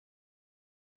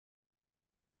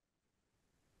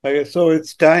Okay, so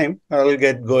it's time. I'll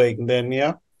get going then,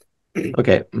 yeah.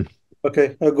 Okay.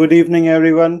 Okay, good evening,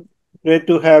 everyone. Great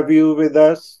to have you with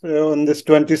us on this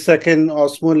 22nd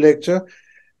OSMU lecture,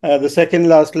 the second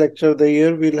last lecture of the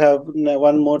year. We'll have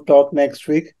one more talk next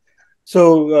week.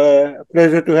 So,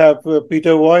 pleasure to have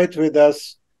Peter Woit with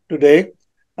us today.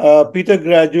 Peter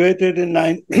graduated in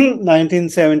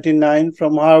 1979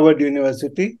 from Harvard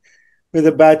University with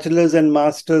a bachelor's and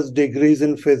master's degrees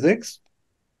in physics.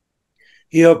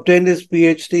 He obtained his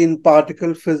PhD in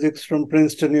particle physics from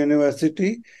Princeton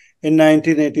University in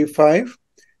 1985,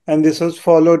 and this was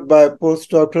followed by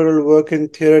postdoctoral work in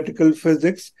theoretical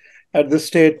physics at the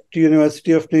State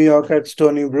University of New York at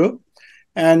Stony Brook,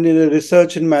 and in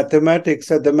research in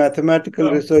mathematics at the Mathematical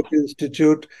Research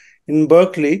Institute in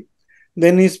Berkeley.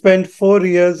 Then he spent 4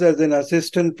 years as an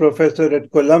assistant professor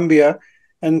at Columbia,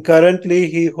 and currently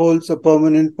he holds a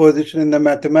permanent position in the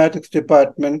mathematics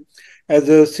department as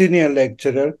a senior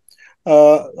lecturer.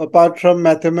 Apart from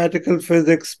mathematical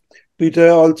physics, Peter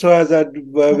also has had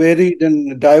varied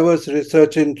and diverse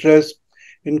research interests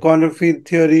in quantum field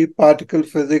theory, particle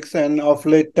physics, and of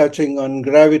late touching on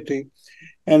gravity.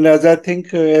 And as I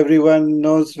think everyone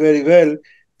knows very well,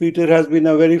 Peter has been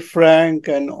a very frank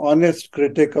and honest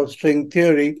critic of string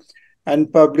theory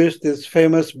and published this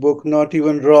famous book, Not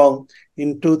Even Wrong,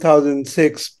 in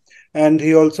 2006. And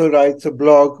he also writes a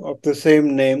blog of the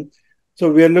same name. So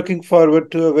we are looking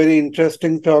forward to a very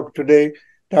interesting talk today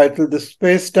titled The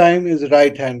Spacetime is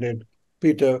Right-Handed.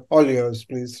 Peter, all yours,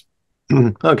 please.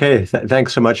 Okay.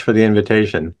 Thanks so much for the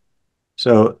invitation.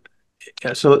 So,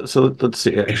 so let's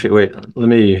see. Actually, wait. Let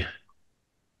me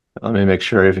make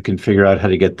sure if I can figure out how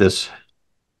to get this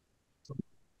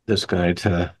guy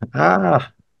to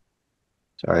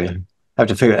Sorry. I have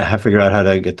to figure out how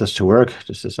to get this to work.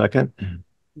 Just a second.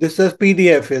 This is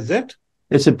PDF, is it?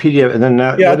 It's a PDF, and then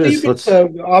now Yeah, I what think is it's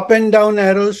let's up and down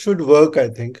arrows should work, I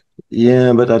think.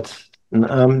 yeah, but that's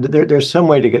there's some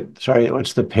way to get sorry,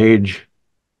 what's the page?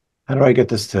 How do I get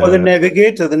this Or to the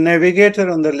navigator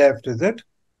on the left, is it?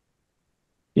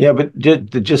 yeah, but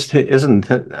just isn't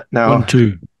One, now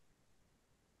two.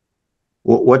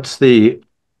 what's the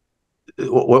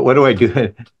what do I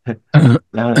do?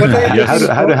 Now, What are you Yes. looking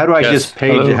for? how do I Yes. just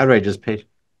page Hello. how do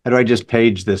I just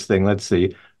page this thing? Let's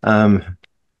see. Um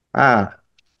ah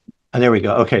there we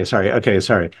go. Okay, sorry. Okay,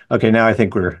 sorry. Okay, now I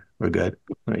think we're good.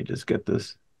 Let me just get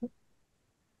this.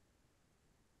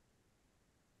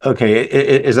 Okay,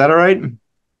 is that all right?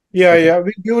 Yeah, Okay. yeah.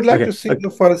 We would like to Okay. see the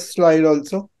first slide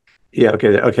also. Yeah,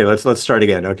 okay. Okay, let's start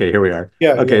again. Okay, here we are.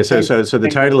 Yeah, yeah. Okay, so Thank you. so the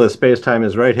Thank you. title of Space-Time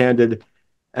is right-handed,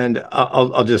 and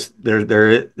I'll just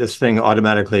this thing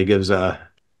automatically gives a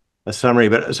summary.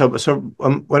 But what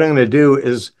I'm going to do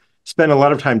is spend a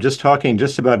lot of time just talking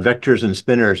just about vectors and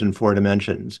spinors in 4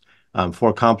 dimensions,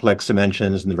 4 complex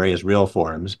dimensions and the various real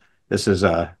forms. This is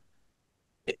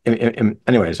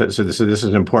anyway. So this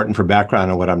is important for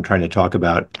background on what I'm trying to talk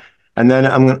about. And then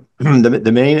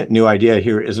the main new idea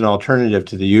here is an alternative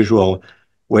to the usual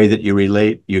way that you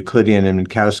relate Euclidean and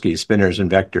Minkowski spinors and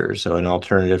vectors. So an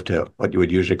alternative to what you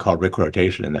would usually call Rick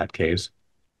rotation in that case.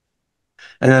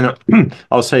 And then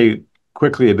I'll say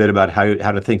quickly a bit about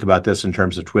how to think about this in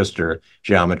terms of twistor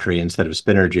geometry instead of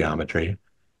spinor geometry.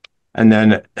 And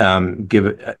then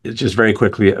give just very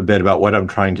quickly a bit about what I'm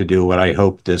trying to do, what I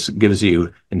hope this gives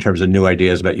you in terms of new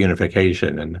ideas about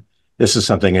unification. And this is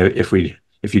something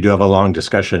if you do have a long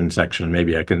discussion section,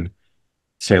 maybe I can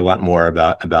say a lot more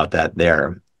about that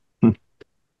there.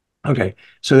 Okay.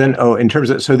 So then, in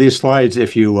terms of these slides,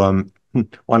 if you want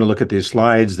to look at these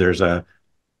slides, there's a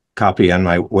copy on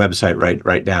my website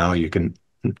right now. You can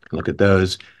look at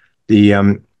those.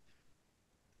 The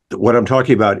what I'm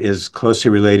talking about is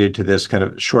closely related to this kind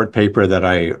of short paper that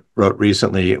I wrote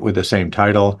recently with the same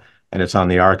title, and it's on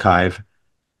the archive.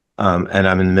 And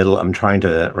I'm in the middle. I'm trying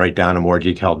to write down a more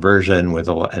detailed version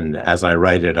and as I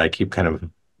write it, I keep kind of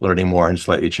learning more and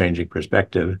slightly changing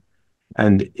perspective.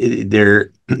 And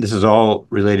this is all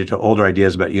related to older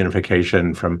ideas about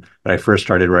unification from what I first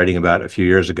started writing about a few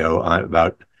years ago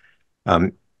about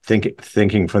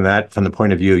thinking from the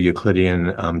point of view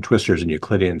Euclidean twistors and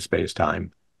Euclidean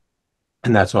space-time.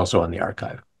 And that's also on the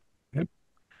archive. Okay.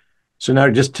 So now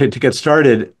just to get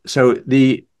started, so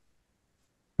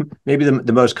maybe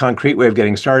the most concrete way of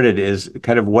getting started is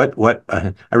kind of what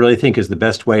I really think is the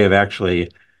best way of actually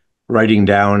writing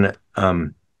down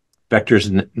vectors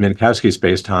in Minkowski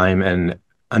space-time and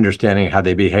understanding how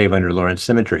they behave under Lorentz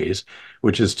symmetries,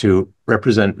 which is to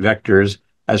represent vectors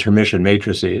as Hermitian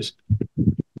matrices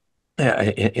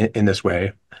in this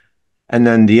way. And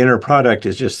then the inner product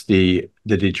is just the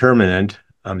determinant.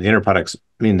 The inner products,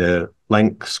 I mean, the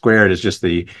length squared is just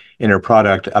the inner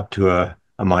product up to a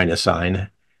a minus sign,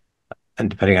 and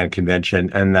depending on convention,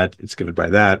 and that it's given by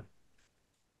that.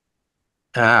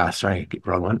 Sorry,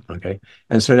 wrong one. Okay.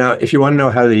 And so now, if you want to know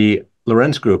how the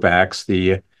Lorentz group acts,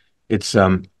 it's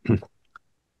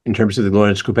in terms of the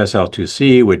Lorentz group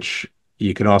SL2C, which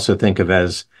you can also think of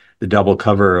as the double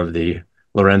cover of the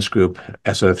Lorentz group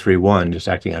SO31, just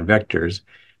acting on vectors.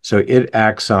 So it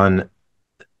acts on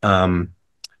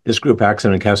this group acts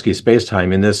on Minkowski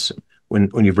spacetime in this when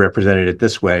you've represented it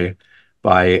this way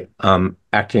by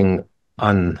acting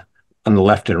on the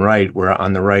left and right, where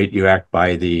on the right you act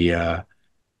by the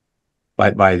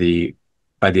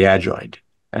adjoint.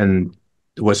 And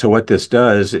so what this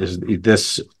does is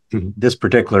this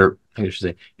particular, I should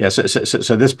say, yeah.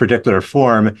 So this particular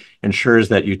form ensures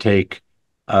that you take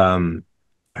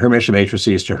Hermitian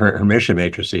matrices to Hermitian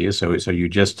matrices. So you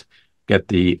just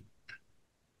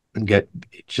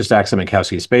just acts on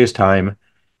Minkowski spacetime,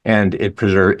 and it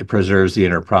preserves the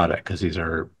inner product because these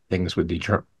are things with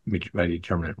by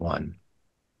determinant one.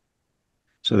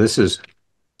 So this is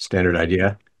standard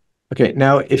idea. Okay,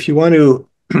 now if you want to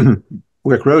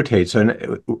Wick rotate,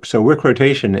 so Wick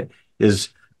rotation is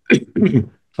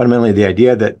fundamentally the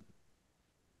idea that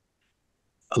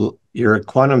your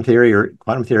quantum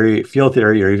theory, field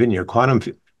theory, or even your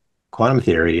quantum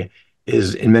theory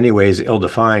is in many ways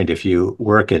ill-defined if you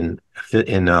work in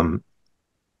the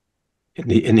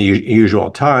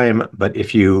usual time. But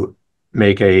if you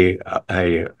make a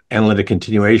analytic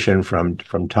continuation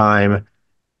from time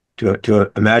to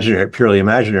purely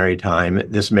imaginary time,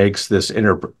 this makes this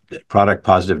inner product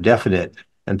positive definite,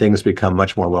 and things become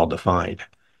much more well-defined.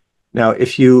 Now,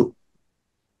 if you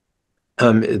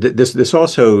this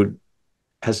also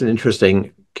has an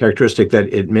interesting characteristic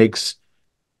that it makes,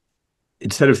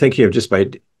 instead of thinking of just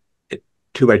by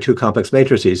 2x2 complex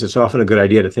matrices, it's often a good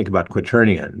idea to think about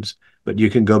quaternions. But you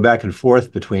can go back and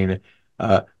forth between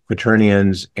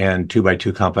quaternions and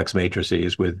 2x2 complex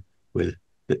matrices with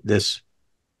this.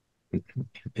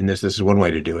 In this is one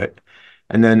way to do it.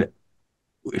 And then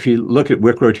if you look at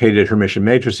Wick rotated Hermitian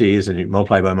matrices and you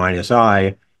multiply by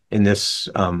 -I in this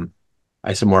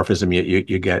isomorphism,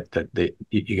 you get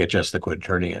you get just the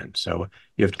quaternion. So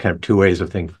you have kind of two ways of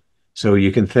thinking. So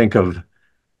you can think of,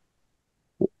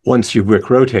 once you've Wick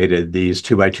rotated these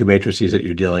 2x2 matrices that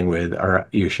you're dealing with,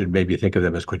 you should maybe think of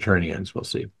them as quaternions. We'll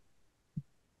see.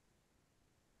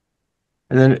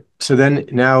 And then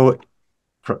now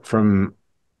from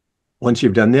once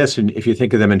you've done this, and if you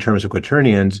think of them in terms of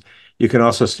quaternions, you can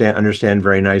also understand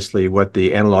very nicely what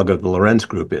the analog of the Lorentz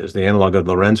group is. The analog of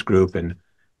the Lorentz group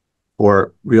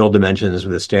for real dimensions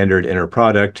with a standard inner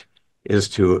product is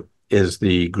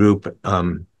the group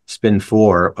spin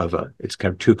 4 of it's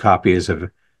kind of two copies of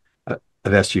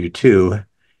SU2,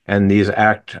 and these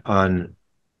act on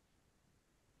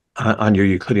your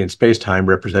Euclidean spacetime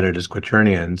represented as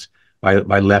quaternions by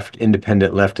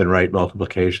independent left and right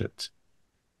multiplications.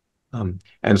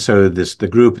 And so the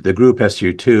group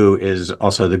SU2 is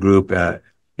also the group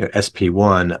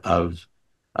SP1 of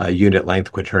unit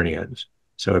length quaternions.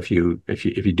 So if you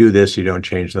do this, you don't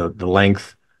change the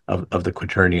length of the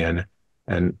quaternion,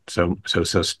 and so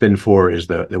spin 4 is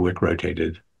the Wick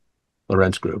rotated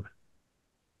Lorentz group.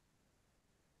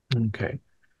 Okay,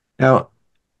 so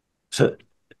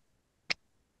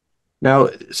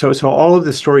all of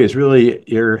this story is really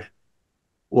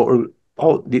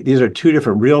these are two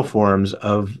different real forms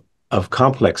of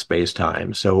complex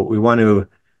spacetime. So we want to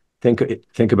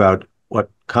think about what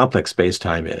complex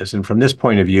spacetime is, and from this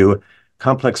point of view,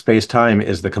 complex spacetime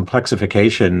is the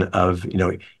complexification of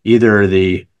either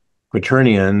the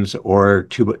quaternions or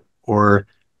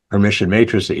Hermitian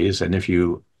matrices, and if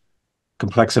you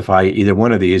complexify either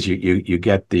one of these, you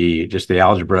get just the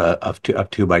algebra of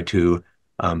 2x2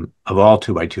 of all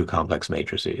 2x2 complex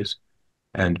matrices,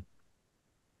 and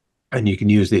you can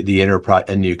use the inner product,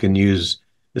 and you can use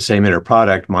the same inner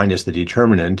product minus the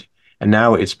determinant, and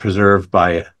now it's preserved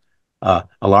by a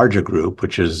larger group,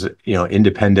 which is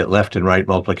independent left and right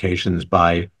multiplications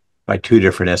by two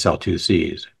different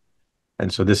SL2Cs.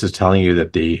 And so this is telling you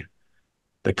that the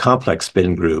complex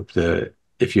spin group, the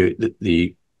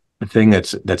thing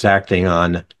that's acting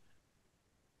on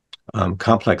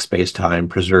complex spacetime,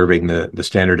 preserving the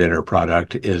standard inner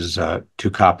product, is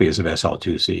two copies of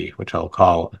SL2C, which I'll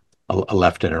call a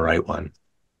left and a right one.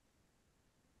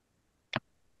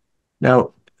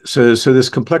 Now, so this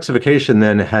complexification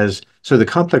then so the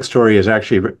complex story is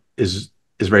actually is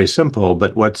very simple,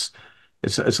 but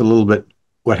it's a little bit,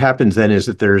 what happens then is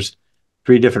that there's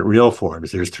three different real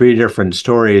forms. There's three different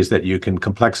stories that you can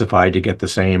complexify to get the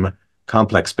same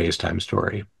complex spacetime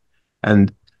story.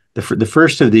 And the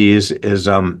first of these is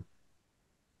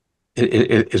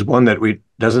is one that we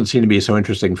doesn't seem to be so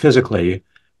interesting physically,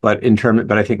 but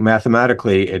I think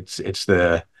mathematically it's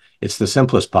the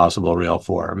simplest possible real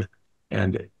form,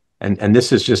 and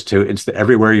this is just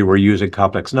everywhere you were using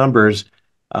complex numbers,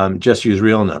 just use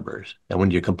real numbers, and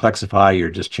when you complexify, you're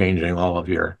just changing all of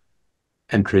your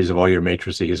entries of all your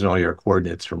matrices and all your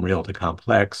coordinates from real to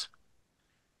complex.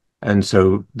 And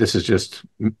so this is just,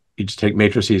 you just take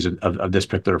matrices of this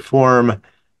particular form.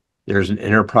 There's an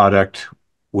inner product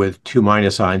with 2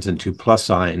 minus signs and 2 plus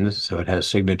signs. So it has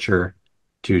signature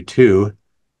 2, 2.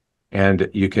 And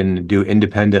you can do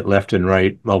independent left and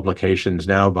right multiplications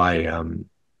now by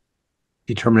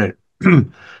determinate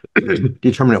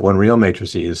determinate one real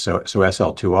matrices, so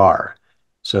SL2R.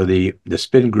 So the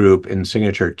spin group in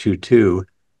signature 2, 2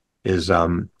 is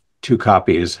 2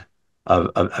 copies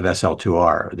of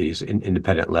SL2R, these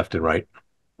independent left and right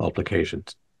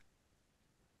multiplications.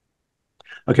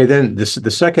 Okay, then the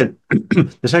second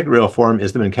the second real form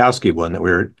is the Minkowski one that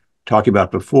we were talking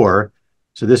about before.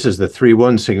 So this is the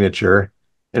 3-1 signature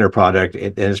inner product,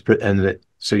 and it's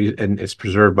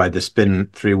preserved by the spin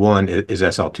 3-1 is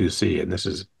SL2C, and this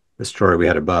is the story we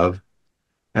had above.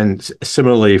 And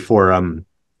similarly for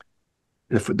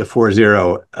the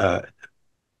 4-0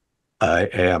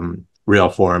 real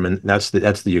form, and that's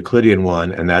the Euclidean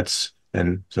one, and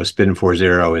so spin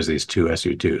 4-0 is these 2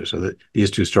 SU2. So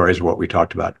these two stories are what we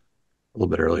talked about a little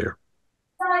bit earlier.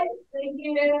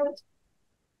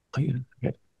 Thank you.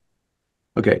 Okay.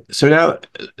 Okay. So now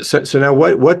so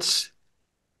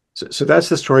that's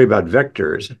the story about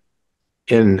vectors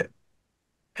in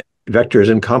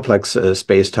complex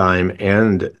space-time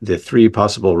and the 3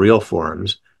 possible real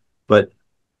forms. But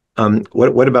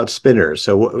what about spinors?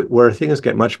 So where things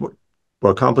get much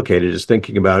more complicated is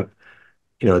thinking about,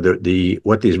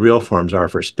 what these real forms are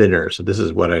for spinors. So this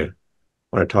is what I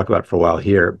want to talk about for a while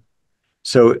here.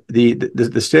 So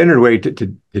the standard way to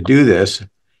do this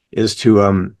is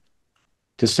to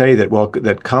say that, well,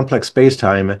 that complex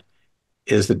spacetime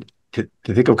is to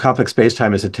think of complex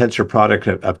spacetime as a tensor product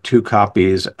of 2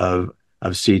 copies of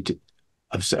C2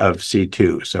 of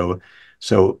C2.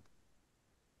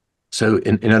 So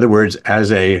in other words,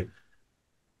 as a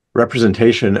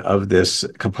representation of this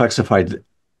complexified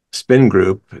spin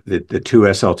group, the 2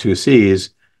 SL2Cs,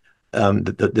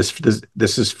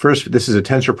 this is a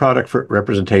tensor product for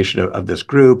representation of this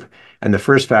group, and the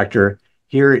first factor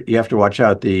here, you have to watch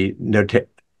out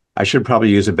I should probably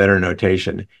use a better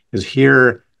notation, because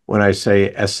here when I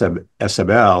say S sub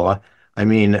L, I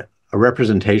mean a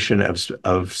representation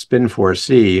of spin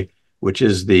 4C, which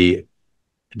is the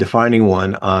defining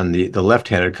one on the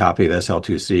left-handed copy of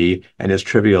SL2C and is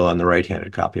trivial on the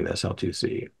right-handed copy of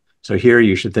SL2C. So here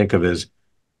you should think of as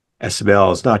S sub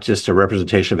L is not just a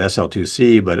representation of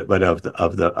SL2C, but of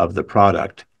the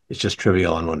product. It's just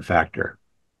trivial on one factor.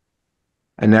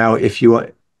 And now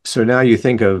now you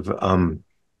think of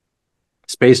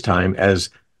spacetime as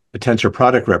a tensor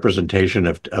product representation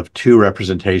of 2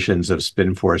 representations of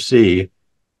spin 4C,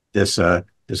 this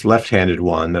left-handed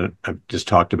one that I've just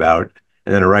talked about,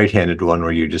 and then a right-handed one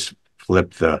where you just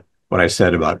flip what I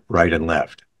said about right and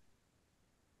left.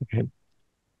 Okay.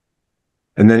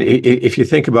 And then if you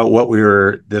think about what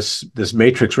this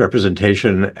matrix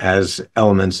representation as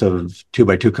elements of 2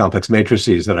 by 2 complex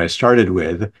matrices that I started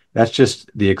with, that's just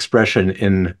the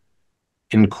expression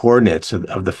in coordinates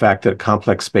of the fact that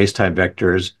complex spacetime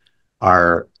vectors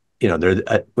are,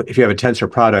 if you have a tensor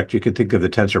product, you could think of the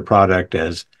tensor product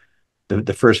as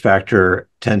the first factor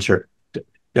tensor,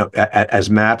 as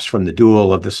maps from the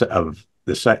dual of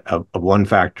one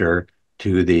factor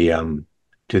to the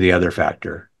other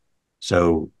factor.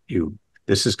 So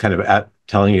this is kind of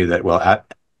telling you that, well,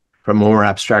 from a more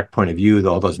abstract point of view,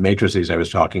 all those matrices I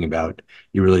was talking about,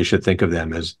 you really should think of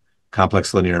them as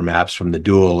complex linear maps from the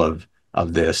dual of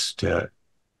this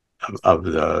of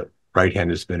the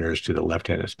right-handed spinners to the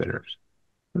left-handed spinners.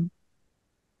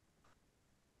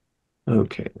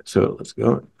 Okay, so let's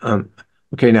go.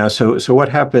 Okay, now, so what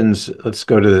happens? Let's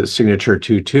go to the signature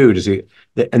 2, 2 to see,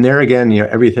 and there again,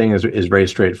 everything is very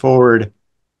straightforward.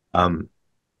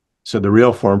 So the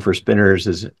real form for spinners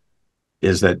is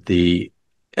that the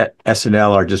S and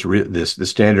L are just the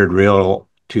standard real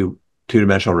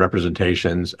two-dimensional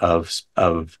representations of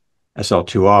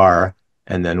SL2R,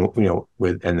 and then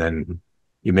and then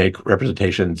you make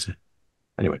representations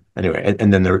anyway,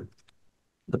 and then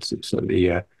let's see, so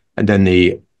and then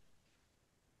the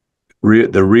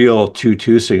real 2,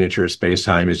 2 signature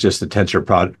spacetime is just the tensor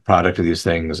product of these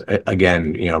things.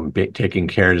 Again, taking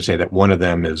care to say that one of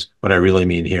them is, what I really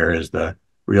mean here is the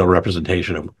real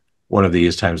representation of one of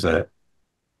these times the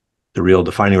real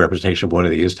defining representation of one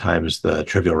of these times the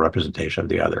trivial representation of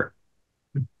the other.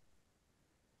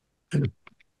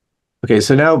 Okay,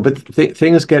 so now, but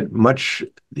things get much,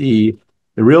 the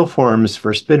real forms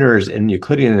for spinors in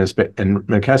Euclidean and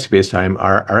Minkowski spacetime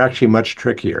are actually much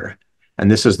trickier. And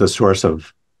this is the source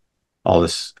of all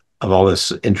this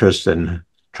interest and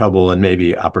trouble and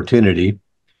maybe opportunity.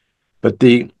 But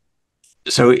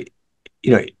so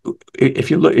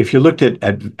if you looked at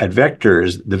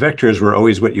vectors, the vectors were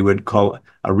always what you would call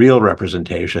a real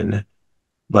representation.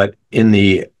 But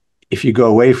if you go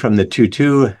away from the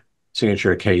 2-2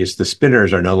 signature case, the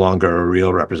spinors are no longer a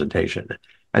real representation.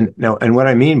 And what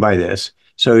I mean by this,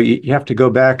 so you have to go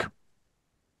back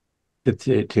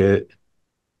to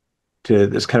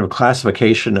this kind of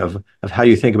classification of how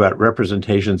you think about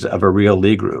representations of a real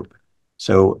Lie group.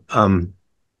 So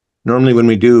normally when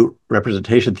we do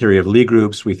representation theory of Lie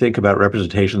groups, we think about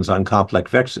representations on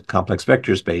complex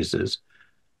vector spaces.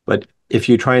 But if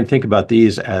you try and think about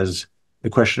these as the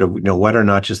question of, what are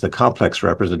not just the complex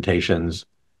representations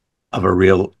of a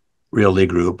real Lie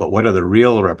group, but what are the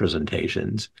real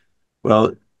representations?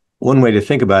 Well, one way to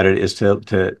think about it is to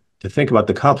think about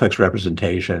the complex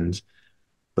representations,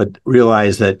 but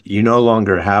realize that you no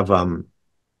longer have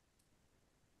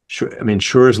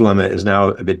Schur's lemma is now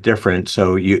a bit different.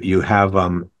 So you have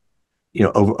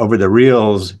over the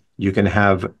reals, you can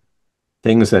have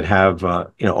things that have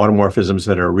automorphisms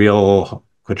that are real,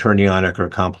 quaternionic, or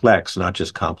complex, not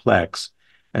just complex.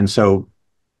 And so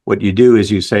what you do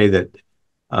is you say that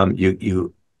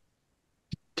you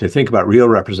to think about real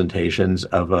representations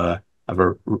of a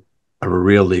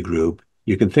real Lie group,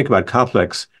 you can think about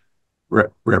complex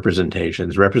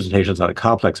representations on a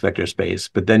complex vector space,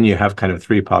 but then you have kind of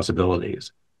three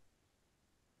possibilities.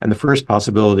 And the first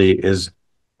possibility is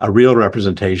a real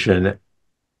representation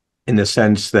in the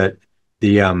sense that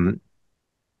it's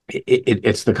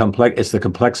the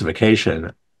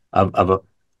complexification of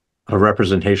a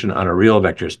representation on a real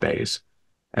vector space.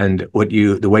 And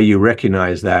the way you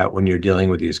recognize that when you're dealing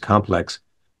with these complex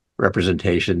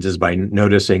representations is by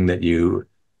noticing that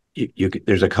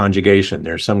there's a conjugation.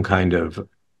 There's some kind of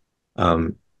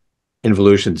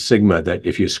involution sigma that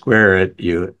if you square it,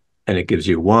 and it gives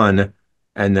you 1,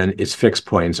 and then its fixed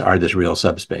points are this real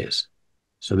subspace.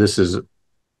 So this is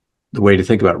the way to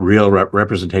think about real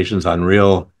representations on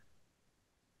real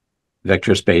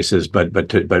vector spaces, but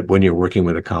when you're working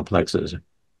with the complexes.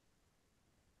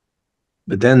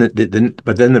 But then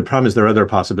the problem is there are other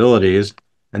possibilities,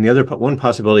 and one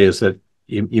possibility is that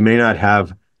you may not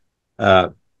have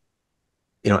an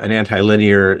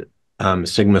antilinear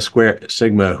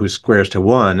sigma who squares to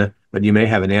 1, but you may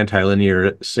have an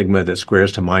antilinear sigma that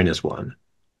squares to -1,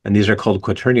 and these are called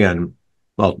quaternion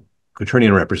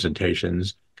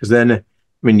representations. Because then,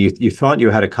 you thought you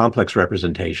had a complex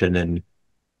representation, and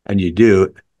you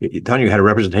do. You thought you had a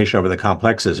representation over the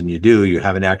complexes, and you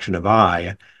have an action of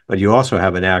I, but you also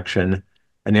have an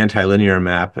antilinear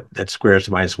map that squares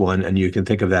to -1, and you can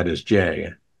think of that as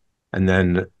J. And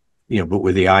then, but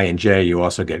with the I and J, you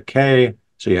also get K,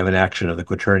 so you have an action of the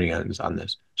quaternions on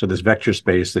this. So this vector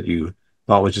space that you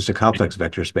thought was just a complex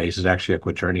vector space is actually a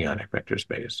quaternionic vector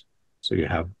space. So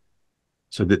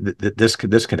this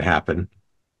could happen.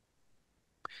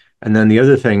 And then the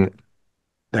other thing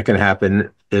that can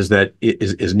happen is that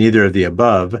is neither of the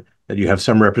above, that you have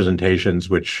some representations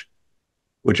which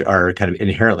are kind of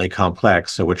inherently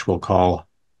complex, so which we'll call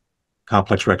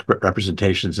complex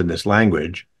representations in this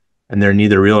language, and they're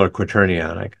neither real or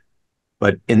quaternionic.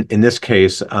 But in this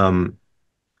case, one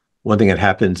thing that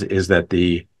happens is that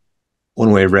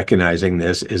one way of recognizing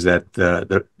this is that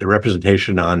the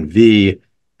representation on V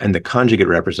and the conjugate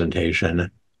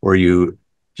representation, where you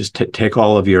just take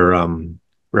all of your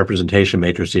representation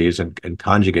matrices and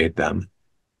conjugate them,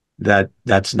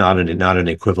 that's not an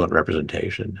equivalent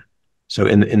representation. So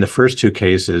in the first two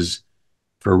cases,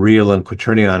 for real and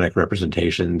quaternionic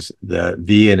representations, the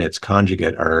V and its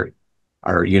conjugate are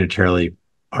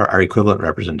equivalent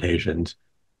representations,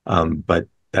 but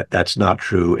that's not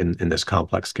true in this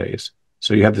complex case.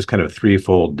 So you have this kind of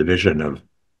threefold division of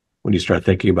when you start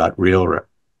thinking about real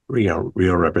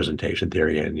representation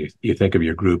theory, and you think of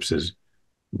your groups as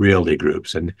real Lie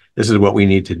groups. And this is what we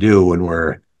need to do when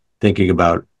we're thinking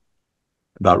about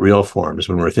real forms,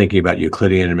 when we're thinking about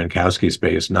Euclidean and Minkowski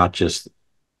space, not just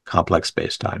complex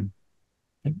space-time.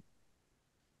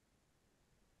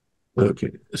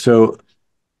 Okay, so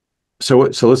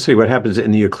let's see what happens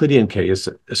in the Euclidean case.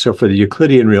 So for the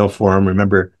Euclidean real form,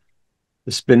 remember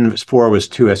the spin 4 was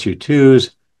 2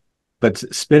 SU2s, but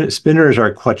spinors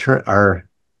are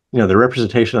the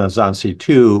representation is on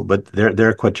C2, but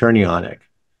they're quaternionic,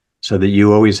 so that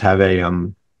you always have a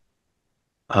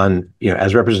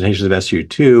as representations of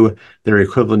SU2, they're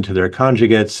equivalent to their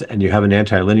conjugates, and you have an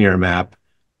antilinear map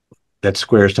that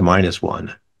squares to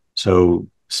 -1. So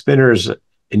spinors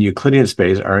in Euclidean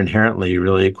space are inherently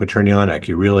really quaternionic.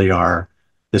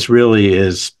 This really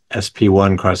is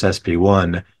sp1 cross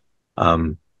sp1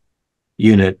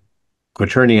 unit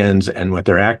quaternions, and what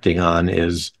they're acting on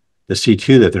is the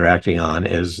C2 that they're acting on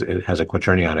it has a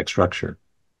quaternionic structure.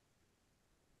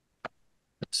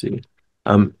 Let's see.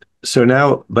 So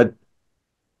now, but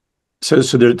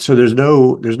there's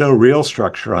no real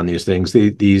structure on these things.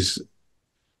 These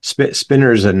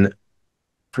spinors and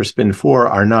for spin 4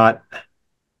 are not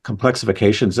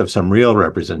complexifications of some real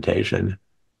representation.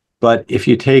 But if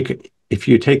you take the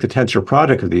tensor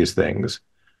product of these things,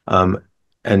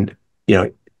 and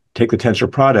take the tensor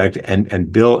product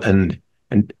and build and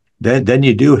then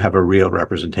you do have a real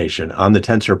representation on the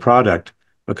tensor product,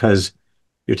 because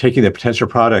you're taking the tensor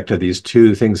product of these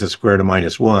two things that square to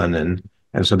 -1,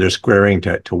 and so they're squaring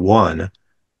to 1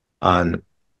 on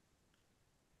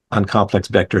complex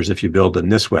vectors. If you build them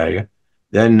this way,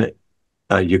 then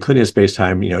Euclidean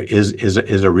spacetime,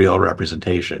 is a real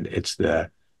representation. It's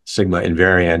the sigma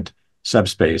invariant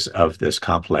subspace of this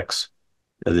complex,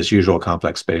 of this usual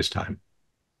complex spacetime.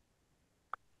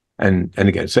 And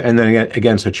again,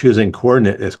 so choosing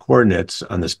coordinates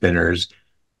on the spinors,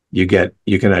 you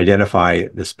can identify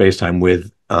the spacetime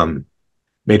with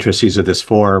matrices of this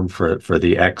form for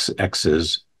the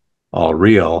x's all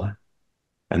real,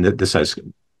 and this is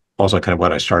also kind of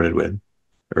what I started with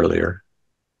earlier.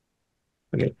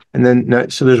 Okay, and then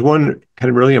so there's one kind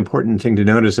of really important thing to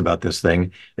notice about this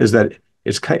thing is that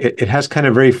it has kind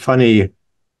of very funny.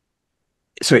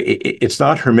 So it's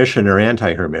not Hermitian or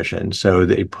anti-Hermitian. So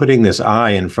putting this I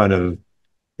in front of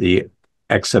the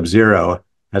x sub 0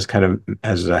 has kind of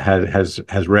has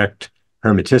wrecked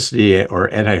hermiticity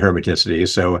or anti-hermiticity.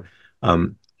 So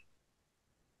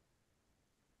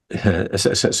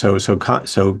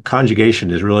so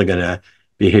conjugation is really going to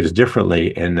behave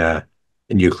differently in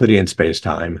Euclidean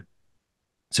spacetime.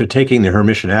 So taking the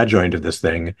Hermitian adjoint of this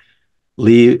thing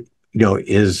leaves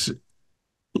the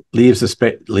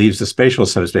spatial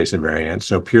subspace invariant.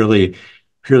 So purely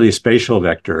spatial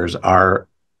vectors are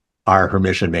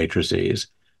Hermitian matrices,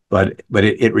 but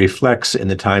it reflects in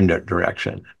the time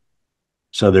direction.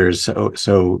 So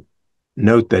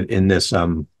note that in this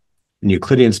in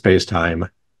Euclidean spacetime,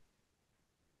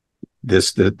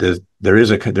 there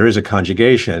is a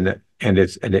conjugation, and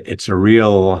it's a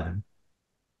real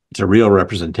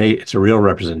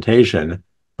representation,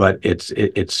 but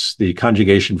it's the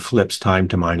conjugation flips time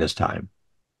to minus time.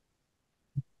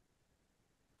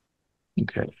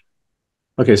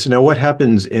 Okay, so now what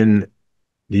happens in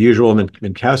the usual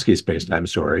Minkowski spacetime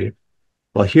story?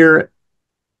 Well, here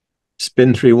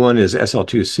spin 3-1 is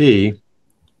SL2C,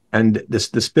 and the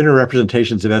spinor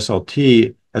representations of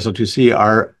SL2C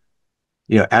are,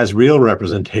 as real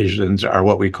representations, are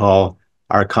what we call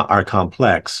are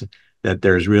complex. That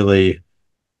there's really,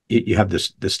 you have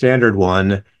the standard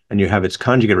one and you have its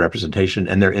conjugate representation,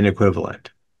 and they're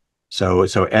inequivalent. So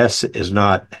S is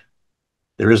not,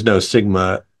 there is no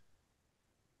sigma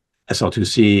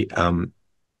SL2C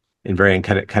invariant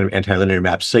kind of antilinear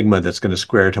map sigma that's going to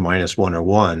square to -1 or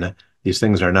 1. These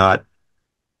things are not,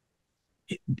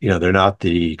 they're not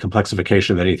the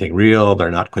complexification of anything real. They're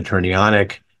not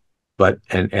quaternionic, but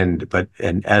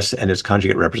S and its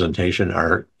conjugate representation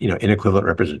are, inequivalent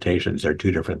representations. They're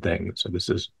two different things. So this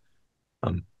is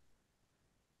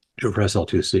true for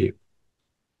SL2C.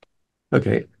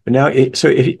 Okay, but now,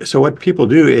 so what people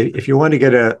do, if you want to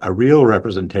get a real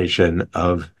representation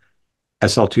of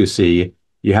SL2C,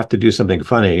 you have to do something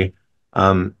funny.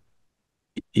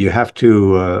 You have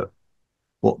to,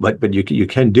 but you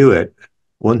can do it.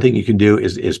 One thing you can do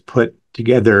is put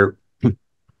together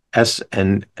S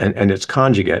and its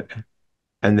conjugate,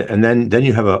 and then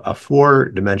you have a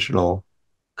 4-dimensional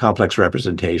complex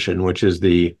representation, which is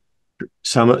the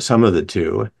sum of the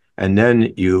two, and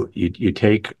then you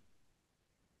take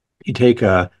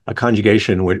a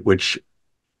conjugation which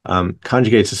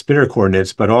conjugates the spinor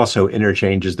coordinates, but also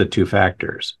interchanges the two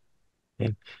factors.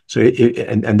 Okay? So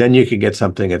and then you can get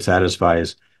something that's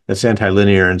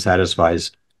antilinear and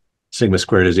satisfies sigma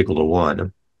squared is equal to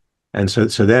 1. And so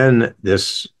then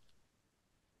this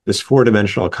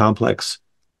 4-dimensional complex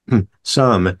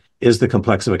sum is the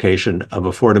complexification of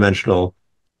a 4-dimensional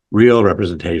real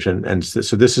representation. And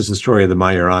so this is the story of the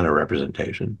Majorana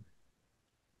representation.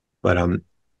 But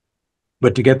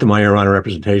to get the Majorana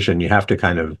representation, you have to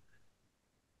kind of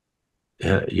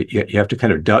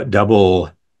double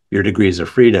your degrees of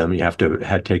freedom. You have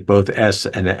to take both S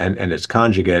and its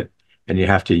conjugate, and you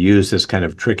have to use this kind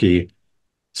of tricky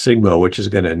sigma, which is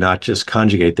going to not just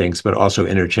conjugate things, but also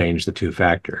interchange the two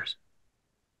factors.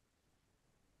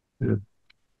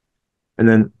 And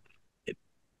then,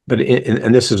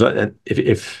 and this is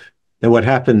if then what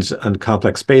happens on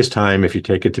complex spacetime if you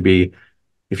take it to be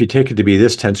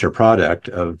this tensor product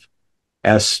of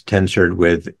S tensored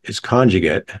with its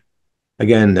conjugate,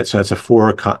 again, that's a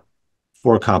four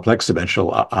complex dimensional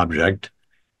object,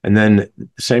 and then the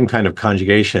same kind of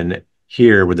conjugation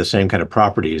here with the same kind of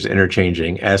properties,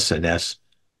 interchanging S and S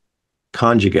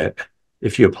conjugate.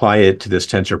 If you apply it to this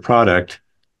tensor product,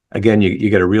 again, you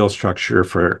get a real structure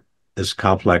for this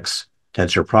complex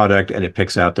tensor product, and it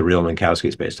picks out the real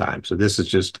Minkowski spacetime. So this is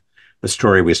just the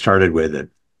story we started with. That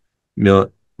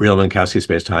real Minkowski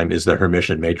spacetime is the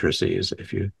Hermitian matrices.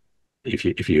 If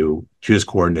you choose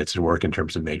coordinates and work in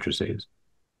terms of matrices.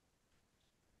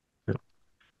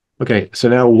 Okay, so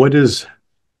now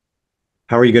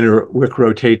how are you going to Wick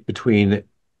rotate between?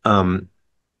 So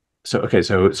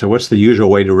what's the usual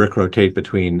way to Wick rotate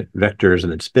between vectors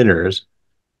and then spinors?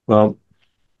 Well,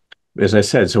 as I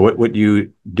said, so what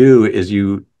you do is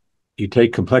you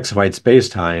take complexified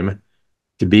spacetime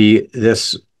to be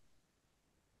this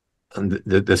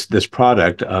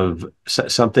product of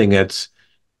something that's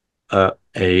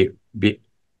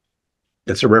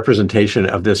that's a representation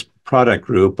of this product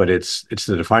group, but it's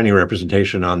the defining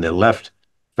representation on the left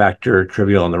factor,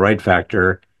 trivial on the right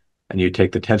factor, and you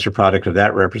take the tensor product of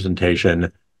that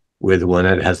representation with one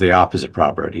that has the opposite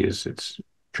properties. It's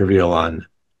trivial on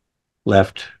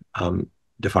left,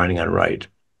 defining on right.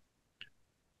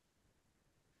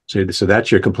 So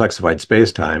that's your complexified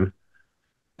spacetime.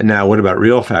 And now what about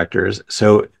real factors?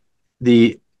 So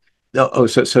the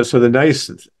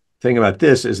nice thing about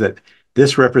this is that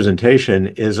this representation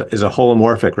is a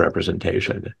holomorphic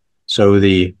representation. So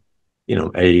a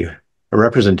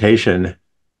representation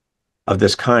of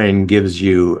this kind gives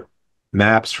you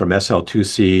maps from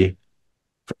SL2C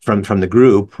from the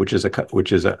group, which is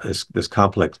this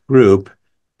complex group,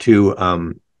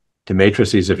 to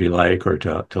matrices, if you like, or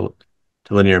to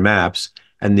linear maps.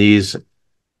 And these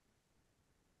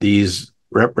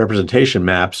representation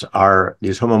maps are,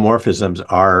 these homomorphisms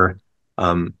are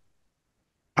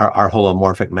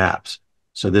holomorphic maps.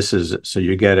 So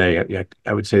you get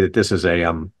I would say that this is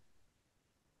a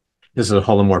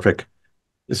holomorphic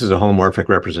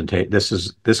representation.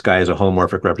 This guy is a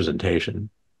holomorphic representation.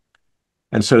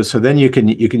 And so then you can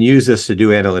use this to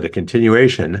do analytic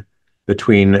continuation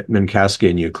between Minkowski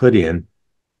and Euclidean.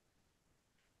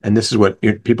 And this is what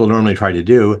people normally try to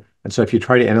do. And so if you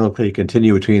try to analytically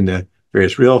continue between the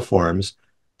various real forms,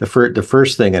 the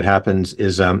first thing that happens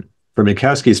is for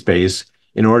Minkowski space,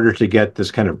 in order to get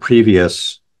this kind of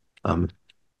previous, in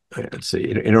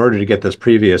order to get this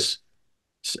previous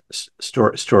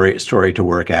story to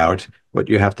work out, what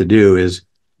you have to do is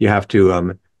you have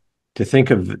to think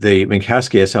of the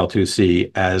Minkowski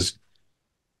SL2C as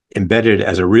embedded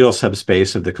as a real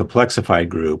subspace of the complexified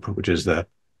group, which is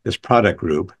this product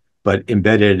group, but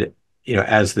embedded,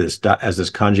 as this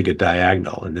conjugate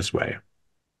diagonal in this way.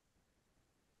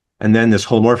 And then this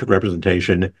holomorphic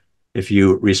representation, if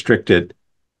you restrict it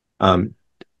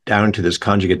down to this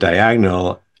conjugate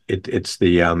diagonal, it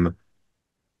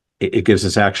gives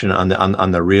this action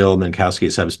on the real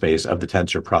Minkowski subspace of the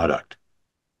tensor product.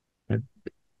 Okay?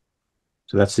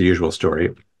 So that's the usual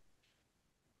story.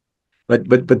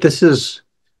 But this is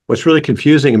what's really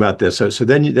confusing about this. So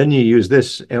then you use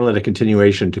this analytic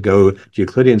continuation to go to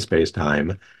Euclidean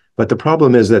spacetime. But the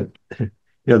problem is that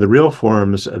the real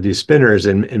forms of these spinors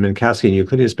in Minkowski and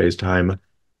Euclidean spacetime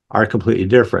are completely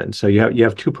different. So you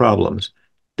have two problems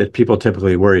that people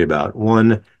typically worry about.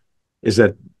 One is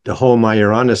that the whole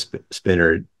Majorana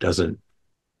spinor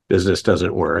business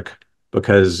doesn't work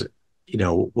because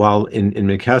while in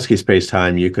Minkowski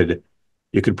spacetime you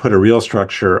could put a real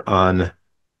structure on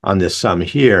this sum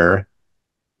here.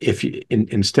 This is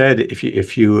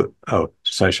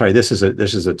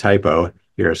a typo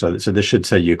here. So this should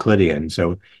say Euclidean.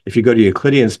 So if you go to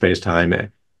Euclidean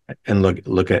spacetime and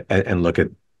look at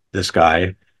this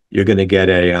guy, you're going to get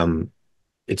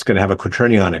it's going to have a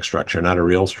quaternionic structure, not a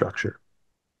real structure.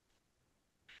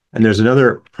 And there's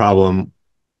another problem,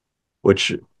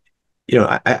 which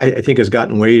I think has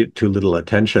gotten way too little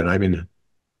attention. I mean,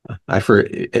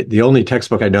 the only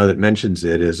textbook I know that mentions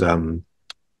it is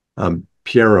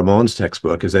Pierre Ramon's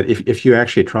textbook. Is that if you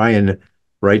actually try and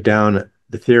write down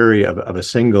the theory of a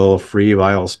single free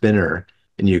Weyl spinor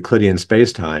in Euclidean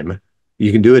spacetime,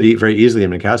 you can do it very easily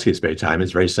in Minkowski spacetime.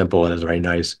 It's very simple and has a very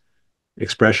nice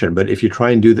expression. But if you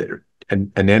try and do that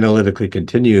and analytically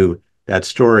continue that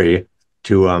story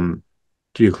to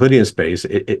Euclidean space,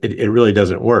 it really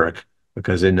doesn't work,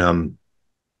 because in the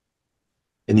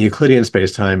Euclidean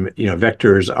spacetime,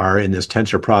 vectors are in this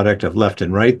tensor product of left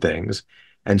and right things,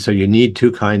 and so you need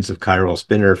two kinds of chiral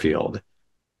spinor field.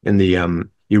 in the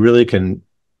you really can,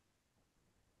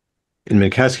 in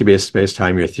Minkowski-based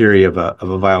spacetime, your theory of a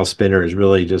Weyl spinner is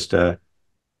really just a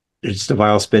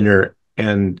Weyl spinner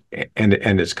and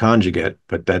its conjugate,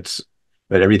 but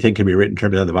everything can be written in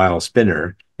terms of the Weyl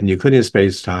spinner. In Euclidean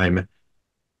spacetime,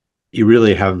 you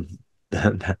really have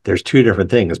there's two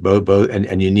different things, both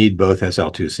and you need both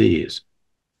SL2Cs.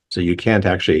 So you can't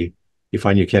actually you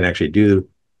find you can't actually do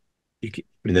I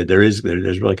mean there's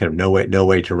really kind of no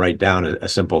way to write down a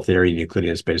simple theory in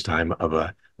Euclidean spacetime of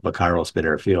a chiral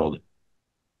spinor field,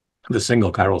 the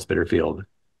single chiral spinor field.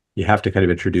 You have to kind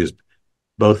of introduce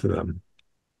both of them.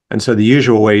 And so the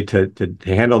usual way to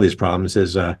handle these problems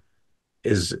is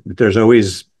there's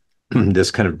always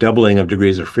this kind of doubling of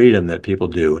degrees of freedom that people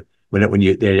do.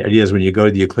 The idea is when you go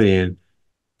to the Euclidean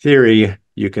theory,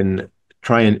 you can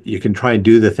try and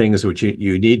do the things which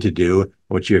you need to do,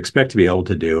 which you expect to be able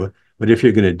to do. But if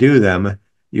you're going to do them,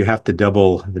 you have to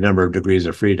double the number of degrees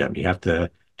of freedom. You have to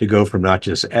go from not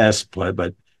just S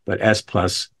but S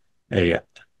plus a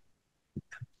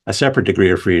separate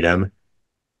degree of freedom,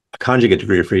 a conjugate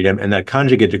degree of freedom, and that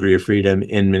conjugate degree of freedom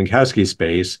in Minkowski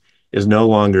space is no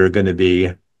longer going to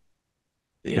be,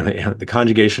 the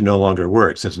conjugation no longer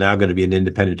works. It's now going to be an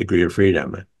independent degree of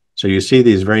freedom. So you see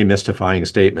these very mystifying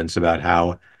statements about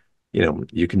how,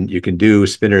 you can do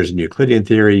spinors in Euclidean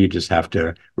theory. You just have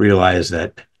to realize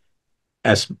that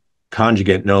S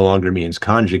conjugate no longer means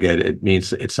conjugate. It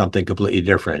means it's something completely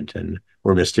different. And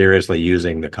we're mysteriously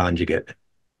using the conjugate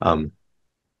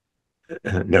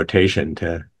notation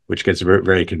which gets very,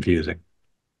 very confusing.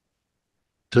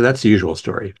 So that's the usual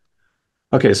story.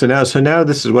 Okay, so now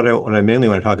this is what I mainly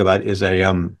want to talk about is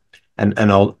an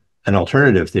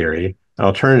alternative theory, an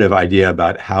alternative idea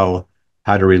about how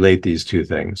to relate these two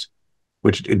things,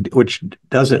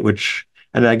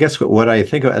 and I guess what I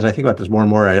think of, as I think about this more and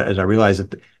more, as I realize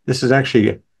that this is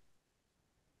actually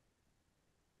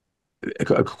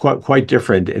quite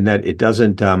different in that it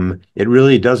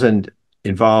really doesn't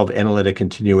involve analytic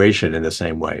continuation in the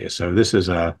same way. So this is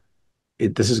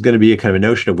going to be a kind of a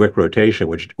notion of Wick rotation,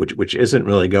 which isn't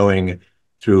really going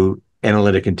through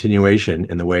analytic continuation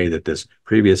in the way that this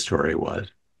previous story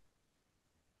was.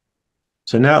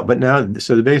 So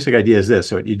the basic idea is this.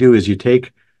 So what you do is you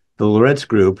take the Lorentz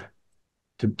group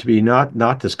to be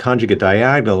not this conjugate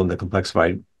diagonal in the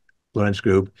complexified Lorentz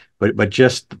group, but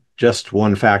just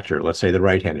one factor, let's say the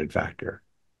right-handed factor.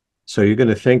 So you're going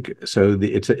to think,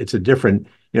 it's a different,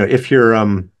 if you're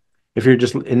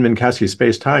just in Minkowski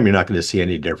space-time, you're not going to see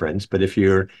any difference. But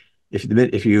the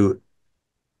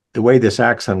way this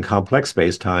acts on complex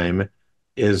space-time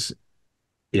is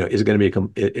going to be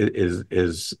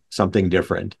is something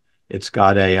different. It's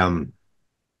got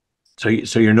so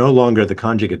you're no longer the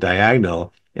conjugate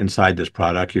diagonal inside this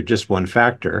product. You're just one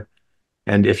factor.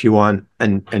 And if you want,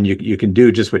 and you can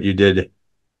do just what you did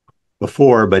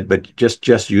before, but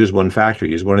just use one factor,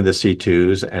 use one of the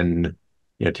C2s, and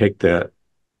take the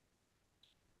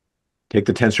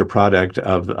tensor product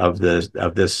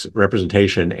of this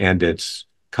representation and its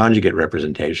conjugate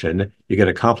representation. You get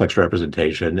a complex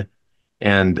representation,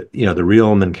 and the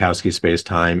real Minkowski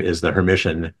space-time is the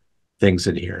Hermitian things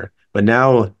in here. But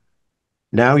now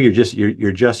you're just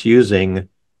using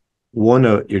one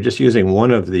of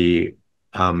the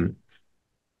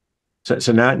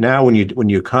so now when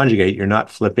you conjugate, you're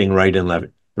not flipping right and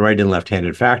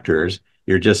left-handed factors.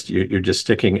 You're just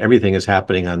sticking, everything is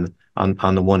happening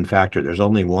on the one factor. There's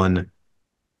only one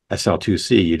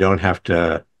SL2C. You don't have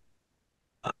to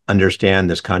understand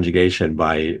this conjugation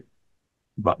by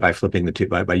flipping the two,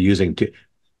 by using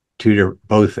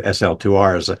both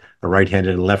SL2Rs, a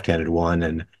right-handed and left-handed one,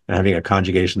 and having a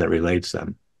conjugation that relates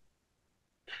them.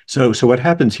 So what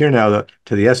happens here now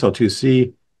to the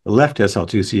SL2C, the left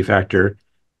SL2C factor,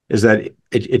 is that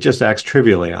it just acts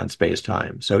trivially on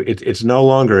space-time. So it's no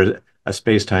longer a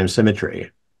space-time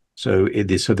symmetry. So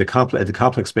the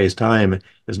complex space-time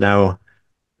is now,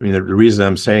 I mean, the reason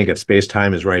I'm saying that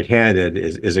space-time is right-handed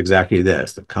is exactly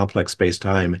this. The complex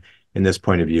space-time in this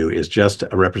point of view is just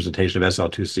a representation of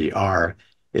SL2CR.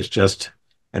 It's just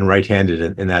and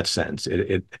right-handed in that sense.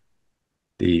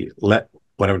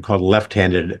 What I would call the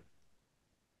left-handed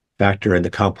factor in the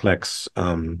complex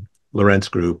Lorentz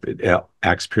group, it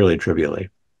acts purely trivially.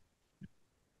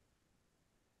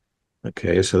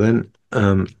 Okay, so then,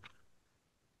 and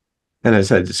I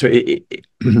said, so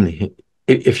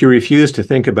if you refuse to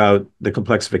think about the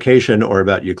complexification or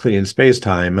about Euclidean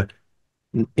space-time,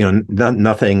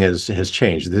 nothing has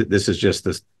changed. This is just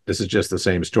the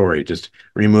same story. Just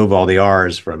remove all the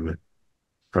R's from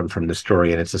the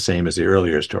story, and it's the same as the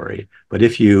earlier story. But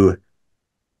if you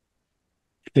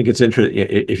think it's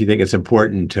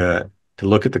important to to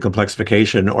look at the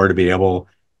complexification or to be able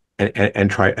and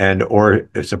try or if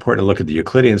it's important to look at the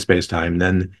Euclidean spacetime,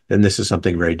 then this is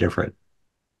something very different.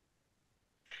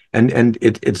 And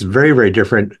it's very, very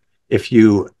different if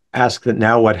you ask that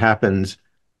now what happens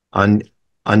on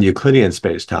Euclidean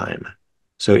spacetime.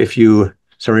 So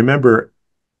remember,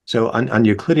 so on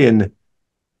Euclidean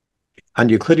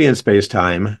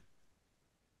spacetime,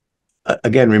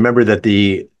 again, remember that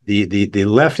the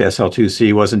left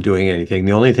SL2C wasn't doing anything.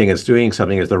 The only thing that's doing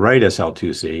something is the right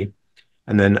SL2C.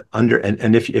 And then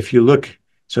if you look,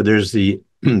 so there's the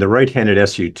the right-handed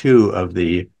SU2 of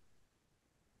the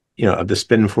of the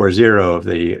spin 40 of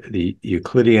the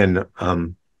Euclidean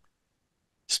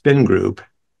spin group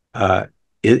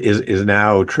is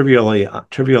now trivial on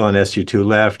SU2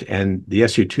 left, and the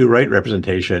SU2 right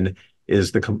representation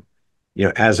is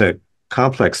as a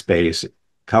complex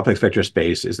vector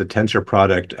space is the tensor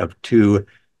product of two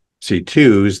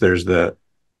C2s. There's the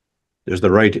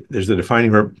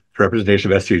defining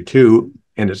representation of SU2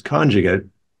 and its conjugate.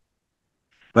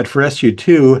 But for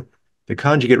SU2, the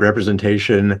conjugate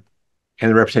representation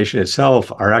and the representation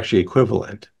itself are actually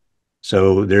equivalent.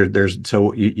 So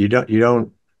you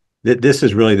don't this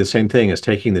is really the same thing as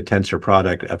taking the tensor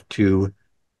product of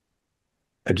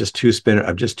just two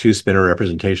spinor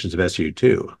representations of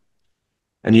SU2.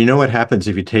 And you know what happens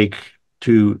if you take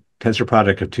two tensor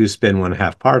product of two spin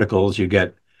 1/2 particles? You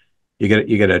get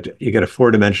a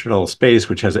four-dimensional space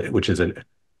which is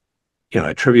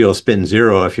a trivial spin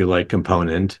 0, if you like,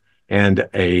 component, and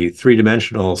a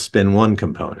three-dimensional spin 1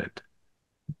 component.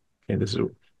 Okay,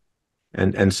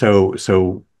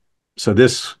 so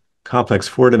this complex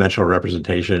four-dimensional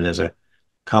representation is a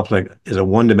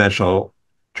one-dimensional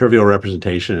trivial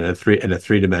representation and a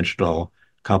three-dimensional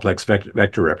complex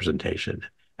vector representation.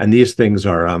 And these things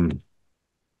are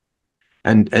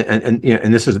and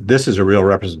this is a real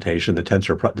representation, this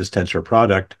tensor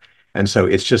product. And so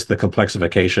it's just the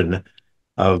complexification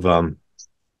of a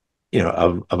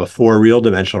four real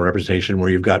dimensional representation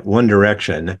where you've got one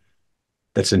direction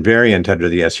that's invariant under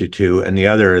the SU2 and the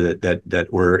other that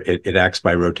where it acts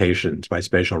by rotations, by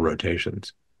spatial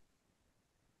rotations.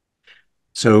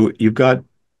 So you've got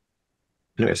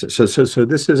so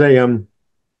this is a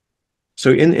so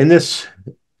in this,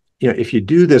 if you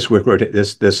do this Wick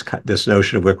this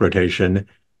notion of Wick rotation,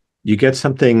 you get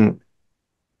something.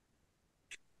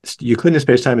 Euclidean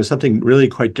spacetime is something really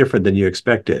quite different than you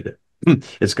expected.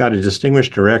 It's got a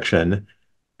distinguished direction,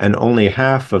 and only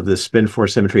half of the spin 4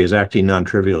 symmetry is acting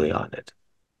non-trivially on it.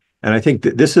 And I think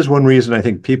this is one reason I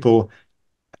think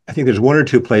there's one or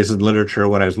two places in literature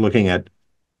when I was looking at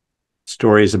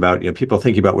stories about people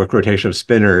thinking about Wick rotation of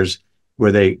spinners,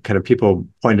 where people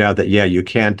point out that you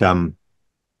can't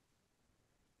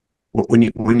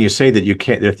when you say that you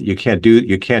can't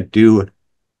do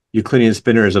Euclidean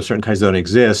spinners of certain kinds don't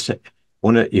exist,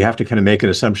 you have to kind of make an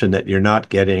assumption that you're not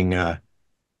getting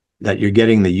that you're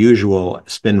getting the usual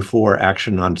spin 4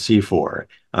 action on C4.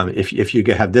 If you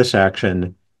have this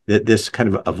action, this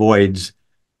kind of avoids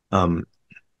the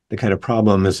kind of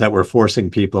problem is that we're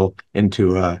forcing people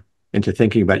into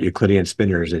thinking about Euclidean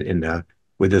spinners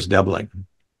with this doubling.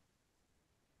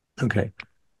 Okay.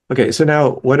 So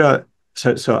now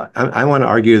I want to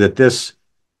argue that this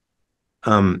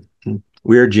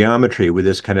weird geometry with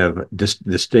this kind of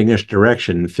distinguished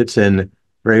direction fits in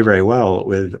very, very well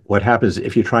with what happens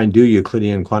if you try and do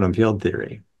Euclidean quantum field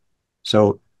theory.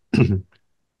 So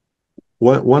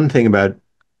one thing about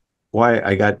why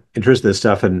I got interested in this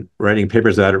stuff and writing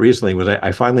papers about it recently was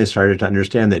I finally started to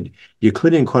understand that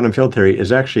Euclidean quantum field theory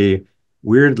is actually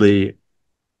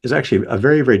a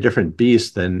very, very different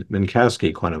beast than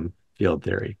Minkowski quantum field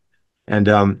theory. And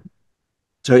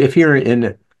so if you're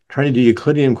trying to do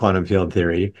Euclidean quantum field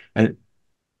theory, and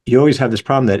you always have this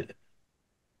problem that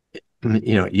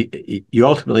you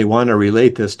ultimately want to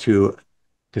relate this to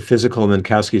physical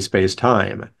Minkowski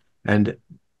space-time, and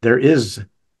there is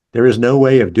no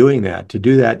way of doing that. To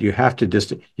do that, you have to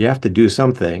do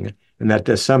something, and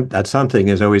that something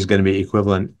is always going to be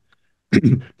equivalent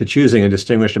to choosing a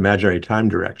distinguished imaginary time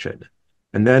direction.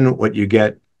 And then what you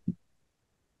get,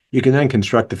 you can then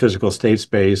construct the physical state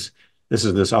space. This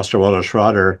is this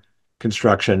Osterwalder-Schroeder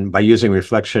construction by using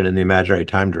reflection in the imaginary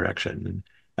time direction. And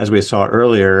as we saw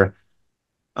earlier,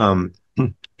 in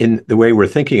the way we're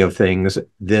thinking of things,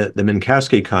 the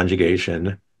Minkowski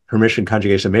conjugation, Hermitian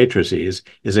conjugation matrices,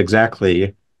 is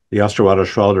exactly the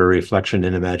Osterwalder-Schroeder reflection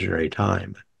in imaginary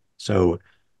time. So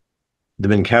the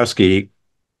Minkowski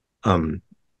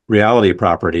reality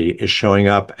property is showing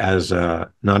up as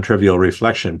a non-trivial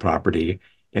reflection property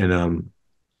in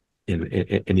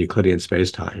Euclidean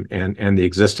spacetime and the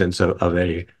existence of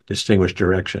a distinguished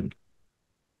direction.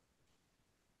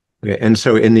 Okay, and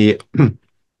so in the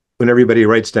when everybody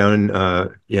writes down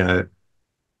the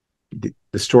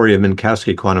story of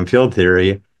Minkowski quantum field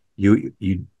theory, you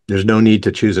there's no need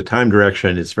to choose a time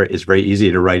direction. It's very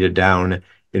easy to write it down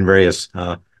in various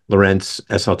Lorentz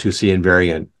SL2C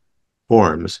invariant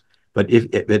forms. But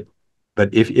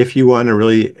if you want to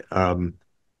really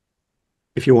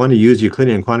if you want to use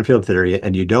Euclidean quantum field theory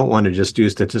and you don't want to just do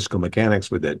statistical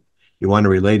mechanics with it, you want to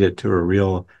relate it to a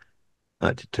real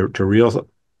to real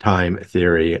time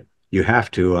theory, you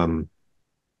have to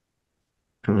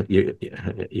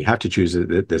you have to choose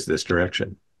this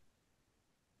direction.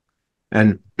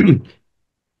 And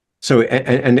so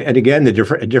and again, the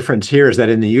difference here is that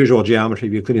in the usual geometry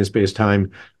of Euclidean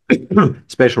space-time,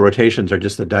 spatial rotations are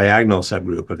just the diagonal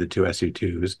subgroup of the two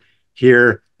SU2s.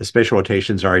 Here, the spatial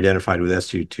rotations are identified with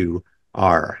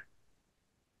SU2R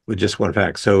with just one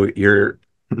fact. So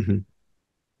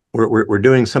we're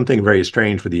doing something very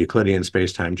strange with the Euclidean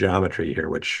space-time geometry here,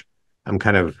 which I'm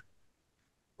kind of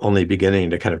only beginning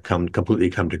to kind of completely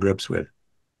come to grips with.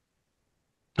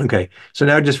 Okay, so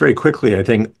now just very quickly, I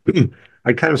think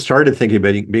I kind of started thinking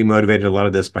about being motivated a lot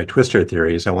of this by twistor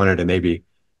theories. I wanted to maybe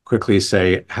quickly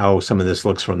say how some of this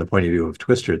looks from the point of view of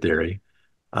twistor theory.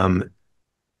 And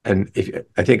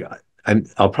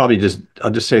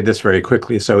I'll just say this very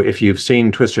quickly. So if you've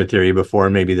seen twistor theory before,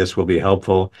 maybe this will be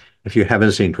helpful. If you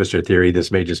haven't seen twistor theory,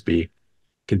 this may just be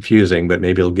confusing, but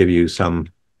maybe it'll give you an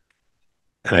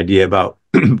idea about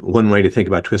one way to think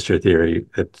about twistor theory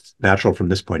that's natural from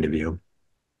this point of view.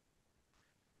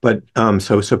 But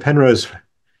so Penrose's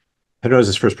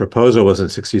first proposal was in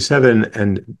 '67,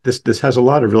 and this has a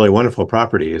lot of really wonderful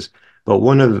properties. But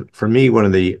for me, one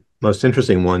of the most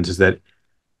interesting ones is that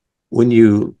when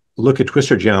you look at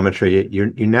twistor geometry,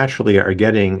 you naturally are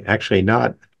getting actually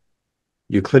not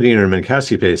Euclidean or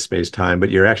Minkowski-based space-time,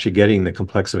 but you're actually getting the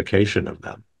complexification of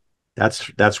them.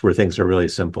 That's where things are really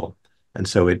simple, and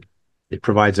so it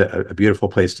provides a beautiful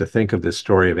place to think of this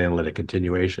story of analytic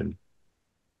continuation.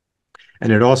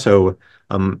 And it also,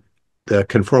 the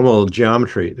conformal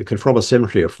geometry, the conformal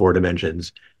symmetry of 4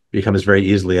 dimensions becomes very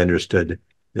easily understood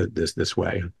this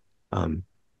way.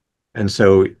 And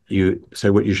so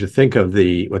what you should think of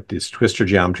what this twistor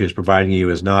geometry is providing you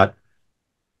is not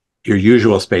your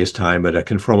usual space-time, but a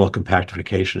conformal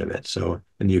compactification of it. So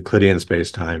in Euclidean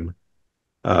space-time,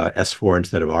 S4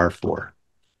 instead of R4.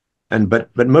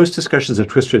 But most discussions of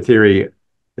twistor theory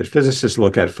that physicists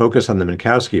look at focus on the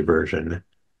Minkowski version.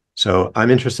 So I'm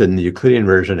interested in the Euclidean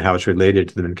version, how it's related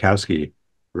to the Minkowski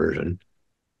version.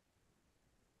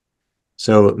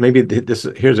 So maybe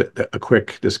here's a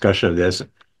quick discussion of this.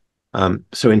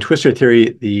 So in twistor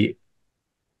theory,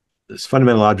 this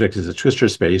fundamental object is a twistor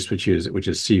space, which is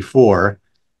C4,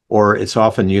 or it's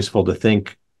often useful to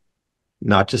think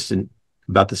not just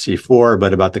about the C4,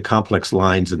 but about the complex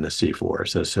lines in the C4,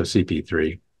 so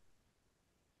CP3.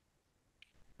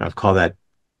 I've called that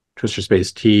twistor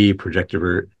space T, projective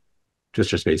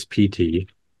twistor space PT.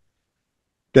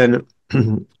 Then,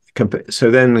 then complex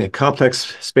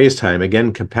spacetime,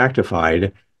 again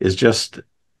compactified, is just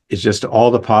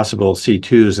all the possible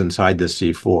C2s inside the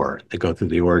C4 that go through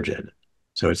the origin.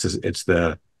 So it's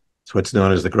what's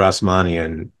known as the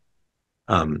Grassmannian,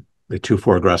 the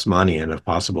 2,4 Grassmannian of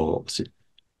possible C2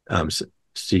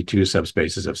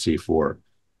 subspaces of C4.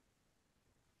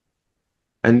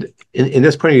 And in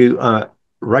this point of view,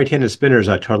 right-handed spinors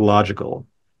are tautological.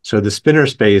 So the spinor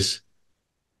space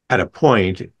at a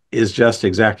point is just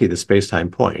exactly the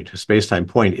space-time point. A space-time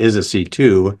point is a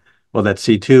C2. Well, that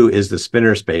C2 is the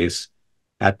spinor space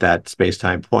at that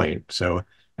space-time point. So,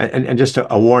 and just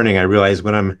a warning, I realize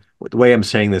the way I'm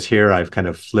saying this here, I've kind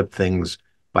of flipped things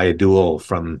by a dual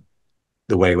from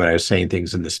the way when I was saying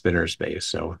things in the spinor space.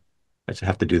 So I just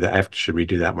have to do that. I should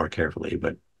redo that more carefully.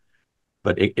 But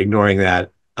ignoring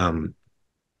that,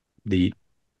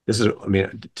 this is, I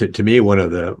mean, to me, one of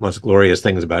the most glorious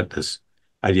things about this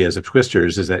ideas of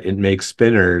twistors is that it makes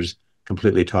spinors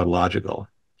completely tautological.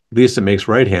 At least it makes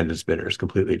right-handed spinors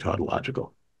completely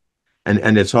tautological.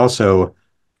 And it's also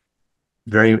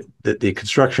the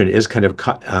construction is kind of,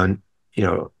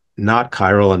 not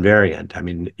chiral invariant. I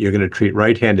mean, you're going to treat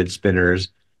right-handed spinors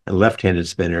and left-handed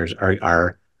spinors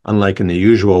are unlike in the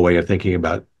usual way of thinking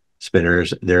about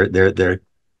spinors.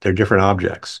 They're different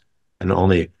objects, and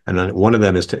one of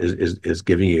them is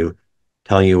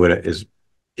telling you what it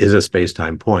is a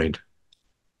space-time point.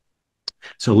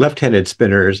 So left-handed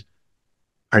spinors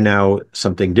are now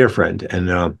something different,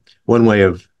 and one way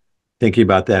of thinking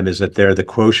about them is that they're the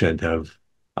quotient of,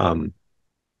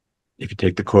 if you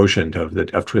take the quotient of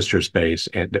twistor space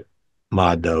and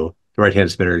mod the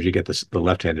right-handed spinors, you get the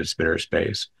left-handed spinor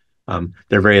space.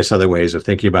 There are various other ways of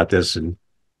thinking about this, and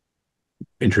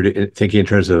thinking in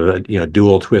terms of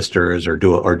dual twisters or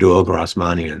dual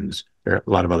Grassmannians. There are a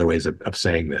lot of other ways of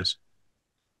saying this.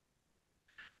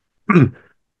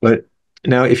 But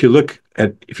now, if you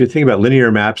think about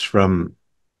linear maps from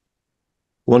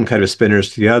one kind of spinners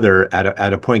to the other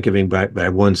at a point given by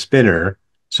one spinner,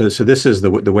 so this is the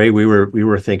way we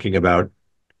were thinking about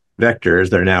vectors.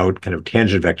 They're now kind of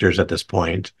tangent vectors at this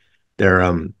point. They're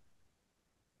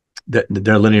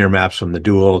linear maps from the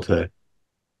dual to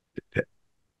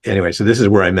anyway. So this is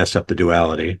where I messed up the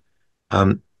duality.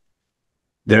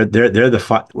 They're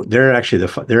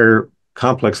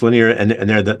complex linear, and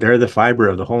they're the fiber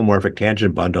of the holomorphic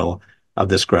tangent bundle of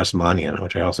this Grassmannian,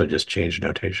 which I also just changed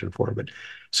notation for. But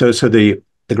so the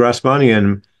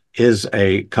Grassmannian is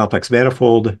a complex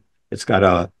manifold. It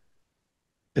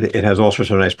has all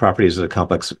sorts of nice properties as a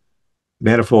complex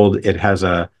manifold. It has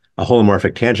a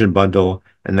holomorphic tangent bundle,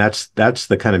 and that's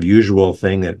the kind of usual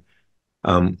thing that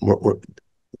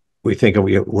we think of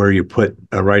where you put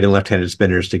a right and left-handed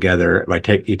spinners together.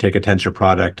 You take a tensor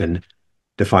product and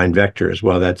define vectors.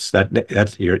 Well, that's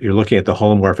you're looking at the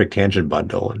holomorphic tangent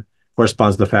bundle, and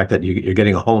corresponds to the fact that you're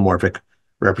getting a holomorphic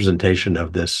representation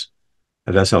of this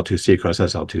of SL2C cross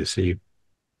SL2C.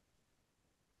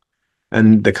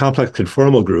 And the complex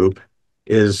conformal group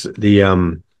is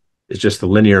just the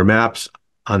linear maps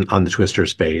on the twistor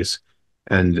space,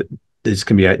 and this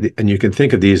can be, and you can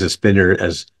think of these as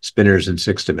spinners in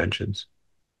 6 dimensions.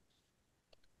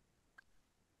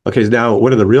 Okay, so now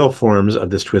what are the real forms of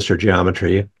this twistor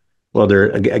geometry? Well,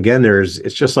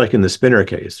 it's just like in the spinner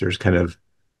case. There's kind of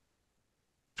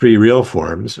 3 real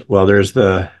forms. Well, there's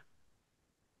the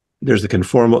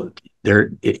conformal.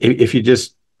 If you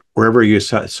just wherever you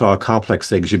saw complex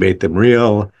things, you made them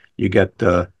real. You get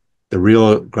the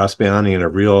real Grassmannian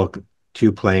of real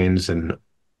 2 planes and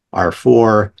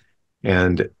R4,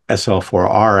 and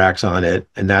SL4R acts on it,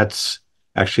 and that's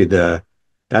actually the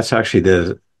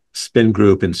spin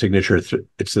group in signature.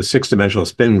 It's the 6-dimensional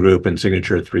spin group in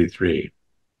signature 3-3.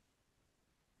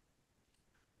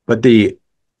 But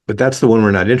that's the one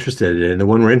we're not interested in. The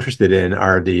one we're interested in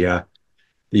are the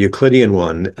Euclidean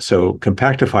one. So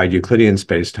compactified Euclidean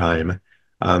spacetime.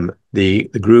 The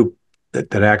group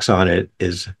that acts on it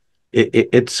is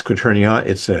it's quaternion.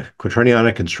 It's a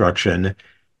quaternionic construction.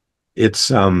 It's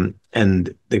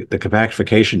and the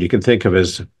compactification you can think of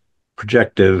as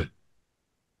projective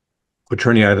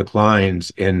quaternionic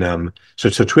lines in so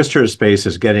twistor space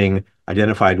is getting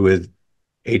identified with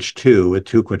H2 with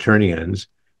 2 quaternions,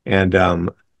 and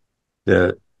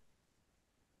the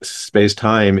space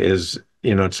time is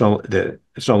it's no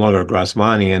longer a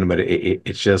Grassmannian, but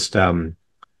it's just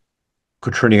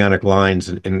quaternionic lines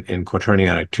in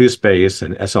quaternionic 2 space,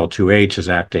 and SL2H is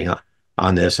acting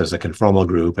on this as a conformal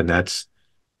group, and that's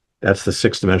the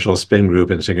 6-dimensional spin group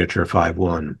in signature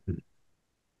 5-1.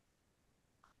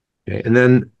 Okay, and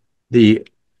then the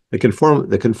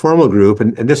conformal group,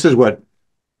 and this is what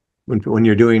when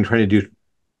you're trying to do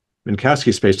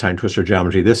Minkowski space-time twistor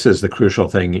geometry, this is the crucial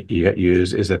thing you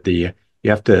use, is that you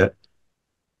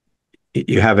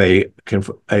have a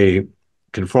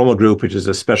conformal group, which is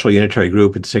a special unitary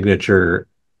group in signature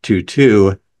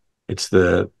 2-2. It's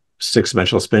the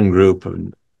 6-dimensional spin group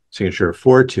in signature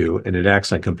 4-2, and it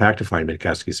acts on compactifying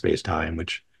Minkowski space-time,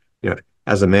 which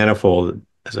as a manifold,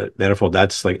 that's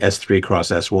like S3 cross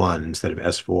S1 instead of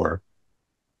S4.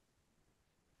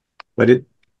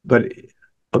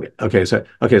 Okay, so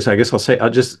I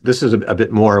guess this is a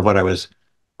bit more of what I was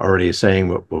already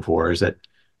saying before, is that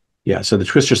so the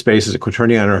twistor space is a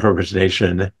quaternionic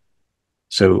representation.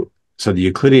 So the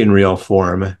Euclidean real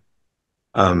form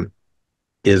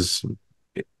is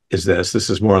this. This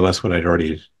is more or less what I'd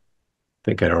already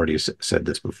said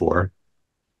this before.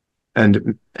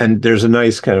 And there's a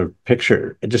nice kind of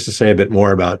picture, just to say a bit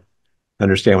more about,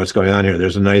 understand what's going on here.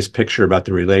 There's a nice picture about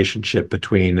the relationship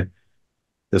between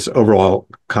this overall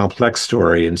complex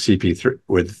story in CP3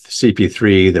 with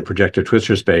CP3, the projective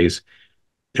twistor space.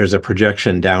 There's a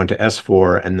projection down to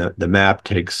S4, and the map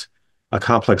takes a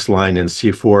complex line in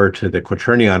C4 to the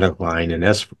quaternionic line in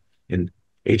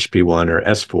HP1 or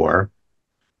S4.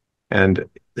 And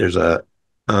there's a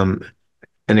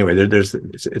anyway,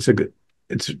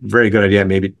 it's a very good idea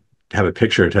maybe to have a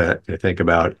picture to think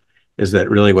about, is that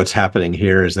really what's happening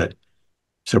here is that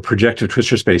projective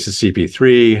twistor space is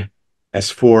CP3,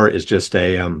 S4 is just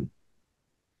a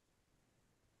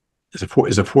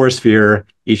four sphere.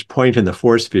 Each point in the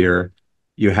 4 sphere,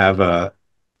 you have there's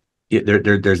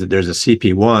a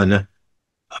CP1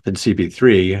 up in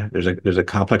CP3. There's a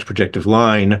complex projective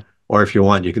line, or if you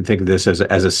want, you can think of this as a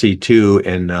C2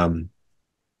 in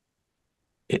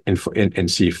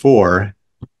C4.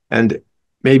 And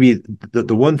maybe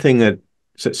the one thing that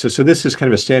So this is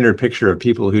kind of a standard picture of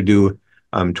people who do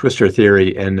twistor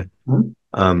theory and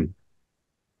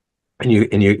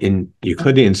in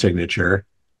Euclidean signature.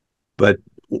 But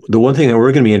the one thing that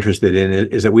we're going to be interested in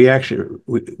is that we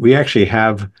actually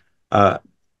have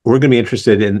we're going to be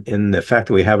interested in the fact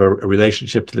that we have a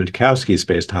relationship to the Minkowski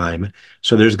space-time.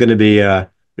 So there's going to be an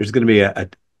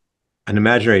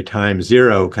imaginary time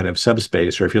zero kind of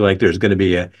subspace, or if you like, there's going to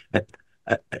be a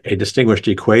distinguished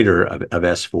equator of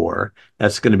S4.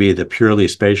 That's going to be the purely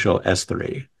spatial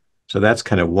S3. So that's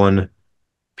kind of one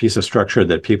piece of structure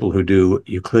that people who do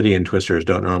Euclidean twistors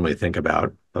don't normally think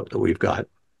about that we've got.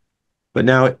 But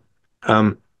now,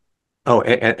 and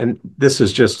this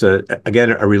is just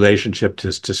again a relationship to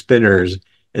spinors.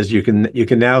 Is you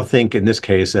can now think in this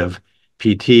case of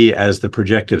PT as the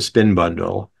projective spin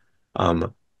bundle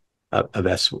of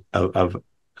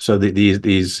so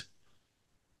these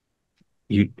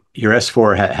your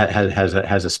S4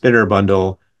 has a spinor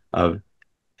bundle of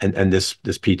and this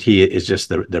PT is just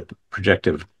the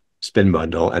projective spin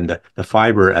bundle, and the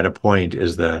fiber at a point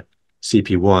is the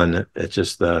CP1. It's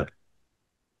just the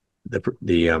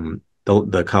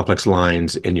complex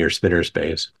lines in your spinor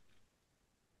space.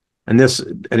 And this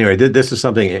is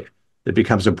something that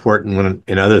becomes important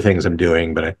in other things I'm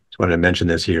doing, but I just wanted to mention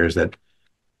this here is that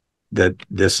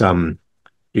this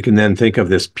you can then think of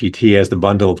this PT as the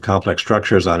bundle of complex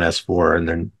structures on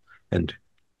S4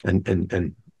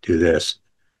 and do this.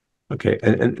 Okay,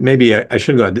 and maybe I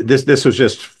should go. This was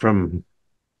just from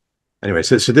anyway.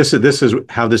 So this is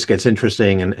how this gets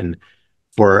interesting, and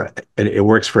it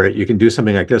works for it. You can do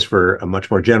something like this for a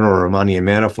much more general Riemannian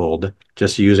manifold,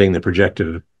 just using the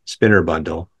projective spinor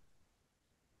bundle.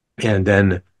 And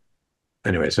then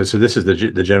anyway, so this is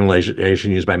the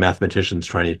generalization used by mathematicians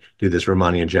trying to do this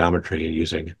Riemannian geometry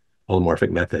using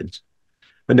holomorphic methods.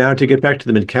 But now to get back to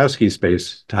the Minkowski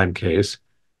space-time case,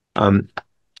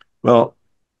 well.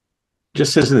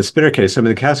 Just as in the spinor case, so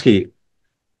Minkowski,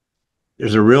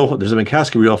 there's a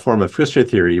Minkowski real form of twistor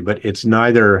theory, but it's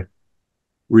neither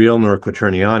real nor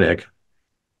quaternionic.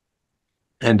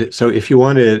 And so if you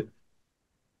wanted,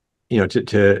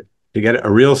 to get a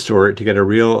real story, to get a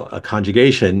real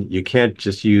conjugation, you can't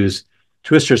just use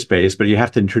twistor space, but you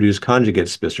have to introduce conjugate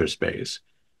twistor space.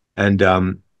 And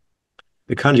the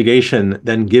conjugation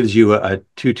then gives you this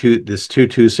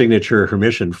 2-2 signature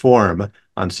Hermitian form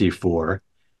on C4.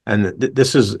 And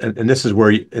this is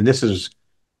the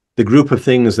group of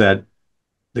things that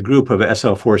the group of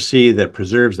SL4C that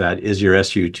preserves that is your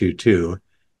SU22.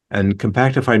 And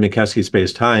compactified Minkowski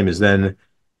space-time is then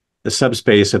the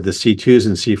subspace of the C2s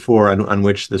and C4 on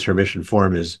which this Hermitian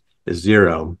form is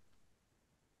zero.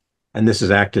 And this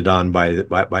is acted on by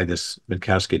this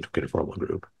Minkowski conformal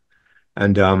group.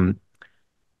 And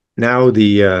now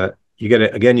you get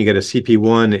a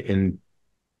CP1 in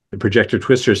the projective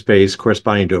twistor space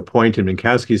corresponding to a point in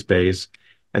Minkowski space,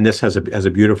 and this has a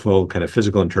beautiful kind of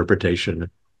physical interpretation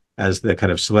as the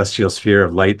kind of celestial sphere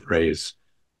of light rays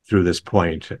through this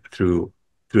point, through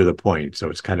the point. So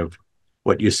it's kind of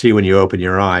what you see when you open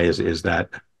your eye is that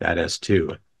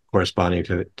S2 corresponding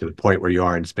to the point where you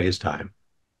are in space-time.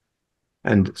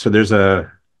 And so there's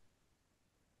let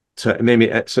me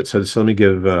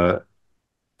give kind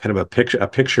of a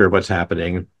picture of what's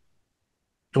happening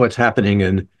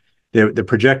in the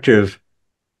projective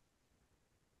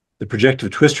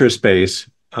twistor space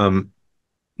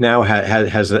now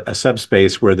has a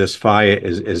subspace where this phi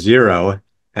is zero,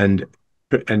 and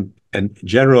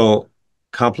general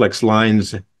complex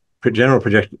lines, general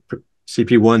project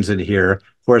CP1s in here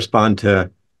correspond to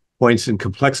points in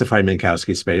complexified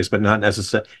Minkowski space, but not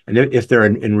necessarily. And if they're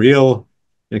in real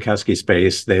Minkowski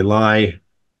space, they lie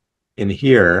in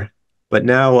here. But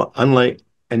now,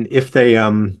 if they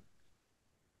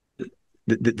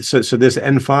so this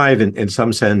N5 in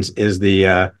some sense is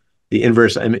the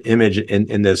inverse image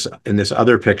in this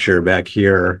other picture back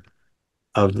here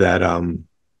of that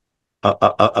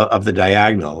of the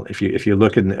diagonal. If you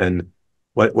look and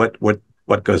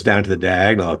what goes down to the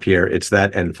diagonal up here, it's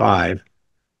that N5.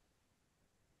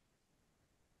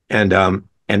 And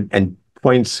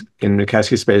points in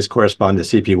Minkowski space correspond to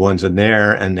CP1s in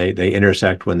there, and they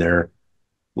intersect when they're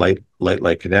light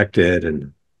connected.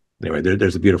 And anyway,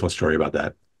 there's a beautiful story about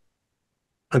that.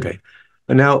 Okay,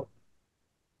 and now,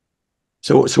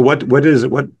 so what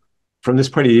from this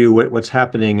point of view, what's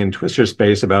happening in twistor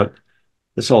space about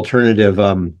this alternative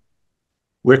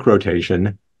Wick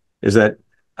rotation is that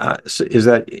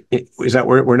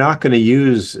we're not going to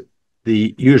use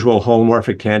the usual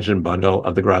holomorphic tangent bundle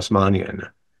of the Grassmannian.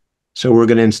 So we're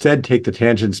going to instead take the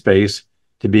tangent space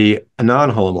to be a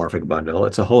non-holomorphic bundle.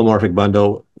 It's a holomorphic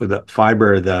bundle with a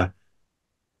fiber, the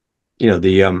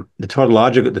the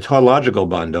tautological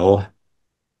bundle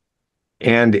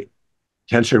and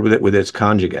tensored with its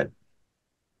conjugate.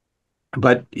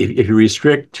 But if you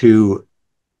restrict to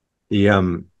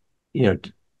the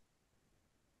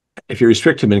if you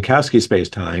restrict to Minkowski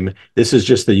spacetime, this is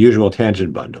just the usual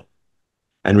tangent bundle,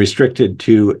 and restricted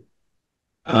to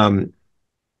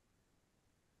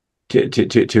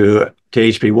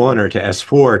HP1 or to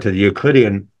S4 to the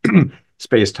Euclidean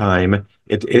spacetime,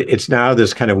 it's now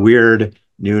this kind of weird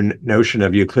new notion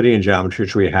of Euclidean geometry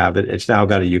which we have. It's now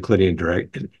got a Euclidean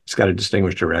it's got a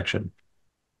distinguished direction.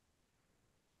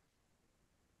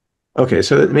 Okay,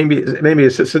 so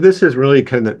so this is really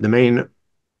kind of the main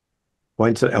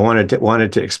points that I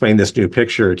wanted to explain this new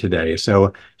picture today.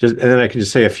 So and then I can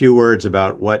just say a few words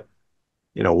about what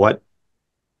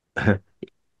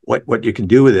what you can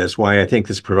do with this. Why I think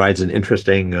this provides an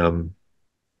interesting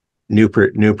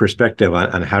new perspective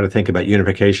on how to think about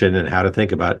unification and how to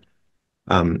think about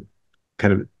kind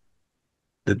of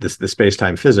the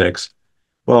space-time physics.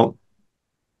 Well,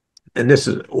 and this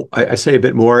is I say a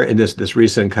bit more in this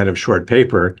recent kind of short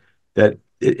paper that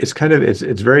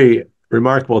it's very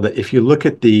remarkable that if you look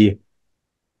at the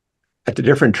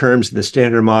different terms in the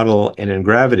standard model and in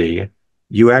gravity,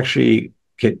 you actually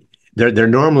can they're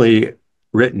normally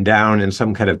written down in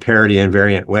some kind of parity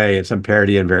invariant way, in some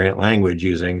parity invariant language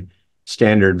using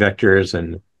standard vectors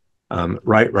and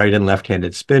right and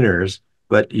left-handed spinners.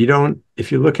 But you don't,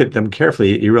 if you look at them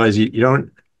carefully, you realize you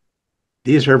don't.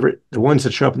 These are the ones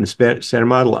that show up in the standard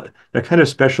model. They're kind of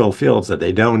special fields that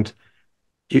they don't.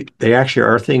 They actually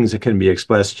are things that can be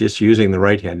expressed just using the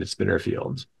right-handed spinor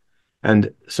fields.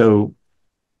 And so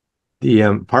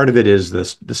the part of it is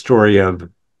the story of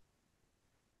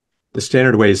the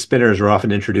standard ways spinners are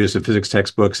often introduced in physics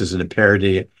textbooks as in a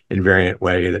parity invariant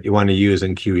way that you want to use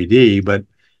in QED, but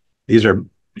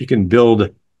you can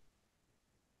build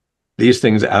these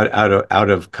things out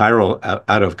of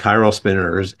chiral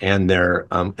spinners and their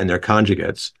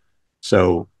conjugates.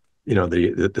 So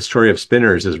the story of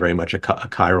spinners is very much a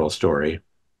chiral story,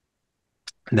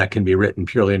 and that can be written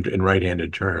purely in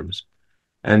right-handed terms.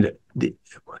 And the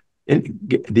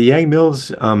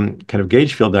Yang-Mills kind of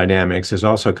gauge field dynamics is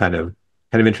also kind of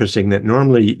interesting. That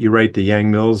normally you write the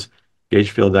Yang-Mills gauge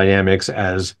field dynamics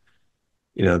as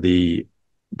the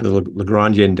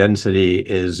Lagrangian density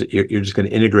is you're just going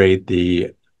to integrate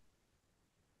the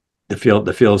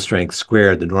field strength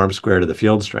squared, the norm squared of the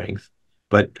field strength.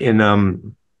 But in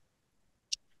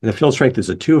the field strength is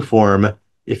a two form.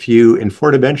 If you in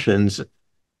 4 dimensions,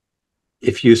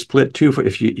 if you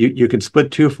can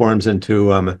split two forms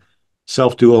into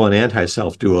self-dual and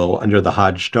anti-self-dual under the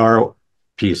Hodge-Star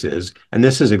pieces, and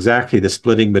this is exactly the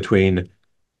splitting between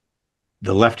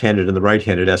the left-handed and the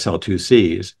right-handed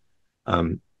SL2Cs.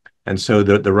 And so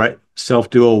the right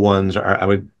self-dual ones are, I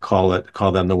would call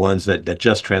them the ones that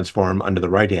just transform under the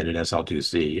right-handed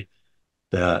SL2C.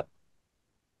 The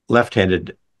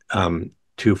left-handed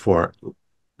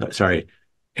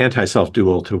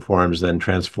anti-self-dual two forms then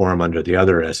transform under the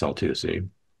other SL2C,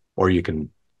 or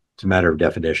it's a matter of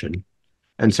definition.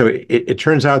 And so it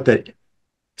turns out that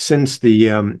since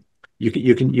you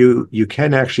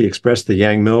can actually express the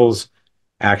Yang-Mills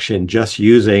action just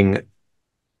using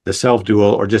the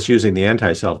self-dual or just using the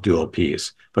anti-self-dual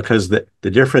piece, because the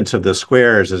difference of the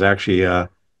squares is actually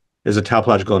is a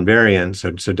topological invariant.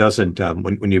 So doesn't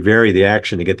when you vary the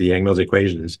action to get the Yang-Mills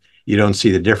equations, you don't see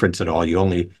the difference at all. You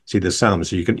only see the sum.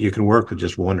 So you can work with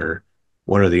just one or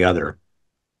the other.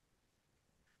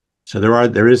 So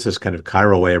there is this kind of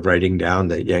chiral way of writing down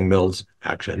the Yang-Mills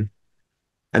action.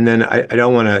 And then I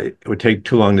don't want to, it would take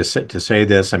too long to say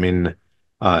this. I mean,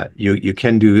 you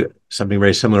can do something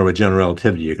very similar with general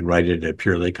relativity. You can write it in a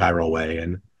purely chiral way.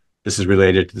 And this is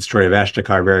related to the story of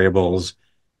Ashtekar variables.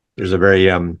 There's a very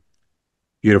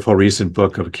beautiful recent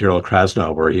book of Kirill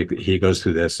Krasnov where he goes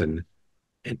through this and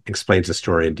explains the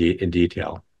story in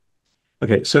detail.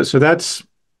 Okay, so that's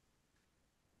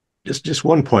just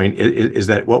one point is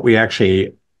that what we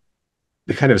actually,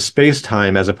 the kind of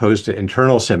space-time as opposed to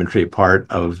internal symmetry part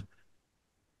of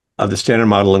the standard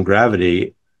model in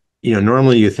gravity,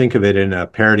 normally you think of it in a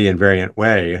parity invariant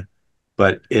way,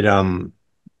 but you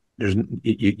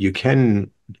can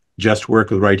just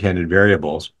work with right-handed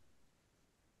variables.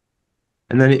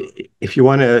 And then if you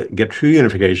want to get true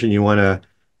unification, you want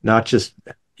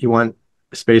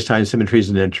space-time symmetries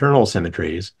and internal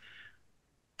symmetries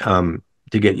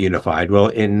to get unified.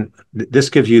 Well, this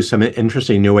gives you some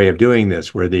interesting new way of doing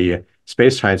this, where the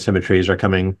space-time symmetries are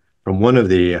coming from one of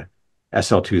the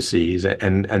SL2Cs,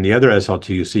 and the other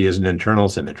SL2C is an internal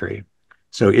symmetry.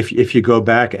 So if you go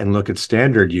back and look at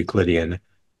standard Euclidean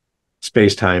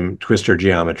space-time twistor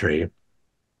geometry,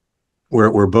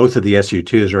 where both of the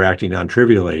SU2s are acting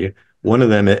non-trivially. One of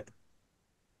them,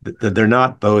 they're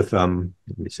not both. Let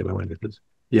me see if I want to get this.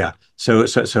 Yeah. So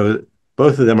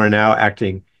both of them are now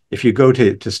acting. If you go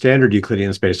to standard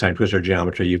Euclidean spacetime twistor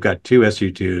geometry, you've got two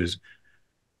SU2s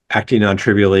acting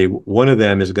non-trivially. One of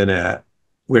them is going to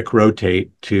Wick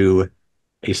rotate to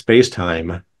a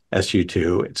spacetime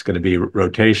SU2. It's going to be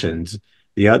rotations.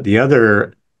 The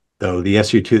other, though, the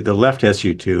SU2, the left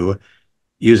SU2,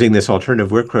 using this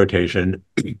alternative Wick rotation,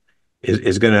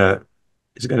 is going to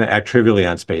act trivially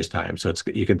on spacetime. So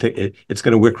you can think it's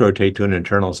going to Wick rotate to an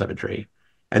internal symmetry,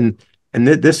 and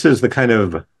this is the kind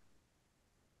of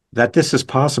that this is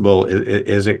possible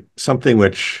is something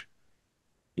which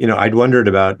I'd wondered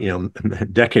about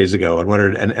decades ago. I'd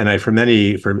wondered, and I for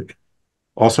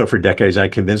decades I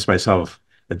convinced myself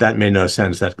that made no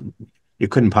sense, that you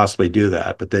couldn't possibly do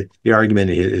that. But the argument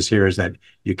is that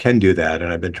you can do that,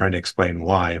 and I've been trying to explain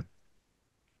why.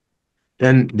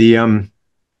 And the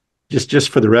just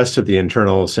for the rest of the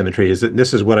internal symmetry is that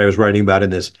this is what I was writing about in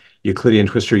this Euclidean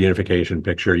twistor unification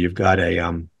picture. You've got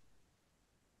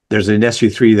there's an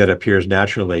SU3 that appears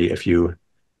naturally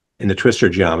in the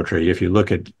twistor geometry. If you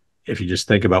just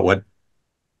think about what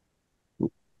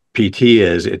PT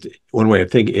is, one way of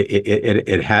thinking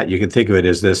you can think of it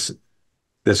as this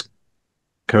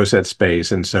coset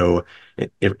space. And so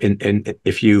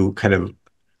if you kind of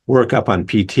work up on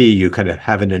PT, you kind of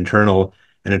have an internal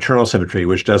symmetry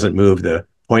which doesn't move the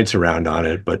points around on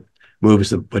it, but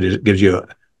moves the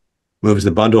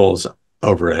bundles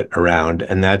over it around,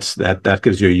 and that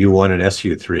gives you a U1 and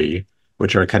SU3,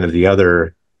 which are kind of the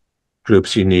other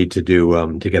groups you need to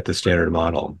do to get the standard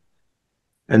model.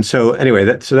 And so anyway,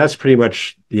 that's pretty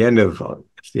much the end of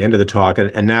the talk.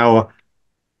 And now,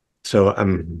 so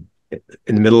I'm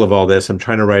in the middle of all this. I'm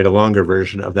trying to write a longer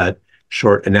version of that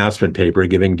short announcement paper,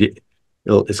 giving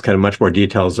it's kind of much more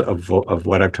details of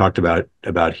what I've talked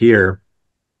about here.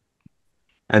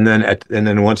 And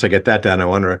then once I get that done, I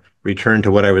want to return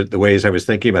to the ways I was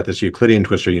thinking about this Euclidean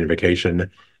twistor unification.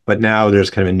 But now there's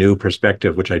kind of a new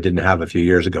perspective which I didn't have a few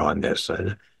years ago on this,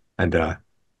 and I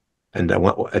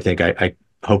think I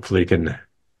hopefully can,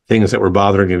 things that were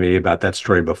bothering me about that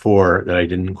story before that I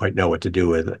didn't quite know what to do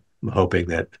with. I'm hoping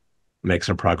that make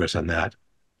some progress on that.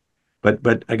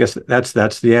 But I guess that's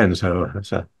the end. So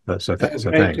thanks.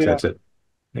 Yeah. That's it.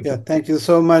 Thank you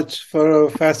so much for a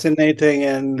fascinating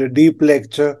and deep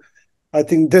lecture. I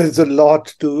think there's a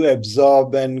lot to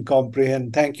absorb and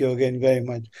comprehend. Thank you again very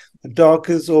much. The talk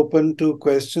is open to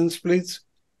questions, please.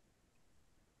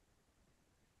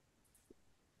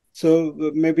 So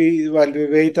maybe while we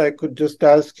wait, I could just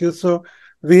ask you. So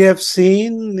we have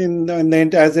seen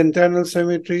as internal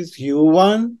symmetries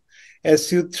U1,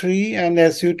 SU3, and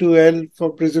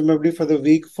SU2L presumably for the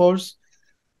weak force.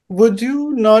 Would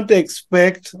you not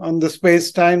expect on the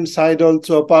space-time side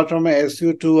also, apart from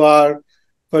SU2R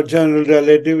for general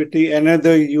relativity,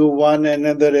 another U1,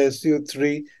 another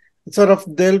SU3?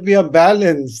 There'll be a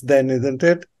balance then, isn't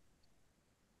it?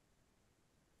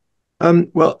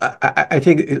 Well, I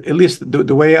think at least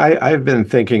the way I've been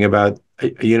thinking about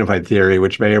a unified theory,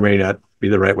 which may or may not be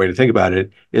the right way to think about it,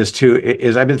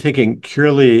 is I've been thinking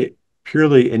purely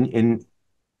in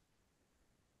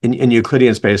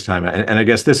Euclidean spacetime, and I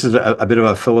guess this is a bit of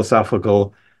a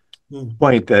philosophical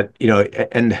point that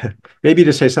and maybe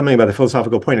to say something about the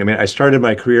philosophical point. I mean, I started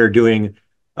my career doing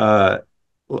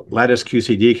lattice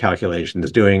QCD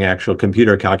calculations, doing actual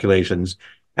computer calculations.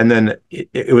 And then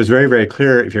it was very, very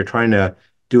clear, if you're trying to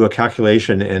do a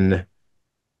calculation in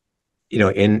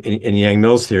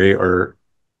Yang-Mills theory or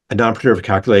a non-perturbative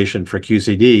calculation for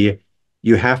QCD,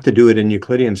 you have to do it in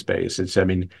Euclidean space.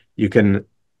 You can,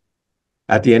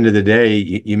 at the end of the day,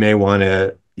 you may or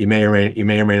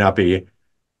may not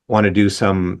want to do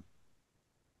some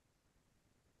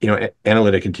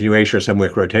analytic continuation or some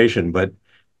Wick rotation, but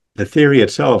the theory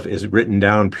itself is written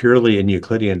down purely in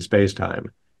Euclidean spacetime.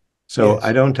 So yes.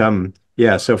 I don't,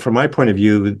 so from my point of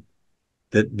view,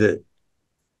 the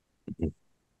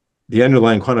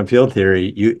underlying quantum field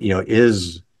theory,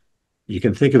 is, you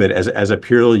can think of it as a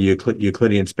purely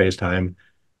Euclidean spacetime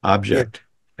object.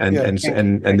 Yeah.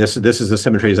 And this is the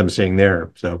symmetries I'm seeing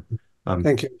there. So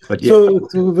thank you. So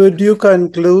would you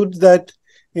conclude that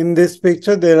in this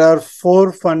picture there are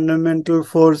 4 fundamental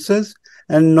forces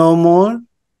and no more?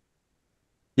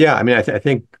 Yeah, I mean, I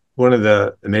think one of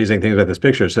the amazing things about this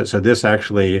picture, so this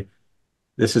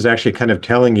is actually kind of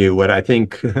telling you what I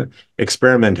think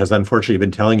experiment has unfortunately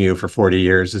been telling you for 40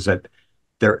 years, is that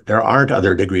there aren't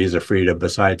other degrees of freedom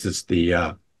besides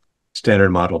the standard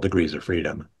model degrees of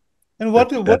freedom. And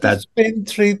what is spin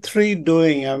 3-3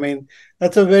 doing? I mean,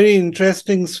 that's a very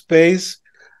interesting space.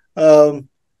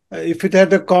 if it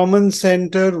had a common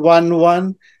center, 1,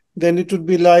 1, then it would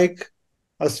be like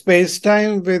a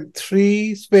space-time with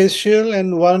 3 spatial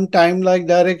and 1 time-like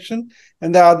direction,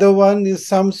 and the other one is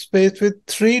some space with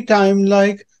 3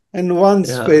 time-like and 1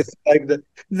 space like that.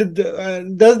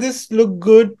 Does this look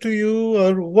good to you,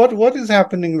 or what is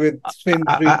happening with spin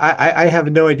 3? I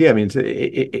have no idea. I mean,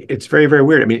 it's very, very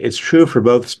weird. I mean, it's true for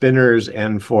both spinners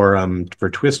and for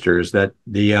twisters that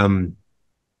the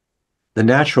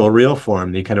natural real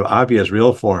form, the kind of obvious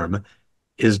real form,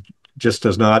 is just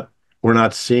does not. We're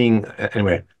not seeing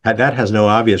anyway. That has no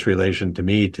obvious relation to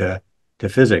me to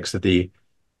physics. That the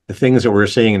things that we're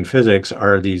seeing in physics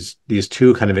are these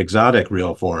two kind of exotic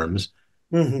real forms,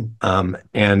 and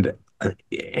the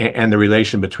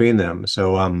relation between them.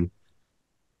 So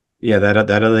yeah, that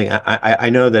other thing. I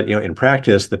know that in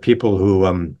practice the people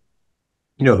who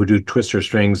who do twister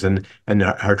strings and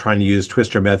are trying to use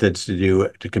twister methods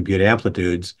to compute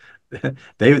amplitudes,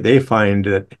 they find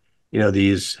that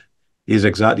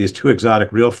these two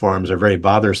exotic real forms are very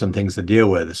bothersome things to deal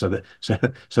with. So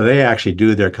they actually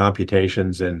do their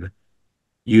computations in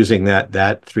using that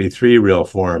 3-3 real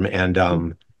form and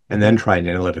then try and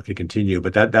analytically continue.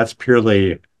 But that's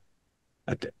purely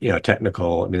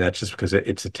technical. I mean, that's just because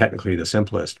it's technically the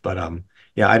simplest. But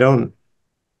yeah, I don't.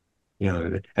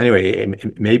 Anyway,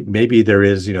 maybe there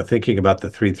is, thinking about the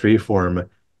 3-3 form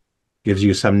gives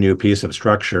you some new piece of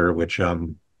structure, which,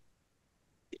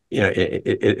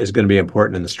 it is going to be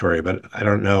important in the story, but I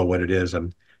don't know what it is.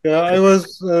 Yeah,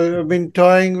 I've been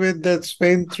toying with that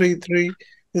Spain 3-3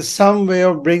 is some way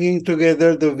of bringing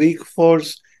together the weak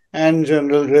force and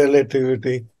general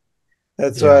relativity.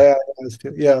 That's why I asked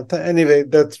you. Yeah, anyway,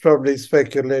 that's probably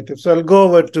speculative. So I'll go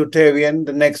over to Tavian.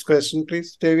 The next question,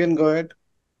 please. Tavian, go ahead.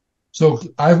 So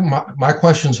my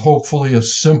question's hopefully a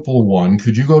simple one.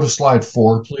 Could you go to slide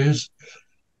 4, please?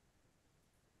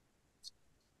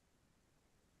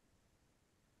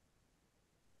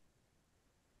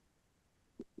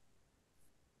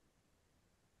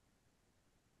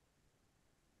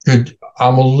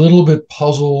 I'm a little bit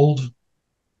puzzled.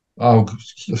 Scroll.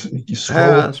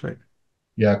 That's right.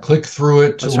 Yeah, click through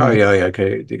it. Sorry, yeah,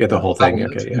 okay. You get the whole thing.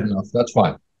 Okay, yeah. Enough. That's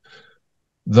fine.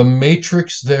 The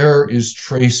matrix there is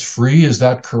trace free. Is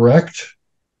that correct?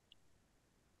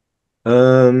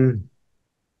 The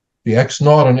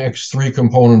X0 and X3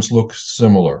 components look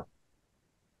similar.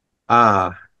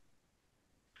 Oh,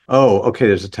 okay.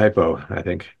 There's a typo, I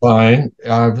think. Fine.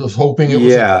 I was hoping it was.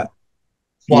 Yeah.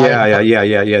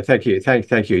 Thank you.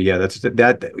 Thank you. Yeah,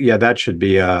 that should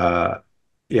be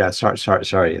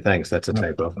sorry. Thanks. That's a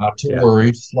typo. Not to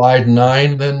worry. Slide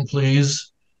 9 then,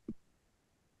 please.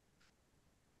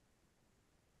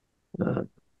 This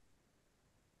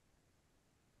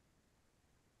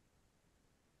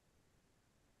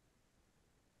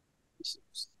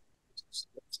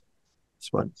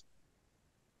one.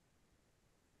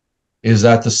 Is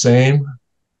that the same?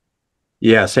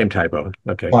 Yeah, same typo.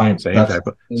 Okay. Fine. Same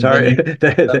typo. Sorry.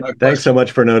 Thanks so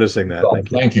much for noticing that.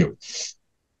 Thank you.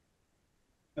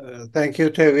 Thank you,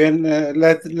 Tavian.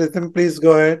 Let them please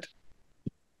go ahead.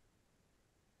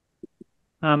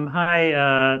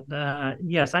 Hi.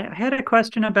 Yes, I had a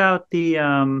question about the.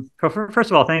 First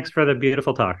of all, thanks for the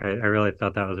beautiful talk. I really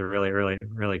thought that was a really, really,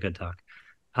 really good talk.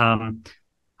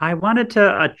 I wanted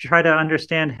to try to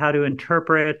understand how to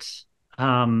interpret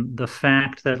the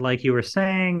fact that, like you were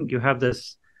saying, you have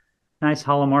this nice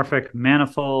holomorphic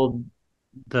manifold,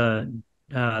 the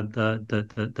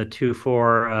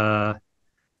 2-4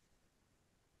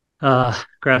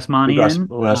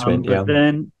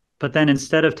 Grassmannian, but then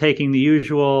instead of taking the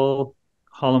usual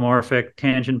holomorphic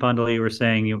tangent bundle, you were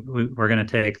saying we're going to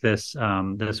take this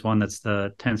this one that's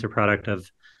the tensor product of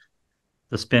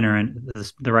the spinner and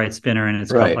the right spinner and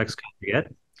its complex conjugate.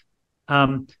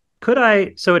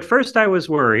 So at first I was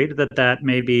worried that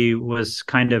maybe was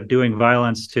kind of doing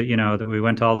violence to, that we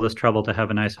went to all this trouble to have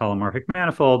a nice holomorphic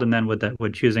manifold, and then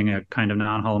would choosing a kind of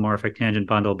non-holomorphic tangent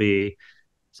bundle be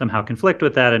somehow conflict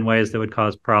with that in ways that would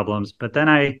cause problems. But then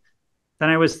I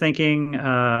was thinking,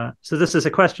 so this is a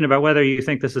question about whether you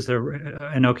think this is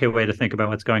an okay way to think about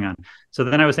what's going on. So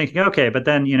then I was thinking, okay, but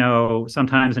then,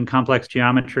 sometimes in complex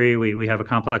geometry, we have a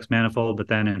complex manifold, but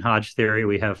then in Hodge theory,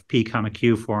 we have P,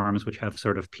 Q forms, which have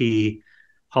sort of P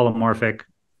holomorphic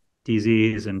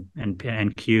DZs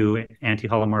and Q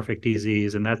anti-holomorphic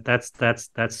DZs. And that's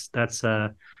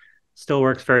still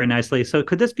works very nicely. So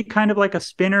could this be kind of like a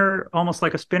spinner, almost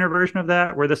like a spinner version of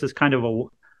that, where this is kind of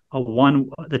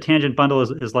the tangent bundle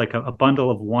is like a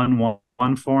bundle of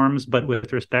one forms, but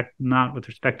not with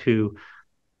respect to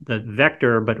the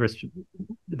vector, but the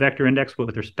vector index, but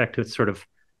with respect to sort of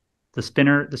the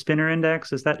spinner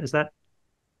index. Is that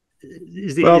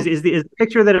Well, is the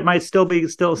picture that it might still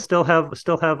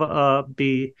have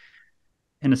be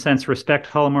in a sense respect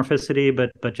holomorphicity,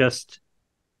 but just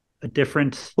a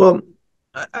different. well,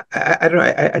 I don't know.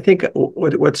 I think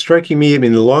what's striking me, I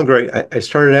mean, the longer I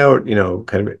started out,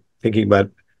 kind of thinking about,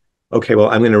 okay, well,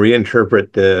 I'm going to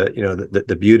reinterpret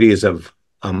the beauties of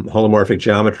holomorphic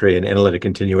geometry and analytic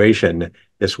continuation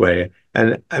this way,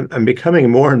 and I'm becoming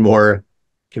more and more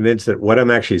convinced that what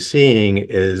I'm actually seeing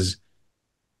is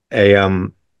a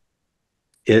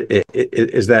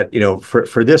is that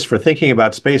for thinking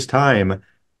about space time,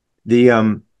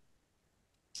 the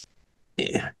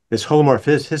this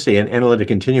holomorphicity and analytic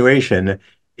continuation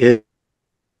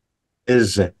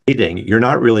is leading. You're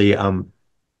not really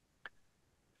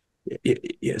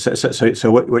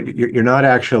so what you're not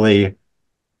actually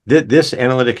this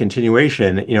analytic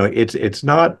continuation, it's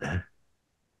not,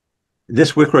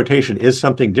 this Wick rotation is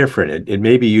something different. It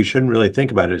maybe you shouldn't really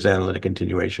think about it as analytic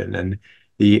continuation. And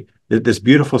this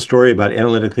beautiful story about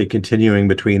analytically continuing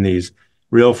between these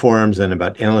real forms and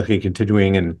about analytically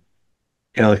continuing and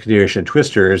analytic continuation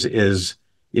twisters is,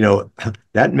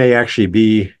 that may actually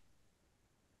be,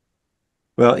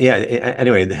 well, yeah.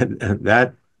 Anyway,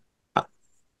 that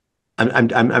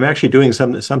I'm actually doing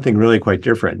something really quite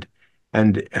different,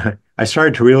 and I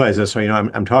started to realize this. So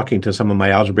I'm talking to some of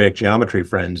my algebraic geometry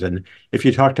friends, and if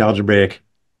you talk to algebraic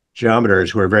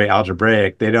geometers who are very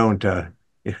algebraic, they don't.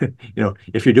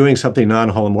 If you're doing something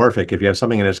non-holomorphic, if you have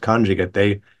something in its conjugate,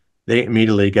 they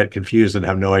immediately get confused and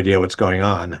have no idea what's going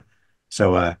on.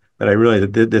 So, but I really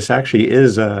this actually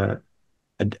is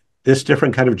this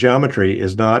different kind of geometry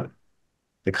is not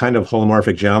the kind of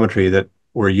holomorphic geometry that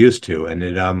we're used to, and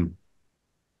it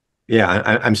yeah,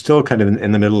 I'm still kind of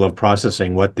in the middle of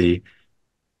processing what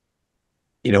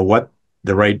what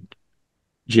the right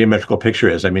geometrical picture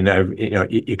is. I mean,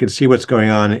 you can see what's going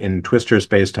on in twister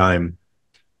spacetime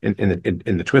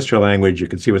in the twister language. You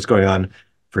can see what's going on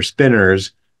for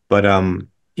spinners, but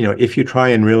if you try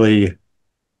and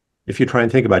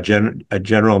think about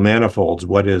general manifolds,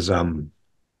 what is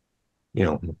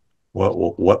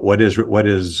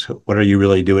what are you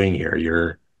really doing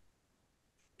here?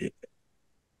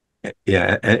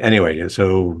 Yeah. Anyway,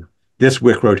 so this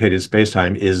Wick rotated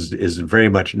spacetime is very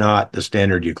much not the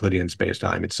standard Euclidean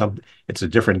spacetime. It's a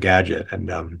different gadget,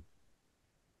 but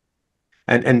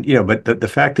the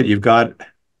fact that you've got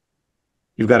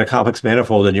a complex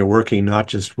manifold and you're working not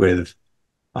just with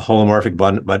a holomorphic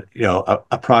bundle, but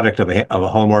a product of a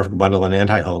holomorphic bundle and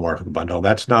anti-holomorphic bundle.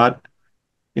 That's not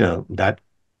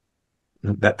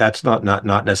that's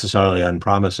not necessarily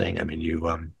unpromising. I mean, you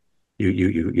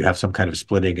have some kind of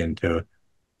splitting into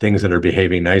things that are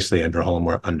behaving nicely under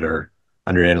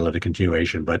analytic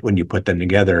continuation, but when you put them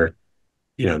together,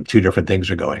 two different things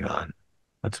are going on.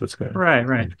 That's what's going on.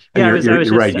 Right. And Yeah,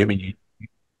 you're right. I mean,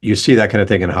 you see that kind of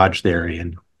thing in Hodge theory,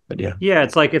 but yeah. Yeah,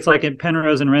 it's like in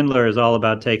Penrose and Rindler is all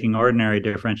about taking ordinary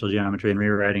differential geometry and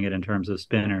rewriting it in terms of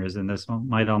spinners. And this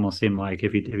might almost seem like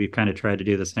if you kind of tried to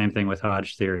do the same thing with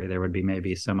Hodge theory, there would be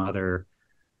maybe some other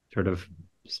sort of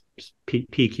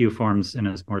PQ forms in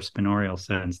a more spinorial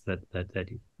sense that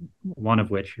one of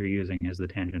which you're using is the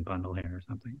tangent bundle here or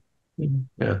something.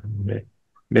 Yeah,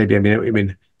 maybe. I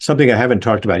mean, something I haven't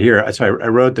talked about here. So I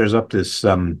wrote. There's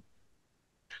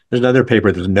another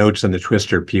paper. There's notes on the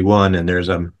twister P1, and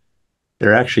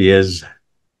there actually is. I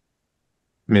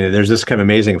mean, there's this kind of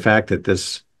amazing fact that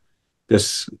this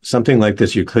something like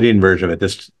this Euclidean version of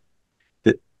it.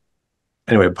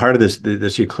 Anyway, part of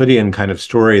this Euclidean kind of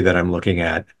story that I'm looking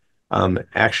at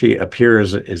actually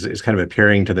is kind of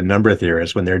appearing to the number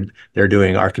theorists when they're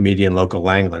doing Archimedean local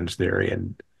Langlands theory.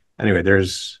 And anyway,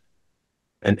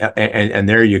 and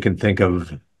there you can think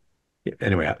of,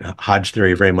 anyway, Hodge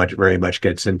theory very much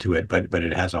gets into it, but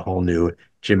it has a whole new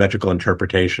geometrical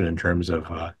interpretation in terms of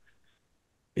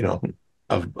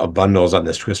of bundles on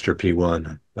this twister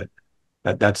P1. But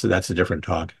that's a different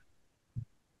talk.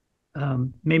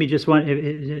 Maybe just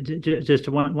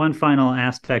one final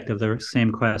aspect of the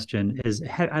same question is,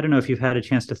 I don't know if you've had a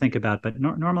chance to think about, but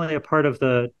normally a part of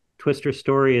the twister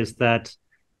story is that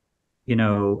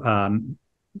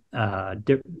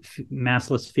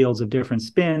massless fields of different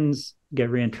spins get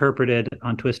reinterpreted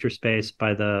on twister space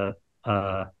by the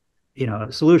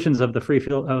solutions of the free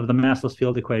field of the massless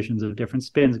field equations of different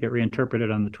spins get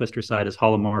reinterpreted on the twister side as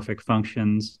holomorphic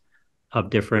functions of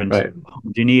different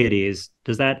homogeneities.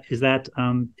 Is that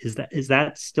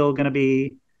still going to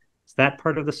be? Is that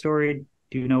part of the story?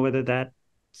 Do you know whether that?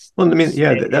 Well, I mean,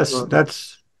 yeah,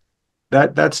 that's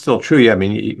still true. Yeah, I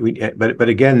mean, but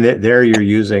again, there you're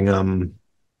using the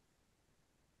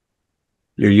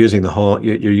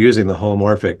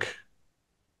holomorphic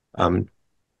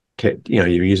you're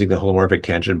using the holomorphic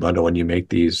tangent bundle when you make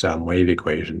these wave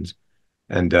equations.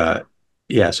 And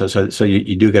yeah, so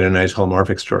you do get a nice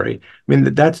holomorphic story. I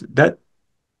mean, that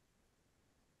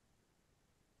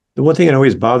the one thing that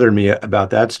always bothered me about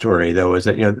that story, though, is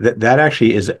that that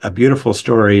actually is a beautiful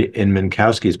story in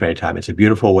Minkowski's Spacetime. It's a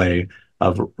beautiful way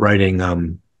of writing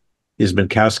these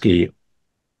Minkowski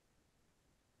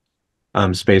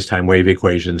space-time wave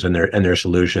equations and their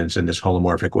solutions in this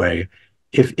holomorphic way.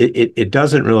 If it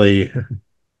doesn't really,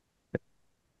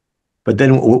 but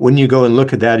then when you go and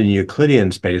look at that in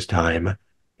Euclidean space-time,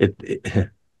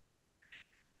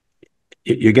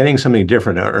 you're getting something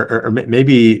different, or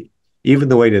maybe even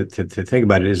the way to think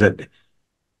about it is that,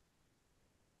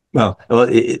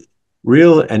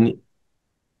 real and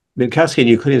Minkowski and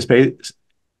Euclidean space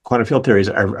quantum field theories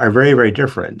are very, very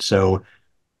different. So,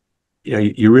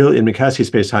 you really, in Minkowski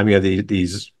space-time, you have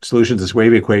these solutions, this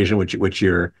wave equation, which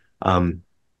you're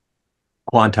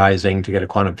quantizing to get a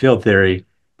quantum field theory.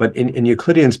 But in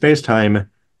Euclidean space-time,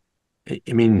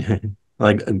 I mean,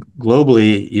 like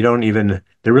globally,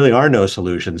 there really are no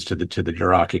solutions to the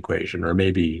Dirac equation, or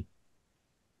maybe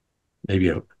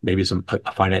a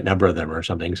finite number of them or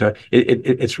something. So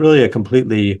it's really a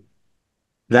completely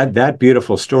that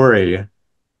beautiful story.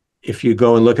 If you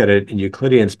go and look at it in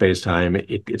Euclidean space-time,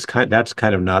 that's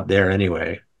kind of not there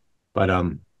anyway. But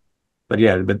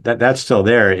yeah, but that's still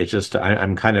there. It's just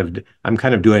I'm kind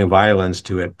of doing violence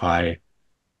to it by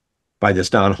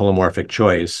this non-holomorphic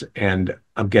choice, and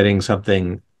I'm getting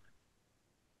something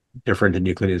different in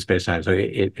Euclidean space-time. So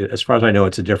as far as I know,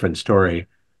 it's a different story.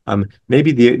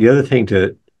 Maybe the other thing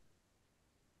to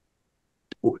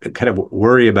kind of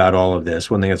worry about all of this,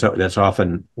 one thing that's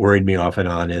often worried me off and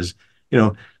on is,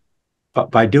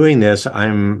 by doing this,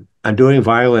 I'm doing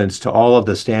violence to all of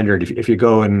the standard. If you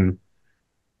go and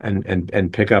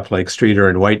pick up like Streeter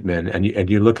and Whiteman, and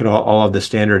you look at all of the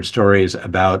standard stories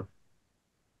about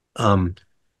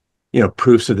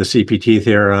proofs of the CPT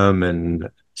theorem and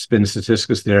spin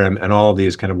statistics theorem and all of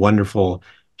these kind of wonderful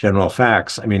general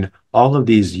facts. I mean, all of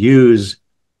these use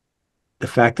the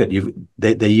fact that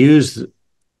they use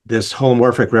this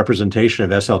holomorphic representation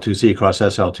of SL2C cross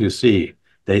SL2C.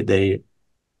 They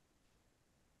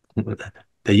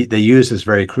use this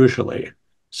very crucially.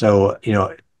 So,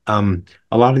 a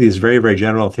lot of these very, very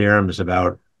general theorems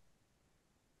about,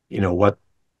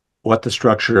 what the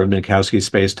structure of Minkowski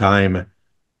space-time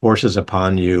forces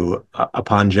upon you,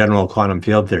 upon general quantum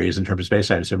field theories in terms of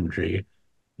space-time symmetry,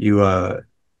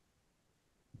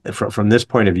 from this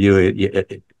point of view,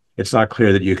 it's not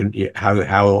clear that you can you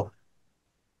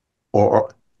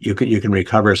can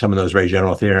recover some of those very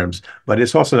general theorems, but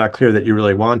it's also not clear that you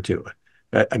really want to.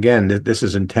 Again, this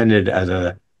is intended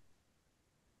to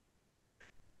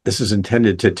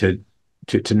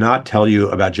not tell you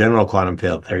about general quantum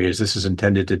field theories. This is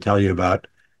intended to tell you about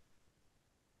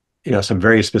some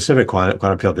very specific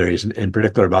quantum field theories, in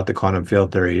particular about the quantum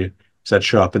field theories that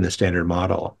show up in the standard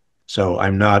model. So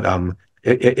I'm not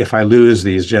if I lose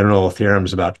these general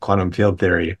theorems about quantum field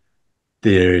theories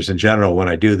in general when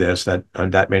I do this, that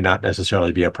may not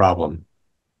necessarily be a problem.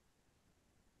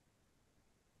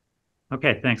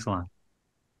 Okay, thanks a lot.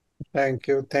 Thank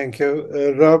you.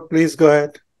 Rob, please go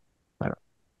ahead.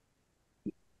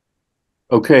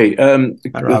 Okay, Hi,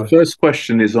 the Rob. first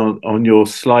question is on your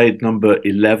slide number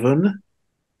 11.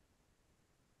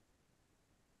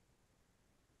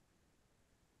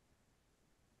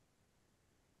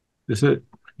 Is it?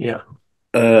 Yeah.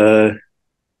 I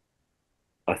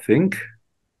think,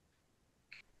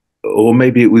 or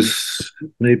maybe it was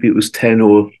 10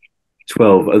 or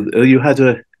 12. You had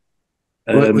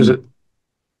What was it?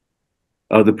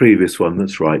 Oh, the previous one.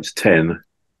 That's right, 10.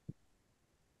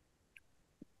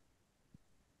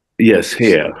 Yes,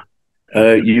 here.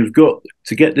 You've got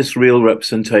to get this real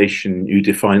representation. You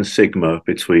define sigma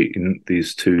between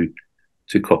these two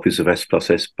copies of S plus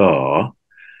S bar.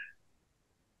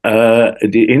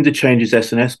 The interchanges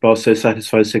S and S bar so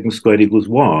satisfy sigma squared equals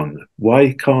 1.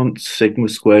 Why can't sigma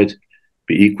squared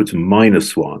be equal to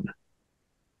 -1?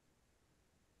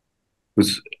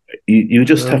 Because you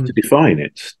just have to define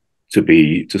it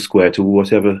to square to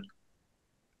whatever.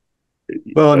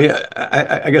 Well,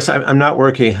 I guess I'm not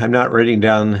writing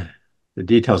down the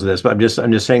details of this, but I'm just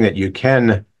saying that you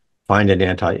can find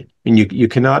you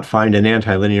cannot find an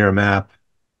antilinear map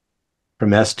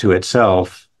from S to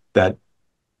itself that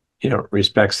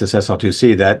respects this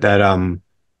SL2C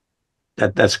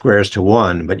that squares to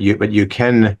 1, but you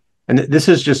can, and this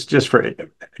is just for a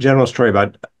general story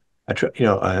about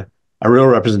a real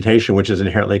representation which is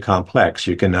inherently complex.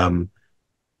 You can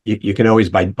you can always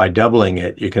by doubling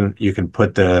it, you can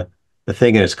put the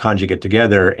thing and its conjugate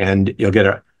together, and you'll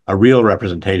get a a real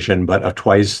representation, but of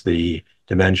twice the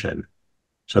dimension.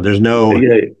 So there's no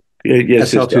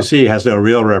yes, SL2C has no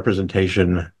real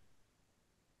representation.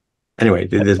 Anyway,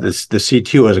 the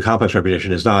C2 as a complex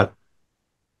representation is not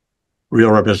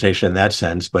real representation in that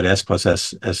sense, but S plus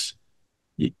S,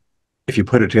 if you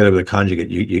put it together with a conjugate,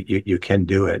 you can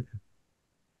do it.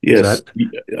 Yes,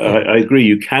 I agree.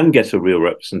 You can get a real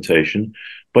representation,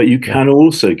 but you can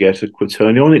also get a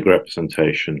quaternionic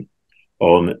representation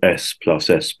on S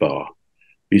plus S bar.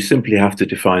 You simply have to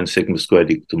define sigma squared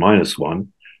equal to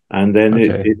 -1, and then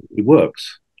it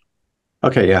works.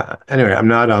 Okay, yeah. Anyway, I'm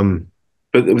not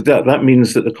But that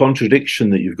means that the contradiction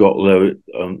that you've got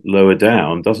lower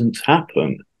down doesn't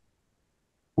happen.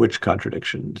 Which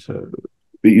contradiction?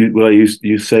 But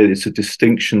you say it's a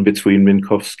distinction between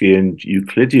Minkowski and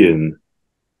Euclidean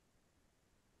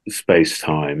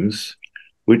spacetimes,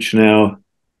 which now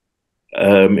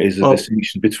is a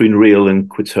distinction between real and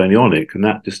quaternionic, and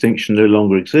that distinction no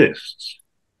longer exists.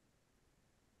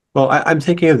 Well, I'm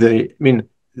thinking of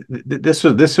this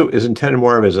is intended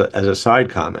more of as a side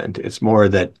comment. It's more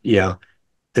that the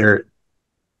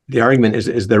argument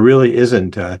is there really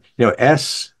isn't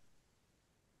S.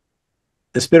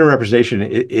 The spinor representation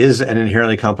is an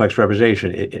inherently complex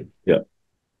representation. It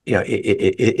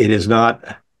is not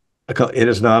a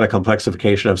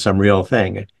complexification of some real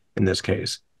thing in this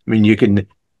case. I mean, you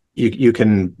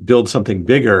can build something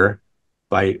bigger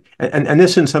by and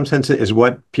this in some sense is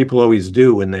what people always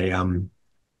do when they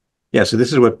so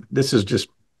this is just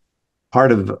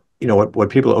part of what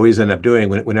people always end up doing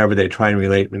whenever they try and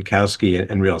relate Minkowski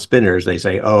and real spinors. They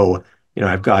say, oh,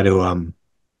 I've got to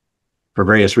for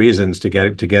various reasons to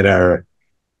get our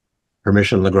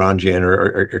permission Lagrangian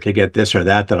or to get this or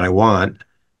that I want,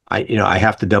 I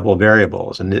have to double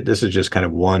variables, and this is just kind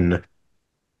of one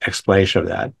explanation of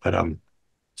that. But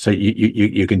so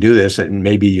you can do this, and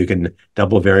maybe you can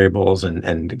double variables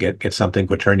and get something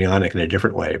quaternionic in a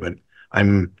different way. But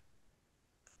I'm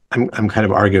kind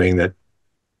of arguing that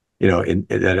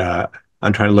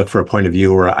I'm trying to look for a point of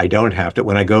view where I don't have to,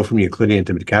 when I go from Euclidean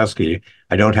to Minkowski,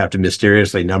 I don't have to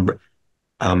mysteriously in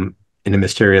a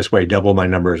mysterious way double my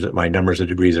numbers of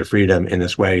degrees of freedom in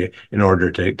this way in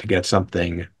order to get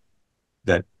something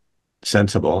that's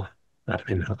sensible. I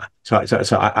mean, so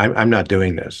I'm not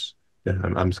doing this.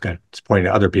 I'm just kind of pointing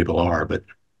out other people are, but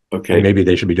maybe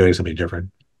they should be doing something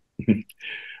different.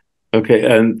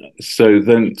 Okay, and so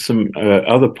then some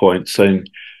other points. So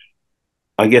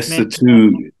I guess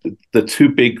the two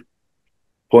big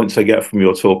points I get from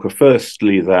your talk are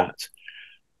firstly that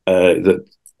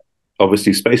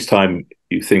obviously space-time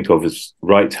you think of as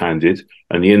right-handed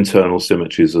and the internal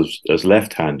symmetries as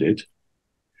left-handed.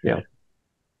 Yeah.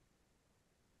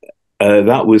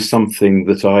 That was something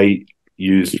that I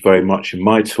used very much in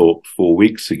my talk 4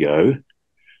 weeks ago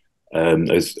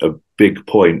as a big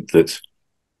point that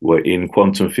in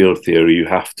quantum field theory you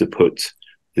have to put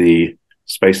the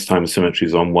space-time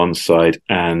symmetries on one side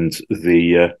and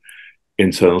the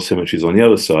internal symmetries on the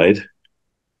other side.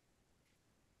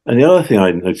 And the other thing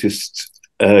I noticed,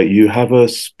 you have a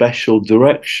special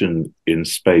direction in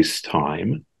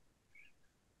space-time.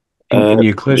 In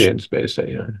Euclidean space,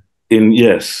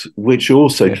 Which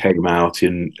also came out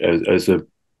as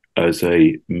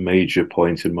a major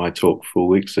point in my talk 4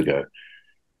 weeks ago.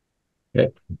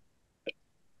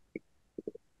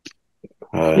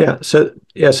 So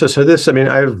this, I mean,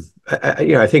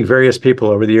 I think various people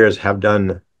over the years have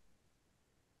done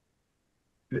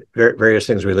various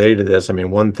things related to this. I mean,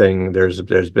 one thing, there's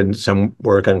been some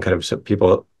work on kind of some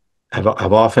people have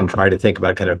often tried to think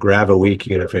about kind of graviweak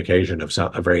unification of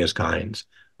various kinds.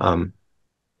 And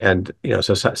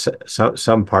so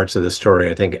some parts of the story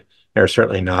I think are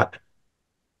certainly not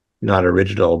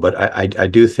original, but I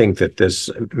do think that this,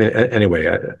 I mean,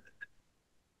 anyway,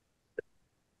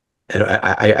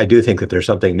 I do think that there's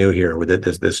something new here with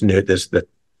this new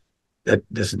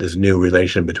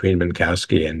relation between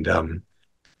Minkowski and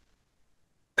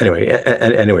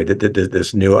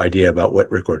this new idea about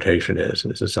what recortation is.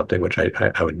 This is something which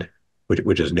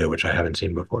which is new, which I haven't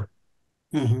seen before.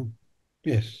 Mm-hmm.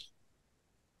 Yes.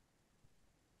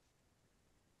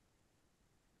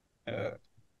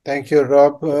 Thank you,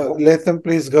 Rob. Latham,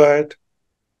 please go ahead.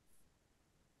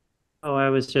 Oh, I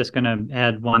was just going to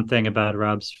add one thing about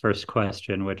Rob's first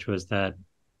question, which was that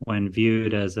when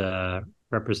viewed as a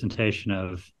representation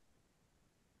of,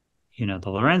 the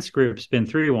Lorentz group spin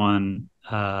 3-1,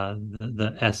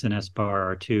 the S and S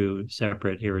bar are two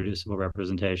separate irreducible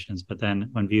representations. But then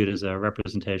when viewed as a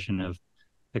representation of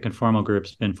the conformal group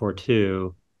spin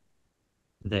 4-2,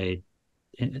 the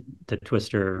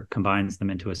twistor combines them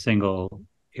into a single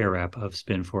irrep of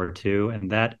spin 4-2,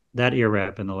 and that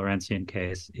irrep in the Lorentzian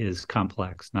case is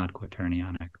complex, not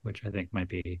quaternionic, which I think might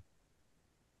be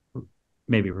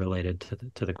maybe related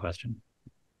to the question.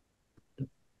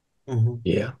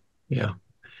 Yeah, yeah,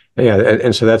 yeah,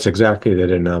 and so that's exactly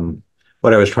that. In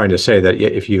what I was trying to say, that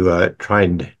if you try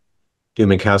and do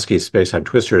Minkowski space-time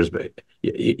twisters, but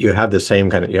you have the same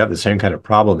kind of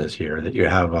problem as here, that you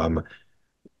have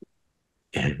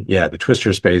yeah, the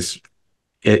twistor space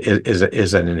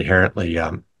is an inherently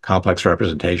complex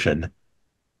representation.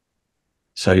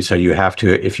 So you have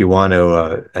to, if you want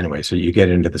to, anyway, so you get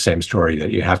into the same story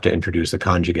that you have to introduce the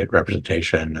conjugate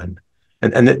representation,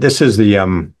 and this is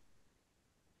the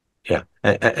yeah.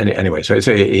 And anyway, so it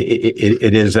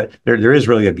is there is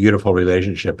really a beautiful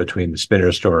relationship between the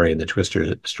spinner story and the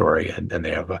twister story, and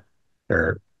they have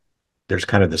there's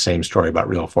kind of the same story about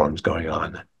real forms going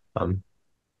on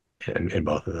in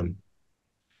both of them.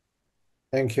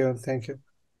 Thank you.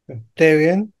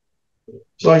 Tavian?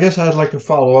 So I guess I'd like to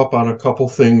follow up on a couple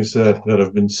things that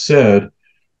have been said.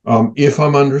 If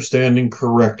I'm understanding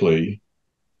correctly,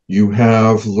 you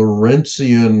have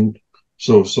Lorentzian,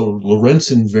 so Lorentz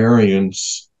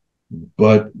invariance,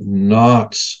 but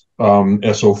not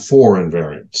SO4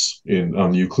 invariance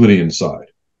on the Euclidean side.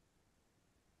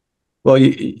 Well,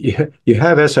 you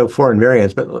have SO4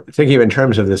 invariance, but thinking of it in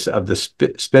terms of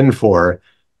the spin 4,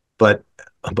 but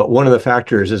one of the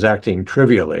factors is acting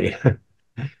trivially.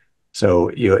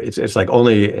 So it's like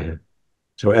only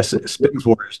spin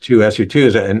 4 is two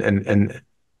SU2s, and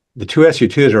the two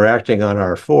SU2s are acting on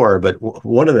R4, but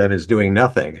one of them is doing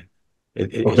nothing.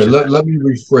 Okay, let me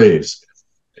rephrase.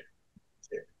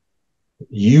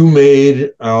 You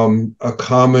made a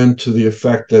comment to the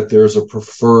effect that there's a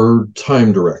preferred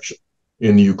time direction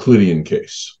in the Euclidean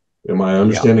case. Am I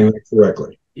understanding that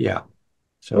correctly? Yeah.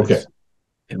 So okay.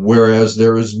 Whereas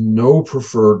there is no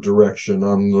preferred direction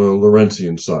on the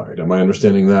Lorentzian side. Am I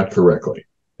understanding that correctly?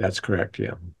 That's correct,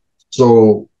 yeah.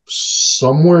 So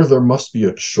somewhere there must be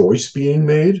a choice being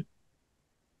made?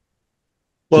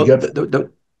 Well, I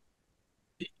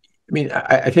mean,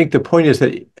 I think the point is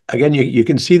that, again, you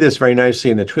can see this very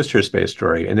nicely in the twistor space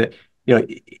story. And that,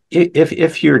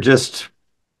 if you're just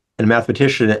a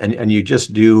mathematician and you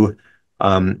just do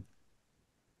the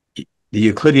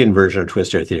Euclidean version of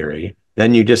twistor theory,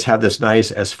 then you just have this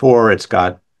nice S4. It's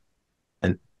got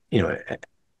it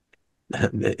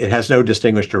has no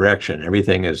distinguished direction.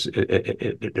 Everything is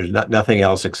there's nothing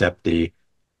else except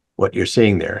what you're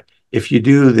seeing there. If you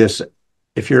do this,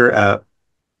 if you're a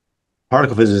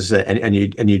particle physicist and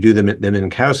you do the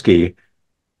Minkowski,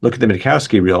 look at the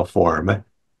Minkowski real form.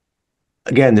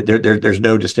 Again, there's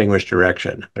no distinguished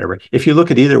direction. Whatever. If you look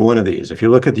at either one of these, if you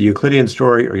look at the Euclidean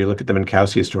story or you look at the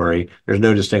Minkowski story, there's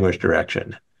no distinguished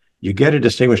direction. You get a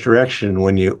distinguished direction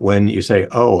when you say,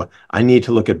 "Oh, I need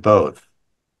to look at both."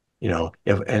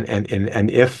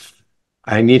 If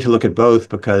I need to look at both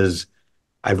because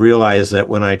I've realized that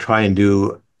when I try and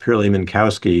do purely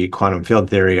Minkowski quantum field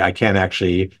theory, I can't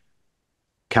actually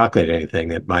calculate anything.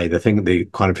 That the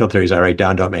quantum field theories I write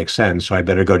down don't make sense, so I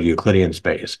better go to Euclidean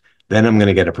space. Then I'm going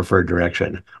to get a preferred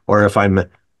direction. Or if I'm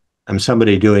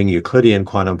somebody doing Euclidean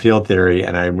quantum field theory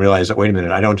and I realize that, wait a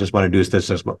minute, I don't just want to do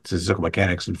statistical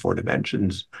mechanics in 4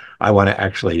 dimensions. I want to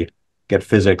actually get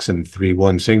physics in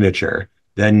 3-1 signature.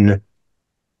 Then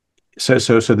so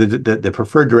the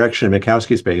preferred direction in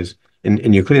Minkowski space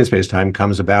in Euclidean space-time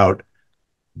comes about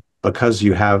because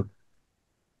you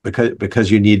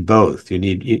need both. You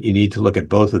need to look at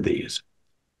both of these.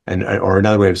 Or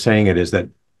another way of saying it is that,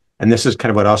 and this is kind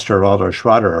of what Osterwalder or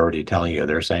Schroeder are already telling you.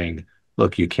 They're saying,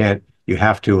 look, you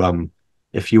have to,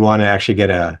 if you want to actually get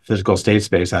a physical state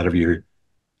space out of your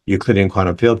Euclidean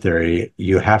quantum field theory,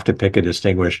 you have to pick a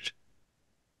distinguished,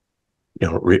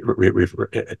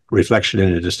 reflection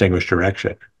in a distinguished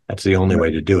direction. That's the only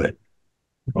way to do it.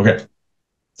 Okay.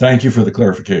 Thank you for the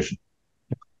clarification.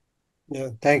 Yeah,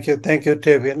 thank you,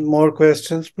 Tavian. More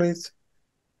questions, please.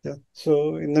 Yeah.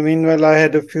 So in the meanwhile, I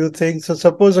had a few things. So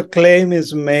suppose a claim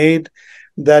is made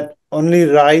that only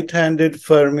right-handed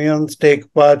fermions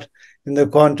take part in the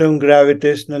quantum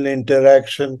gravitational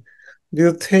interaction. Do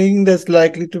you think that's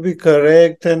likely to be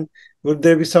correct? And would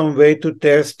there be some way to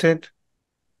test it?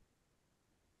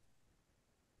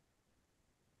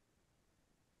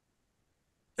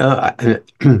 I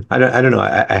don't know.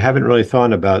 I haven't really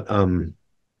thought about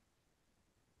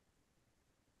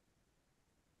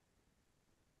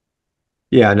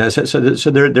yeah, no, so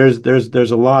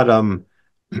there's a lot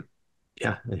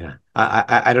yeah.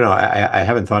 I don't know. I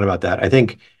haven't thought about that. I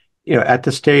think, at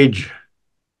the stage,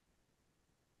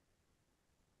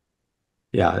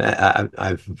 yeah,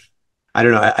 I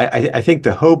don't know. I think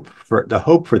the hope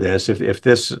for this, if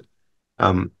this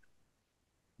um,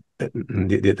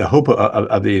 the hope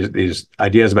of these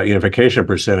ideas about unification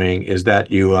pursuing is that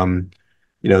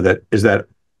that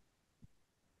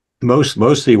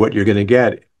mostly what you're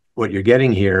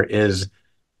getting here is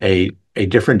a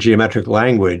different geometric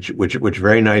language, which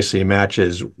very nicely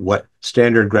matches what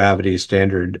standard gravity,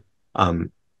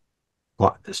 um,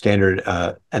 and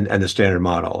the standard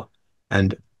model.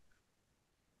 And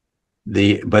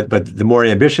but the more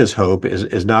ambitious hope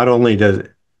is not only does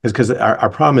because our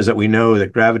problem is that we know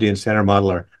that gravity and standard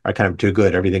model are kind of too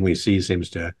good. Everything we see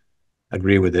seems to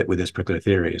agree with it with this particular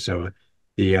theory. So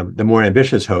the more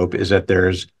ambitious hope is that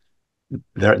there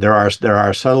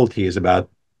are subtleties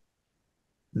about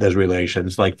those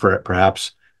relations, like for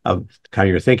perhaps of kind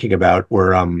of you're thinking about,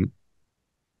 where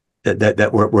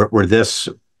this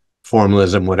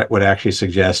formalism would actually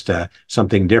suggest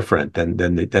something different than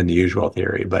the usual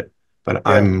theory. But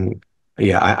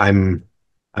Yeah.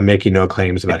 I'm making no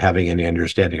claims about having any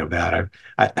understanding of that.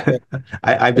 Yeah.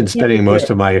 I've been spending most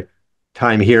of my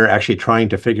time here actually trying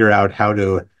to figure out how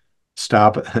to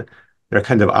stop. There are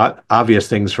kind of obvious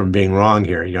things from being wrong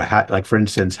here. Like for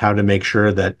instance, how to make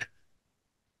sure that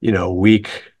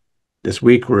this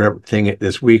weak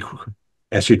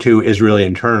SU2 is really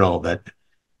internal. That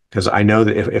because I know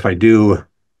that if I do,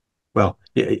 well,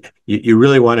 you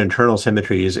really want internal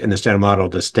symmetries in the standard model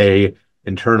to stay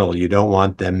internal. You don't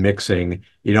want them mixing.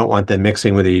 You don't want them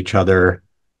mixing with each other.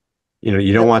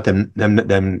 You don't want them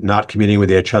not commuting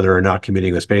with each other or not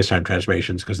commuting with spacetime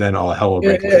transformations, because then all hell will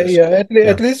break loose.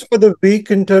 At least for the weak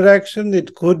interaction,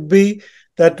 it could be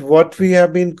that what we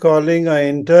have been calling our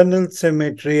internal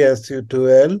symmetry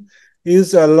SU2L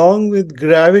is, along with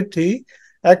gravity,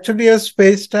 actually a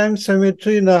space-time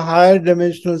symmetry in a higher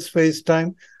dimensional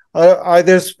space-time,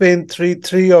 either spin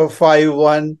 3-3 or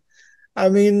 5-1. I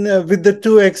mean, with the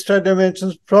two extra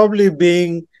dimensions probably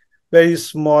being very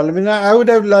small. I mean, I would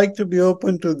have liked to be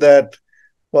open to that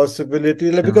possibility,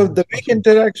 because the weak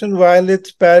interaction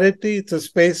violates parity. It's a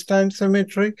space-time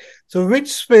symmetry. So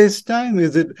which space-time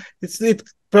is it? It's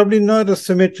probably not a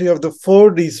symmetry of the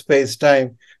 4D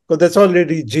space-time, because that's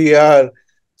already GR.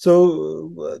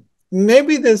 So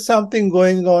maybe there's something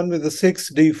going on with the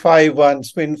 6D 5-1,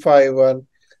 spin 5-1.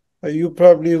 You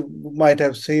probably might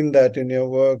have seen that in your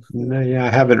work. No, yeah,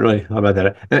 I haven't really thought about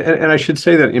that. And I should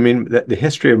say that, I mean, the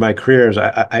history of my career is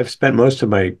I've spent most of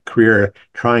my career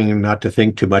trying not to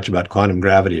think too much about quantum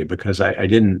gravity, because I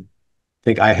didn't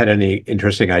think I had any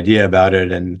interesting idea about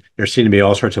it. And there seemed to be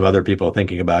all sorts of other people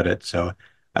thinking about it. So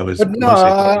I was But no,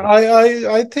 mostly thinking.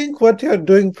 I think what you're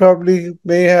doing probably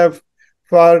may have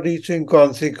far-reaching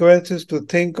consequences. To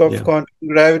think of Yeah. quantum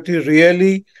gravity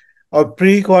really, or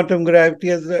pre-quantum gravity,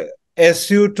 as a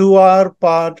SU2R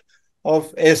part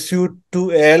of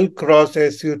SU2L cross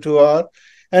SU2R.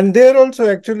 And there also,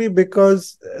 actually,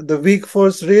 because the weak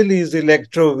force really is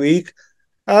electroweak,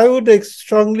 I would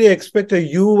strongly expect a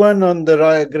U1 on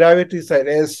the gravity side,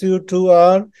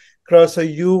 SU2R cross a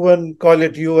U1, call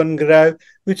it U1 grav,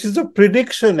 which is a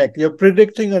prediction. You're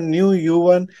predicting a new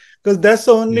U1, because that's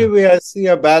the only Yeah. way I see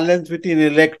a balance between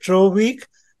electroweak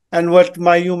and what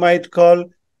you might call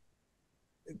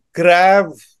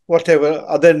grav, whatever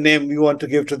other name you want to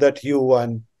give to that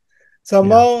U1.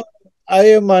 Somehow I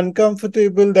am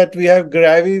uncomfortable that we have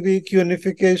gravi-weak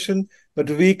unification, but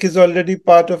weak is already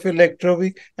part of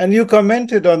electroweak. And you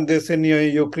commented on this in your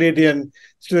Euclidean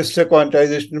twistor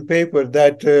quantization paper,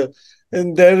 that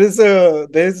and there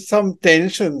is some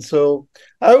tension. So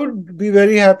I would be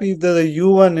very happy if there's a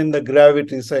U1 in the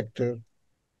gravity sector.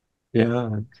 Yeah,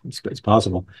 it's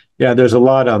possible. Yeah, there's a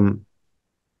lot.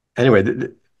 Anyway,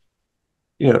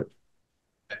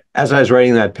 as I was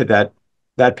writing that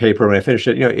paper, when I finished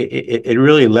it, it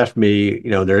really left me,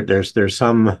 there's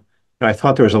some, I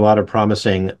thought there was a lot of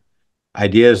promising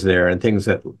ideas there and things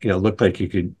that, looked like you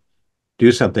could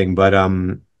do something. But,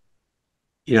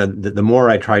 the more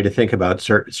I tried to think about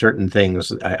certain things,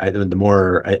 the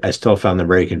more I still found them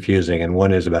very confusing. And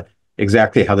one is about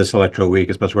exactly how this electroweak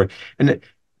is supposed to work. And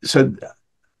so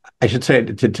I should say,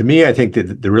 to me, I think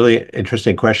that the really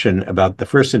interesting question about the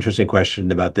first interesting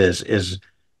question about this is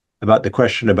about the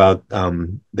question about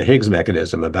the Higgs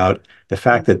mechanism, about the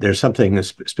fact that there's something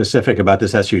specific about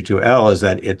this SU2L, is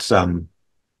that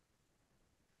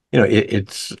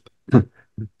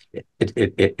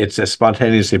it's a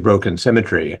spontaneously broken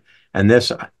symmetry, and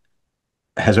this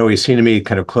has always seemed to me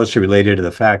kind of closely related to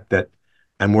the fact that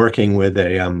I'm working with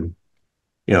a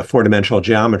four-dimensional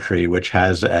geometry, which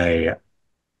has a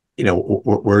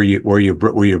where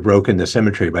you've broken the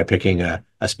symmetry by picking a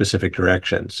specific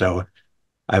direction. So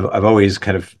I've always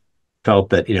kind of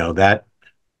felt that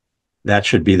that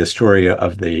should be the story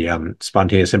of the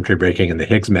spontaneous symmetry breaking and the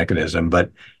Higgs mechanism.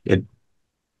 But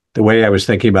the way I was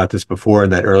thinking about this before in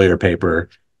that earlier paper,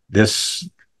 this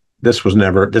was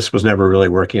never really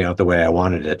working out the way I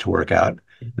wanted it to work out.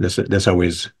 This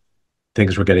always,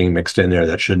 things were getting mixed in there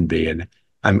that shouldn't be. And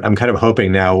I'm kind of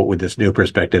hoping now with this new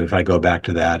perspective, if I go back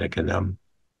to that, I can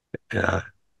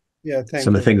Yeah, thank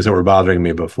some you. of the things that were bothering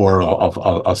me before,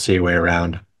 I'll see a way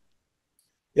around.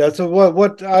 Yeah, so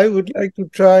what I would like to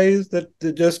try is that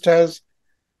just as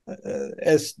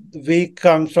weak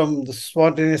comes from the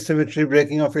spontaneous symmetry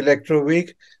breaking of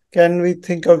electroweak, can we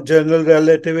think of general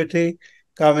relativity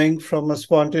coming from a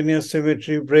spontaneous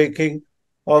symmetry breaking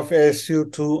of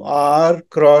SU2R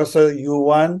cross a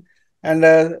U1 and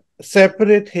a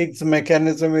separate Higgs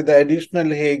mechanism with the additional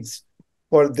Higgs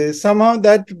for this? Somehow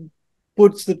that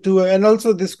puts the two, and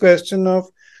also this question of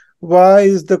why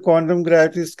is the quantum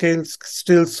gravity scale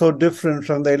still so different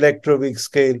from the electroweak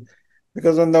scale?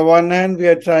 Because on the one hand, we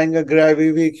are trying a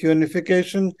gravity-weak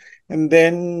unification, and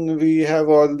then we have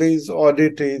all these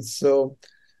oddities. So,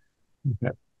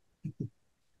 okay.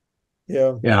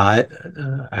 Yeah.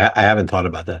 I haven't thought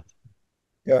about that.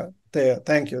 Yeah.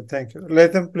 Thank you.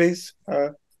 Latham, please.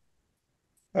 I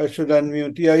should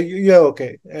unmute. Yeah.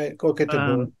 Okay. Okay to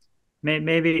go.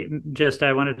 Maybe just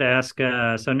I wanted to ask,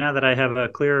 so now that I have a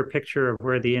clearer picture of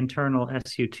where the internal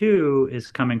SU2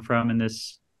 is coming from in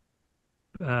this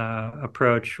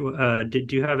approach, do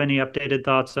you have any updated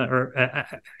thoughts, or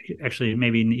actually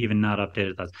maybe even not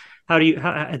updated thoughts?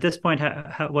 At this point,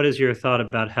 what is your thought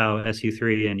about how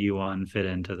SU3 and U1 fit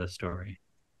into the story?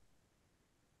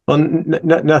 Well,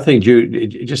 nothing,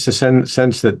 Jude. Just a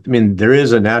sense that, I mean, there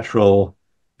is a natural,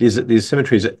 these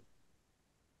symmetries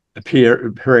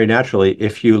appear very naturally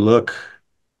if you look,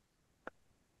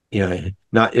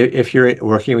 not if you're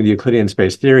working with Euclidean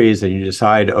space theories and you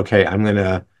decide, okay, I'm going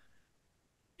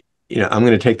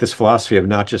to take this philosophy of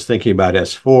not just thinking about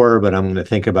S4, but I'm going to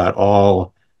think about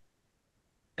all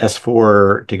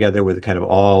S4 together with kind of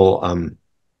all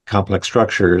complex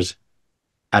structures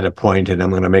at a point, and I'm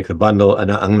going to make the bundle, and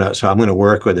I'm going to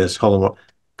work with this whole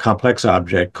complex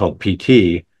object called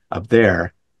PT up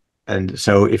there. And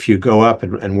so if you go up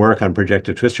and work on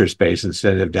projective twistor space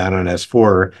instead of down on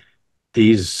S4,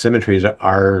 these symmetries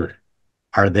are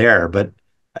there. But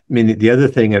I mean, the other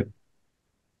thing that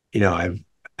I've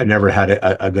never had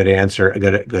a good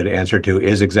answer to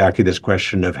is exactly this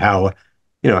question of how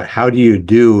do you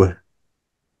do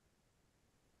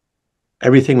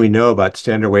everything we know about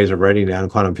standard ways of writing down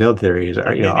quantum field theories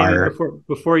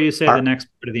before you say the next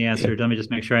part of the answer, let me just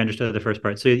make sure I understood the first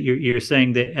part. So you're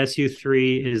saying that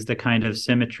SU3 is the kind of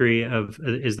symmetry of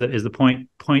is the point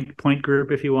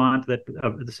group, if you want, that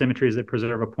of the symmetries that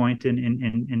preserve a point in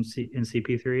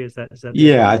CP3. Is that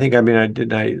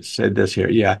I said this here.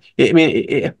 Yeah.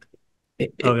 It's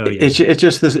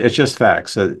just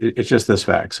facts. So it's just this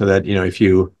fact. So that if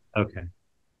you okay.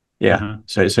 Yeah.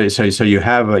 So you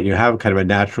have kind of a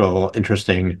natural,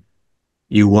 interesting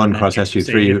U1 cross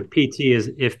SU3.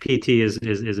 If PT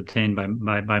is obtained by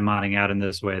modding out in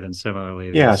this way, then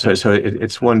similarly. Yeah. So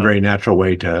it's one very natural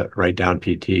way to write down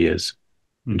PT is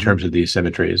in terms of these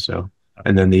symmetries. So,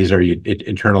 and then these are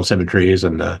internal symmetries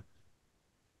and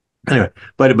anyway.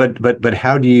 But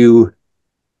how do you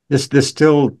this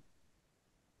still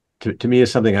to me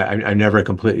is something I never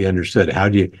completely understood. How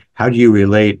do you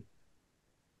relate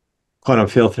quantum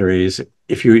field theories?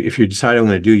 If you decide I'm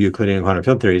going to do Euclidean quantum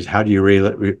field theories, how do you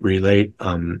relate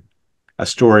a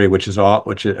story which is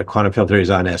a quantum field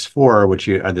theories on S4, which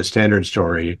are the standard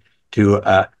story, to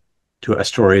a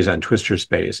stories on twistor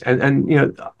space? And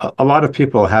a lot of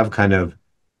people have kind of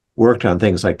worked on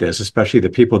things like this, especially the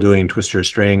people doing twistor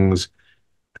strings,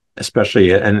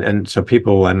 especially and so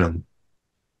people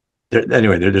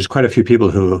there's quite a few people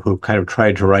who kind of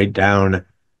tried to write down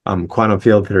quantum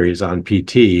field theories on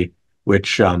PT,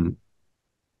 which are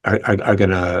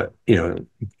going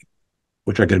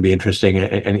to be interesting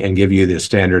and give you the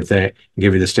standard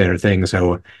thing.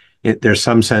 So there's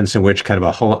some sense in which kind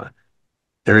of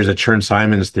there is a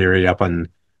Chern-Simons theory up on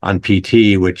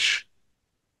PT, which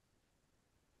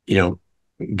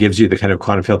gives you the kind of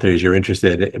quantum field theories you're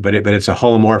interested in, but it's a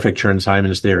holomorphic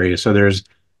Chern-Simons theory. So there's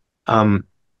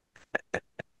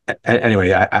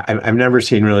anyway, I've never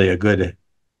seen really a good.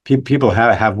 People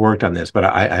have worked on this, but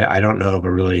I don't know of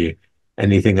really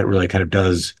anything that really kind of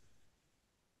does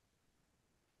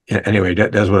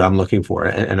what I'm looking for.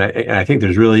 And I think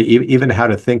there's really even how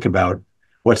to think about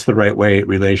what's the right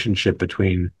relationship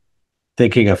between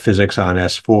thinking of physics on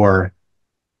S4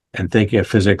 and thinking of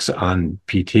physics on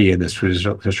PT in this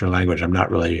traditional language. I'm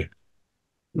not really.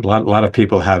 A lot of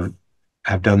people have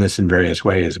done this in various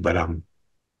ways, but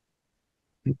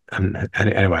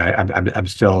anyway, I'm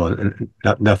still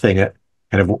nothing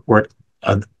kind of work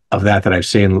of that I've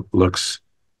seen looks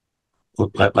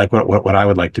like what I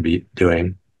would like to be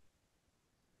doing.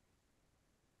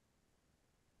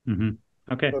 Mm-hmm.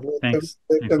 Okay, So thanks.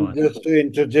 let Thanks a them lot. just to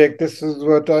interject. This is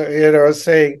what I was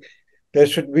saying. There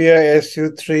should be a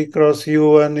SU3 cross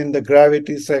U1 in the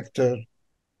gravity sector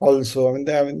also.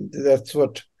 I mean that's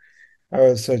what I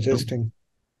was suggesting.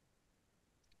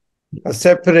 A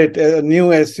separate, a new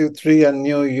SU3 and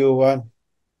new U1.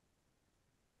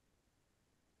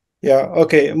 Yeah,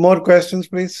 okay. More questions,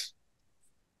 please.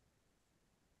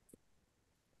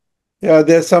 Yeah,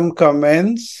 there's some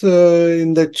comments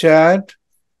in the chat.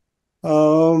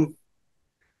 Um,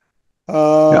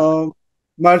 Yeah.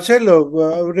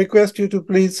 Marcelo, I would request you to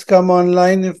please come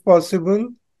online if possible.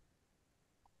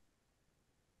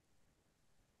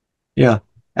 Yeah.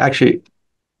 Actually,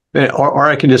 or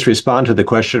I can just respond to the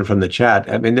question from the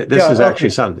chat. I mean, this Yeah, is actually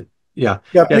okay. something. Yeah.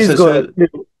 Yeah, Yeah. please go ahead.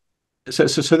 So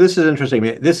this is interesting.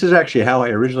 I mean, this is actually how I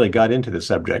originally got into the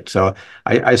subject. So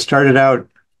I started out,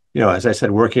 as I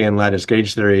said, working in lattice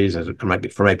gauge theories for my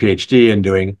PhD and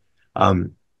doing,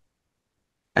 um,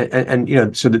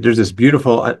 so that there's this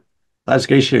beautiful lattice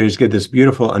gauge theories give this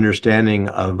beautiful understanding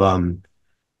of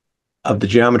the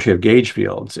geometry of gauge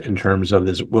fields in terms of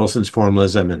this Wilson's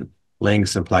formalism and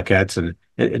lengths and plaquettes. And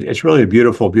it's really a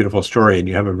beautiful, beautiful story. And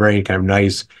you have a very kind of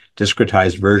nice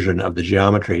discretized version of the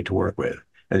geometry to work with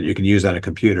and you can use on a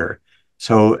computer.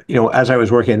 So, as I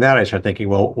was working on that, I started thinking,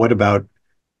 well, what about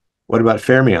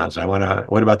fermions?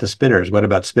 What about the spinners? What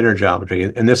about spinner geometry?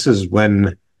 And this is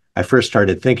when I first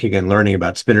started thinking and learning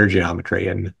about spinner geometry.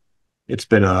 And it's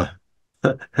been a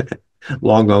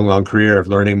long, long, long career of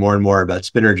learning more and more about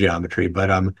spinner geometry. But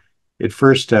at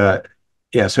first,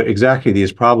 yeah, so exactly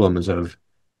these problems of,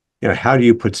 how do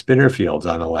you put spinner fields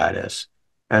on a lattice?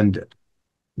 And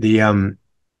the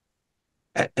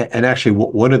and actually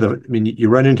one of the, I mean, you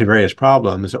run into various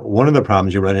problems. One of the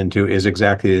problems you run into is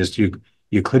exactly this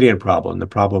Euclidean problem, the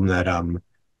problem that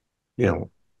you know,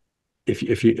 if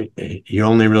you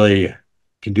only really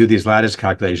can do these lattice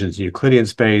calculations in Euclidean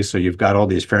space, so you've got all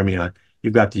these fermion,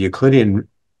 you've got the Euclidean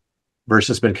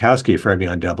versus Minkowski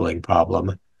fermion doubling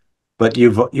problem, but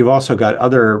you've also got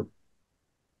other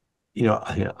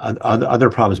other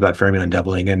problems about fermion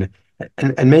doubling, and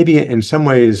maybe in some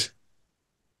ways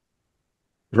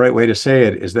the right way to say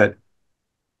it is that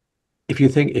if you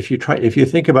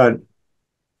think about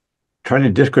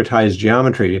trying to discretize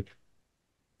geometry,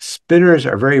 spinners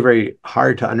are very, very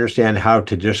hard to understand how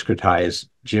to discretize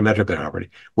geometrical property.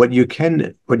 What you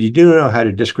do know how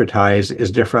to discretize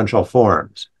is differential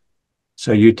forms.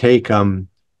 So you take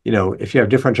if you have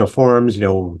differential forms,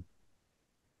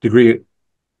 degree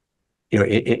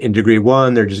in degree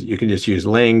one, you can just use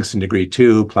lengths. In degree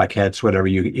two, plaquettes, whatever.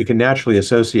 You can naturally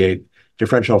associate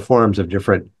differential forms of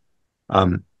different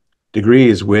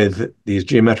degrees with these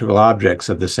geometrical objects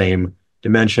of the same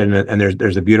dimension, and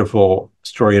there's a beautiful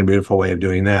story and beautiful way of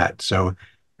doing that. So,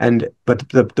 but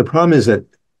the problem is that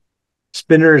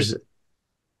spinners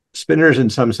in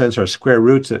some sense are square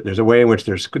roots. There's a way in which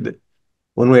there's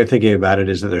one way of thinking about it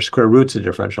is that they're square roots of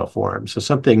differential forms. So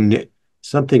something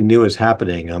new is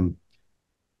happening.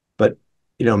 But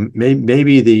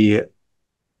maybe the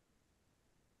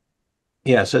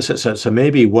yeah. So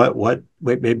maybe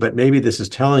but maybe this is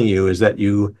telling you is that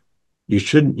you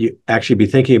shouldn't actually be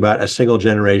thinking about a single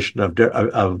generation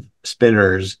of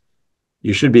spinners.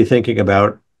 You should be thinking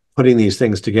about putting these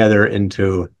things together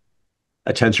into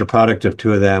a tensor product of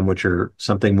two of them, which are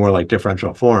something more like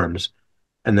differential forms,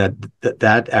 and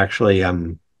that actually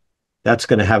that's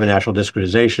going to have a natural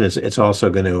discretization. It's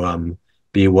also going to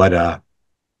be what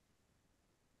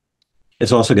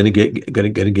it's also going to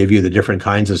give you the different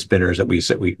kinds of spinners that we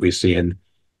see in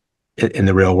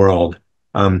the real world.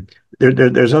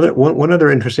 There's one other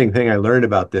interesting thing I learned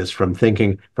about this from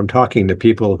talking to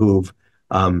people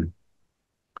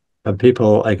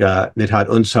people like Nidhat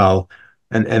Unsal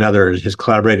and others, his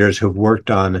collaborators who've worked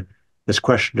on this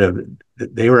question of,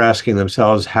 they were asking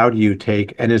themselves, how do you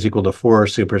take n is equal to 4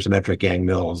 supersymmetric Yang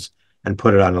Mills and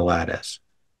put it on a lattice?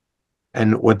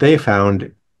 And what they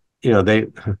found, they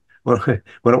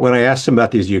when I asked him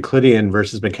about these Euclidean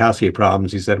versus Minkowski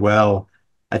problems, he said, well,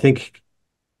 I think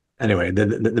anyway,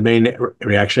 the main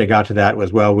reaction I got to that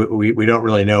was, well, we don't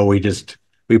really know. We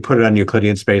put it on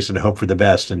Euclidean space and hope for the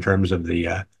best in terms of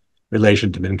the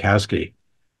relation to Minkowski.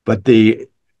 But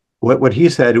what he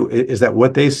said is that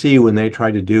what they see when they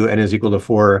try to do n is equal to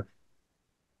 4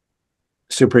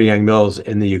 super Yang Mills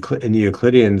in the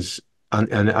Euclideans on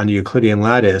the Euclidean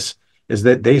lattice is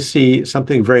that they see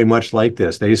something very much like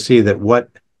this. They see that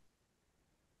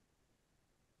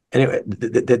anyway,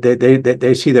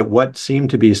 they see that what seemed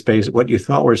to be what you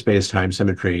thought were space-time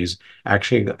symmetries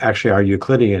actually are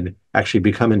Euclidean, actually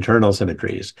become internal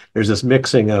symmetries. There's this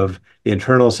mixing of the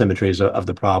internal symmetries of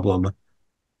the problem,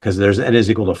 because there's n is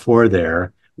equal to 4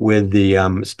 there, with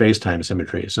the space-time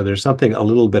symmetry. So there's something a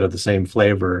little bit of the same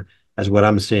flavor as what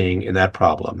I'm seeing in that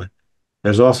problem.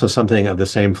 There's also something of the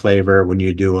same flavor when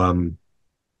you do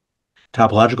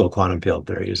topological quantum field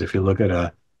theories. If you look at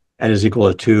a n is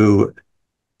equal to 2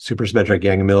 supersymmetric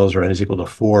Yang-Mills, or n is equal to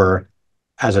 4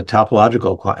 as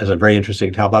a very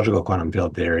interesting topological quantum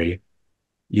field theory,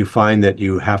 you find that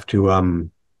you have to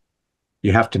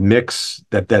mix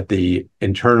that the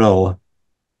internal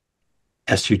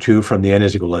SU2 from the n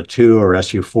is equal to 2, or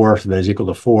SU4 from the n is equal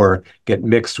to 4, get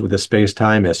mixed with the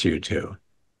space-time SU2.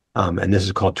 And this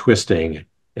is called twisting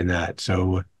in that.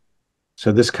 So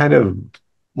this kind of,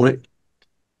 when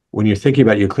you're thinking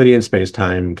about Euclidean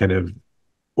space-time, kind of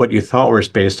what you thought were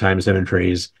space-time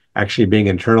symmetries actually being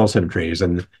internal symmetries,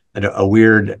 and a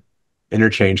weird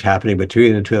interchange happening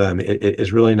between the two of them, it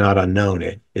is really not unknown.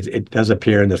 It does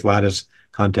appear in this lattice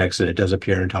context, and it does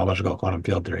appear in topological quantum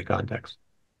field theory context.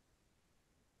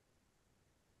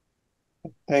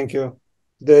 Thank you.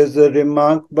 There's a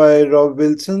remark by Rob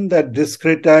Wilson that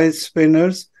discretized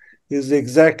spinors is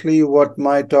exactly what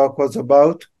my talk was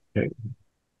about. Okay.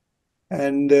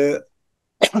 And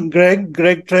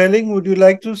Greg Trailing, would you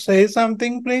like to say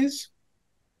something, please?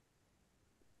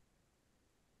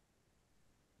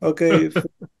 Okay.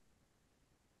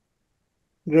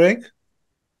 Greg?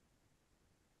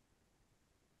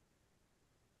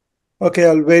 Okay,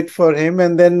 I'll wait for him.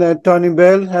 And then Tony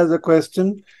Bell has a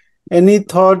question. Any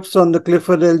thoughts on the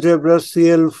Clifford algebra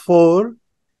CL4,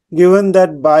 given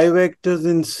that bivectors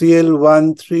in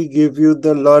CL13 give you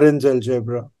the Lorentz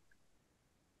algebra?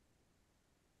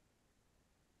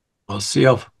 Well,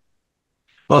 so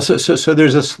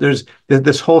there's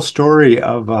this whole story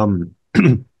of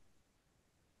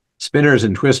spinors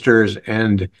and twistors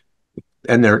and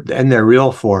their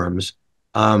real forms.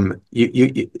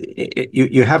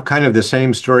 You have kind of the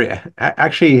same story.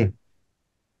 Actually,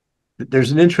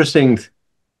 there's an interesting,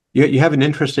 you have an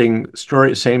interesting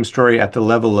story, same story at the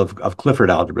level of Clifford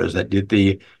algebras. That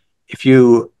the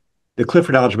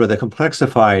Clifford algebra, the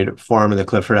complexified form of the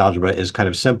Clifford algebra is kind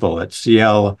of simple. It's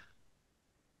CL.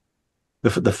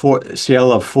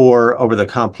 CL of 4 over the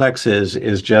complexes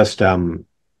is just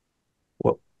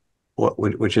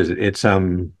which is it? It's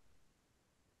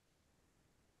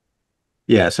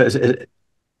yeah. So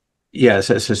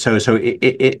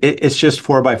it's just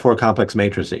 4 by 4 complex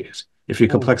matrices. If you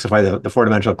complexify the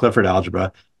 4-dimensional Clifford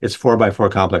algebra, it's 4 by 4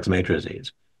 complex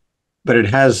matrices. But it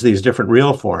has these different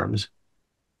real forms,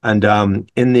 and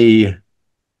in the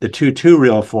 2-2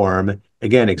 real form,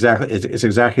 again, it's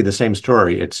exactly the same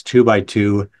story. It's 2 by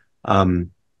 2. Now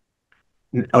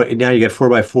you get 4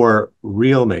 by 4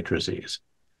 real matrices.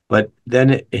 But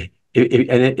then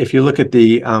if you look at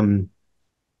the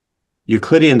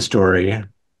Euclidean story,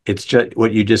 it's just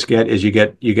what you just get is you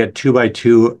get 2 by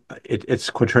 2. It's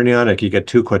quaternionic. You get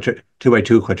 2 by 2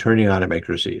 quaternionic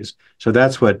matrices. So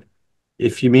that's what,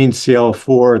 if you mean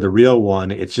CL4, the real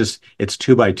one, it's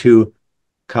 2 by 2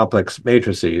 complex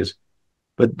matrices.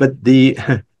 But the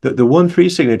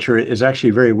 1-3 signature is actually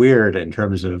very weird in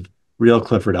terms of real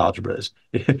Clifford algebras.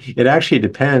 It actually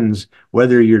depends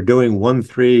whether you're doing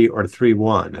 1-3 or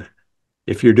 3-1.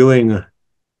 If you're doing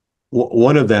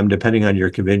one of them, depending on your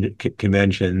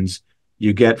conventions,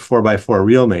 you get 4 by 4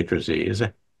 real matrices,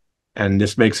 and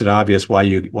this makes it obvious why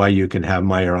you can have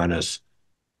Majorana.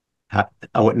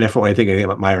 I would never want to think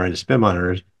about Majorana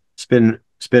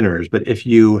spinors. But if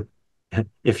you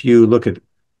look at,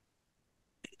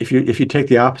 if you take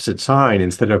the opposite sign,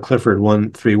 instead of Clifford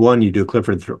 1-3-1, you do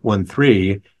Clifford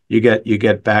 1-3, you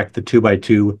get back the 2 by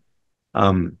 2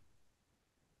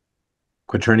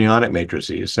 quaternionic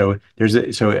matrices. So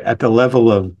at the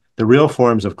level of the real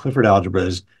forms of Clifford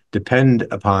algebras depend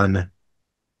upon,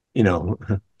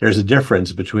 there's a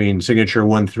difference between signature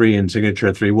 1-3 and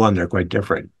signature 3-1. They're quite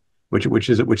different, which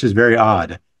is very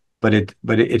odd. But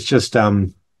it's just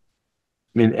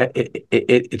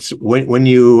it's when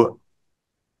you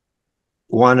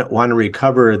want to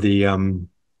recover the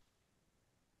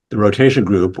rotation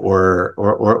group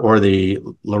or the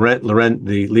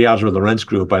Lie algebra Lorentz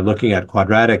group by looking at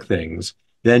quadratic things,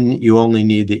 then you only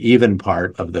need the even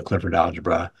part of the Clifford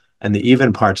algebra. And the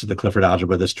even parts of the Clifford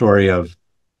algebra, the story of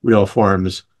real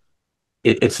forms,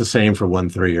 it's the same for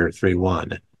 1-3 or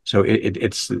 3-1. So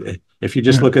it's if you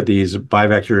just look at these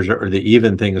bivectors or the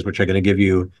even things, which are going to give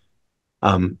you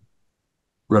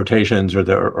rotations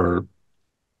or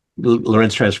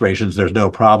Lorentz transformations, there's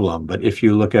no problem. But if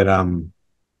you look at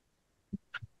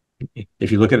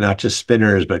if you look at not just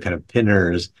spinners but kind of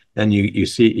pinners, then you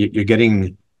see you're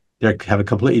getting they have a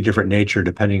completely different nature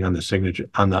depending on the signature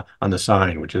on the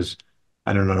sign, which is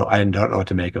I don't know what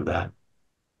to make of that.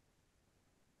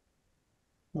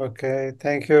 Okay,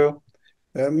 thank you.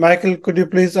 Michael, could you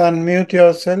please unmute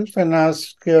yourself and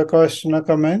ask your question or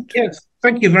comment? Yes,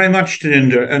 thank you very much,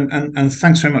 Janinder, and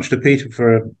thanks very much to Peter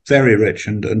for a very rich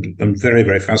and very,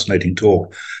 very fascinating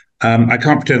talk. I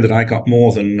can't pretend that I got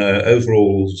more than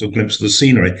overall sort of glimpse of the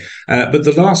scenery. But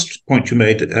the last point you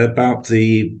made about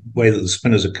the way that the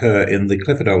spinners occur in the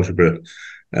Clifford algebra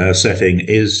setting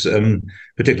is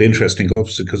particularly interesting,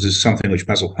 obviously, because it's something which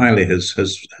Basil Hiley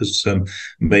has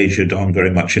majored on very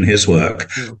much in his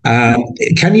work.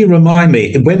 Can you remind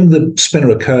me, when the spinner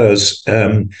occurs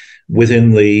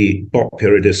within the Bott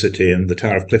periodicity and the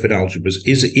Tower of Clifford algebras,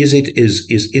 is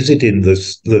it in the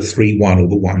 3-1 or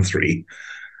the 1-3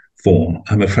 form?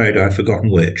 I'm afraid I've forgotten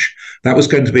which. That was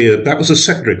going to be that was a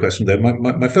secondary question, though.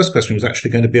 My first question was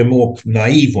actually going to be a more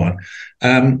naive one,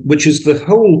 which is the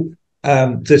whole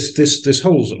this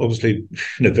whole obviously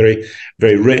very,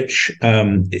 very rich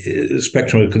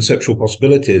spectrum of conceptual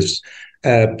possibilities,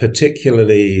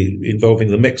 particularly involving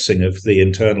the mixing of the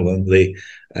internal and the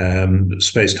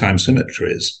space-time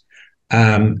symmetries,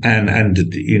 and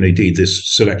indeed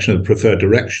this selection of preferred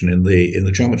direction in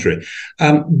the geometry.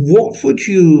 What would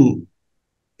you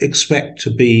expect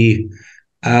to be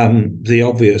the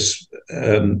obvious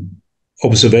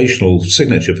observational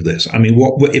signature for this? I mean,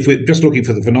 what if we're just looking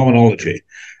for the phenomenology?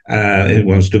 It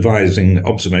was devising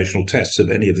observational tests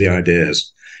of any of the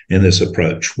ideas in this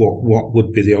approach. What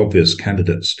would be the obvious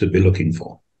candidates to be looking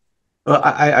for? Well,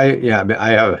 I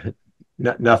have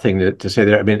nothing to say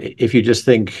there. I mean, if you just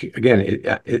think again,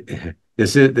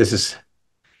 this is.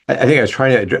 I think I was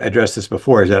trying to address this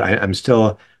before. Is that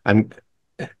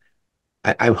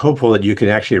I'm hopeful that you can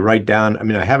actually write down. I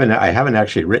mean, I haven't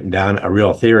actually written down a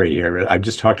real theory here. I've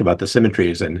just talked about the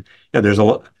symmetries, and there's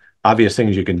obvious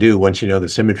things you can do once you know the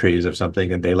symmetries of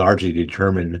something, and they largely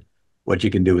determine what you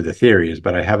can do with the theories.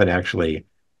 But I haven't actually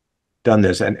done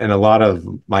this, and a lot of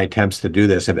my attempts to do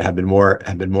this have been more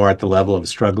at the level of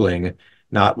struggling,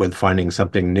 not with finding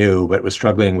something new, but with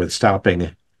struggling with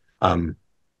stopping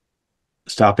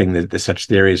the such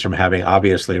theories from having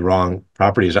obviously wrong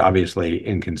properties, obviously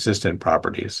inconsistent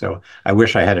properties. So I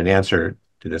wish I had an answer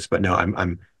to this, but no,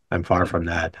 I'm far from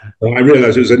that. Well, I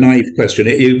realize it was a naive question.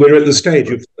 We're at the stage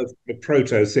of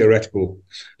proto-theoretical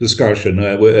discussion,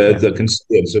 where the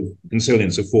consilience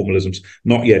of formalisms,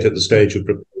 not yet at the stage of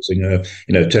proposing a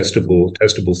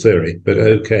testable theory. But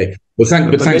okay. Well,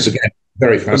 thanks again.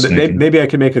 Very fascinating. Maybe I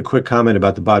can make a quick comment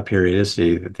about the Bott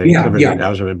periodicity thing.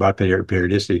 Bott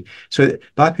periodicity. So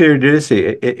Bott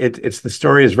periodicity, it's the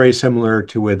story is very similar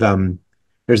to with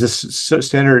there's this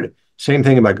standard same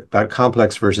thing about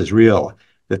complex versus real.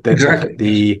 That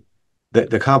Exactly.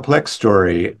 The complex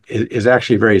story is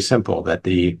actually very simple. That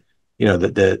the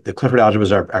Clifford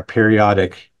algebras are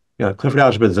periodic. Clifford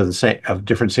algebras are the same of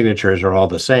different signatures are all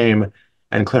the same,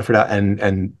 and Clifford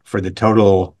and for the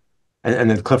total.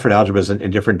 And then Clifford algebras in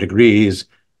different degrees,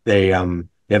 they have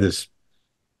this.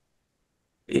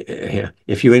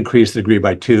 If you increase the degree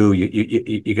by 2,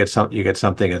 you get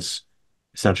something that's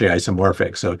essentially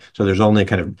isomorphic. So there's only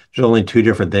 2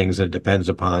 different things, and it depends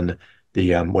upon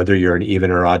the whether you're an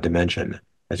even or odd dimension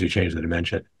as you change the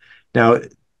dimension. Now,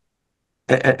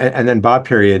 and then Bott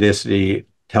periodicity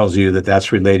tells you that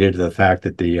that's related to the fact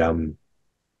that the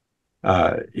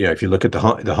if you look at the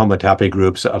homotopy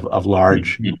groups of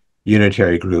large.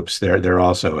 Unitary groups, they're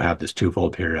also have this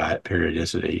twofold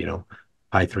periodicity,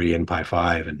 pi 3 and pi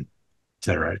 5 and et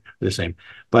cetera, the same.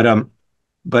 But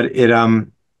it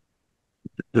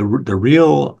the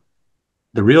real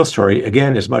story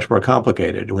again is much more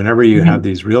complicated. Whenever you have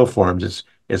these real forms,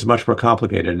 it's much more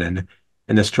complicated, and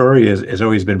the story has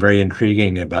always been very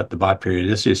intriguing about the Bott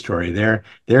periodicity story. There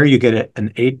you get an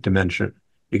 8-dimension,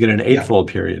 you get an 8-fold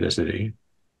periodicity.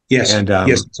 Yes. And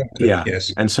yes. Exactly. yeah.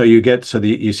 Yes. And so you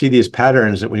see these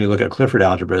patterns that when you look at Clifford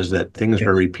algebras that things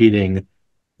are repeating,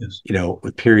 Yes.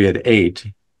 with period 8,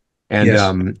 and Yes.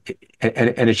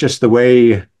 And it's just the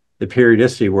way the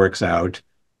periodicity works out,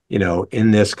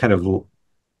 in this kind of,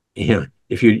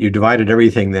 if you divided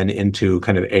everything then into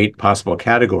kind of 8 possible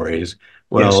categories,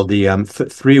 well, Yes. the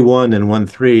 3-1 and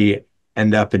 1-3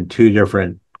 end up in 2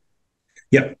 different.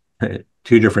 Yep.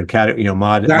 two different categories,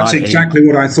 mod That's mod exactly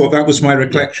what I thought. That was my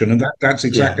recollection, yeah, and that's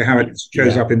exactly yeah, how it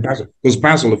shows yeah. up in Basel. Because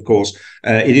Basel, of course,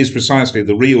 it is precisely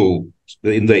the real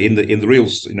in the real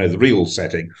the real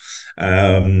setting,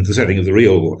 the setting of the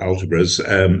real algebras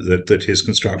that his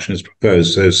construction is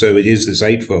proposed. So it is this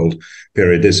eightfold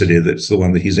periodicity that's the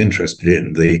one that he's interested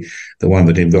in, the one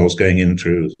that involves going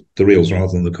into the reals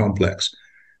rather than the complex.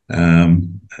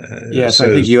 Yeah, so I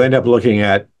think you end up looking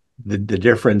at the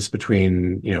difference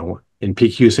between, in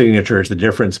PQ signatures, the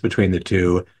difference between the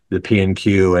two, the P and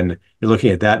Q, and you're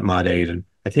looking at that mod 8, and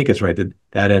I think it's right that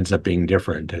that ends up being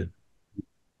different.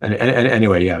 And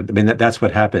anyway, yeah, I mean that's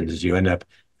what happens is you end up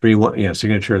 3-1,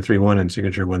 signature 3-1 and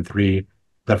signature 1-3.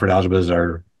 Clifford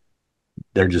algebras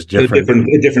they're just different.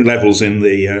 Different levels in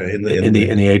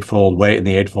the eightfold way. In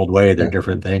the eightfold way, they're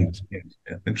different things. Yeah,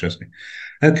 interesting.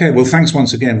 Okay, well, thanks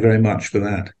once again very much for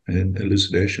that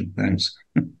elucidation. Thanks.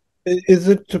 Is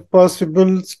it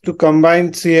possible to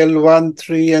combine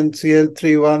CL13 and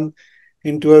CL31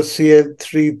 into a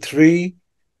CL33?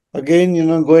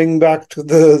 Again, going back to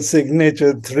the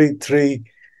signature 3-3.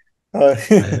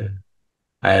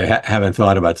 I haven't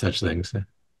thought about such things.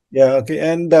 Yeah, okay.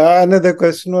 And another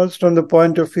question was from the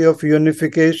point of view of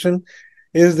unification.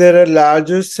 Is there a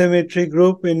larger symmetry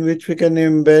group in which we can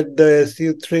embed the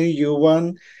SU3,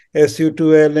 U1,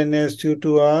 SU2L, and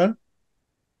SU2R?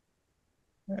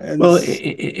 Well,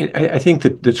 I think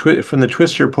that from the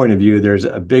twistor point of view, there's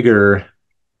a bigger,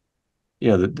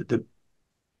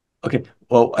 okay.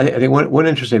 Well, I think one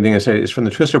interesting thing I say is from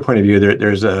the twistor point of view,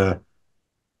 there's a,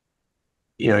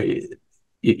 you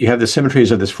have the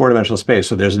symmetries of this four-dimensional space.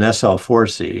 So there's an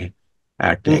SL4C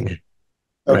acting,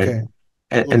 right? Okay.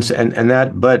 And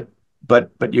that, but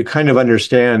you kind of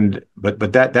understand,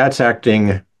 but that's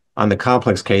acting on the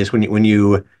complex case when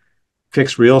you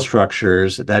fix real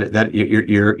structures that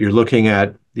you're looking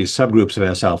at these subgroups of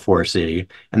SL4C,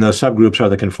 and those subgroups are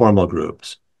the conformal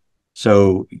groups.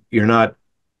 So you're not,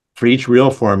 for each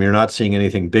real form, you're not seeing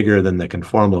anything bigger than the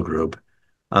conformal group.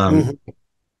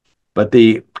 But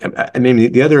the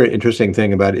other interesting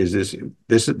thing about it is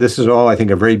this is all, I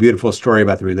think, a very beautiful story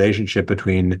about the relationship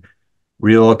between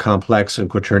real, complex, and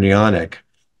quaternionic.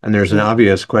 And there's an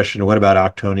obvious question: what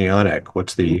about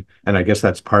octonionic? And I guess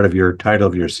that's part of your title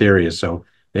of your series. So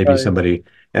maybe somebody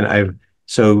and and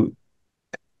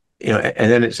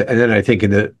then I think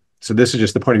so this is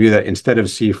just the point of view that instead of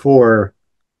C4,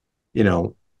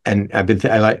 and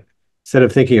instead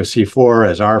of thinking of C4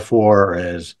 as R4 or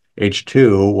as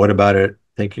H2, what about it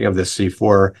thinking of the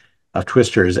C4 of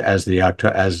twistors as the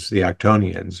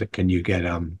octonions? Can you get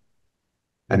and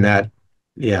that,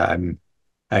 yeah,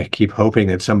 I keep hoping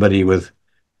that somebody with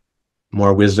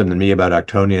more wisdom than me about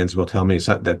octonions will tell me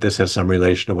that this has some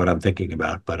relation to what I'm thinking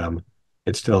about. But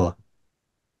it's still,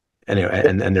 anyway,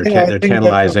 and they're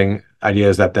tantalizing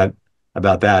ideas about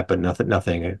that, but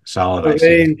nothing solid. A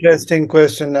very interesting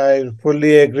question. I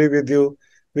fully agree with you.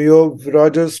 We hope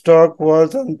Roger's talk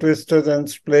was on twistors and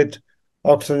split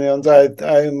octonions.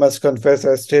 I must confess,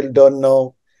 I still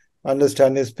don't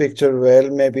understand his picture well.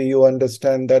 Maybe you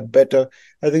understand that better.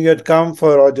 I think you had come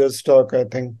for Roger's talk, I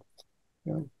think.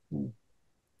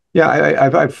 Yeah,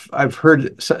 I've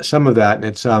heard some of that, and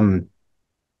it's I don't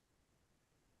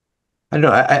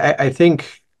know. I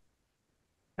think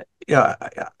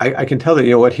I can tell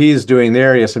that what he's doing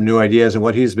there. He has some new ideas, and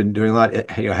what he's been doing a lot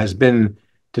has been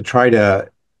to try to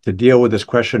deal with this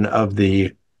question of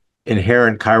the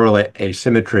inherent chiral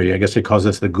asymmetry. I guess he calls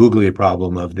this the googly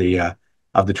problem of the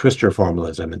twistor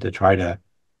formalism, and to try to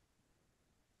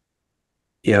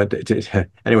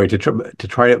anyway to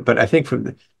try to. But I think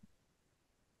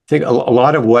a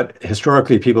lot of what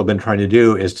historically people have been trying to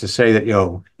do is to say that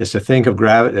is to think of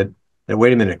gravity that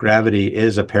wait a minute, gravity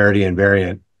is a parity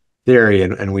invariant theory,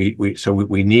 and we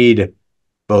need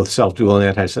both self-dual and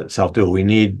anti-self-dual. We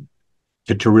need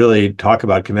to really talk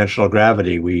about conventional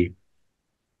gravity.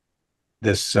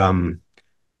 This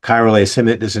inherently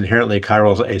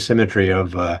chiral asymmetry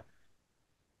of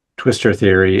twistor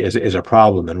theory is a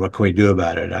problem, and what can we do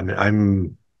about it? I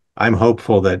mean, I'm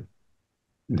hopeful that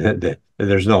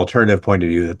there's an alternative point of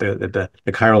view that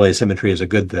the chiral asymmetry is a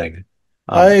good thing.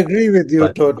 I agree with you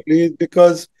totally,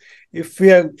 because if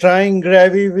we are trying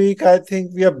gravity weak, I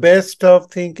think we are best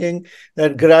off thinking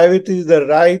that gravity is the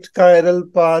right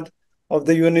chiral part of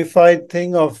the unified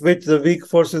thing, of which the weak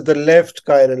force is the left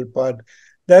chiral part.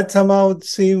 That somehow would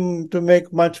seem to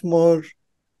make much more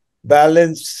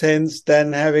balanced sense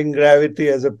than having gravity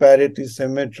as a parity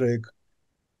symmetric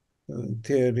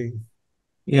theory.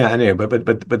 Yeah, anyway,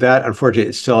 but that unfortunately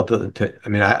it's still I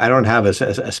mean, I don't have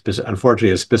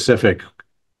unfortunately a specific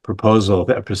proposal,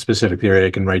 a specific theory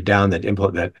I can write down that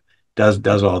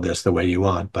does all this the way you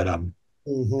want. But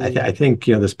I think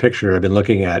this picture I've been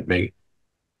looking at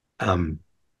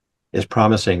is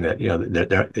promising that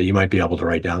that you might be able to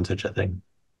write down such a thing.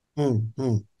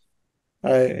 I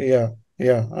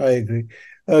agree.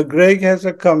 Greg has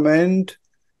a comment.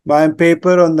 My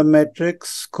paper on the metric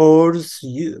scores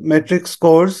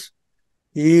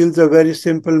yields a very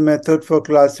simple method for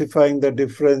classifying the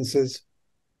differences.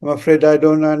 I'm afraid I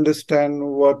don't understand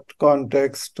what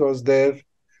context was there.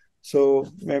 So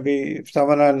maybe if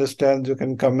someone understands, you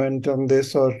can comment on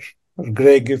this, or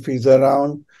Greg, if he's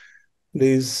around,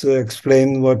 please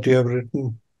explain what you have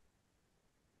written.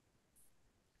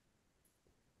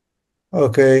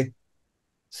 Okay.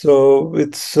 So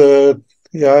it's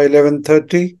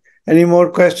 11:30. Any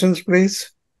more questions,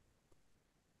 please?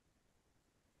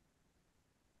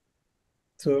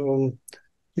 So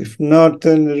if not,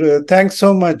 then thanks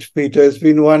so much, Peter. It's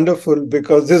been wonderful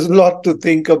because there's a lot to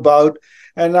think about.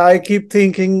 And I keep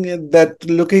thinking that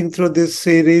looking through this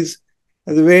series,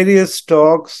 the various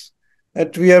talks,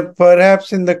 that we are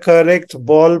perhaps in the correct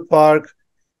ballpark,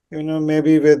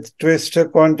 maybe with twistor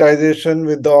quantization,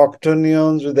 with the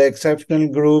octonions, with the exceptional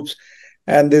groups,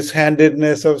 and this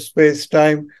handedness of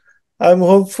space-time. I'm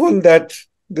hopeful that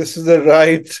this is the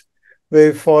right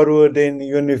way forward in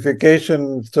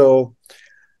unification. So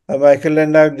Michael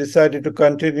and I have decided to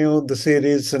continue the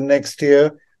series next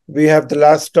year. We have the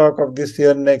last talk of this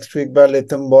year next week by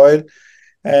Latham Boyle,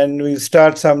 and we'll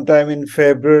start sometime in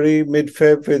February,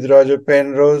 mid-Feb, with Roger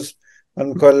Penrose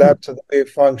on collapse of the wave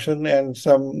function and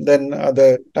then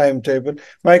other timetable.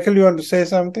 Michael, you want to say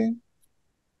something?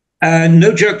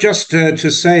 No, just to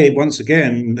say once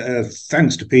again,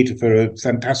 thanks to Peter for a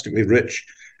fantastically rich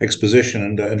exposition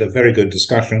and a very good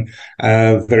discussion,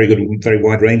 very good, very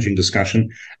wide-ranging discussion.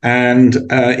 And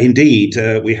indeed,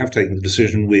 we have taken the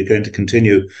decision we're going to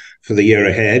continue for the year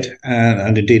ahead,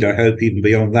 and indeed, I hope even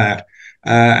beyond that.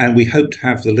 And we hope to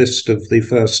have the list of the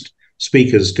first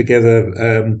speakers together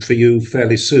for you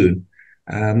fairly soon.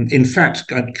 In fact,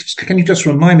 can you just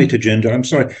remind me, Tajinder? I'm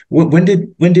sorry. When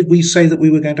did we say that we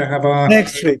were going to have our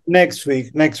next week?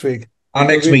 Our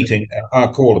next meeting,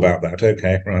 our call about that.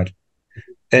 Okay, right.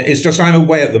 It's just I'm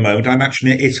away at the moment. I'm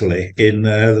actually in Italy, in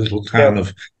the little town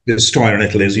of Pistoia in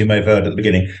Italy, as you may have heard at the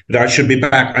beginning. But I should be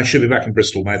back. I should be back in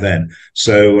Bristol by then.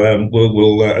 So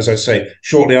we'll as I say,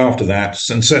 shortly after that,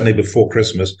 and certainly before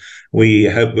Christmas, we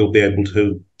hope we'll be able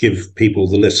to give people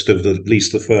the list of at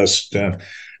least the first 7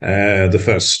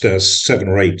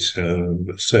 or 8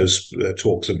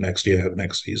 talks of next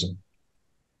season.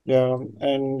 Yeah,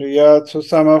 and so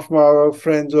some of our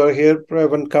friends who are here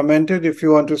haven't commented. If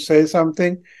you want to say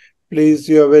something, please,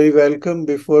 you're very welcome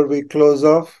before we close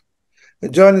off.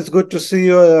 John, it's good to see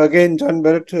you again, John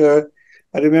Barrett.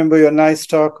 I remember your nice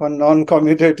talk on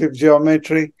non-commutative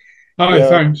geometry. Hi,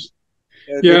 thanks.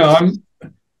 I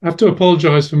have to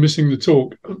apologize for missing the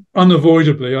talk.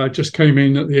 Unavoidably, I just came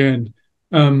in at the end.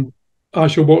 I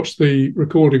shall watch the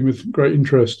recording with great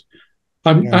interest.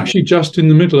 I'm actually just in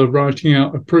the middle of writing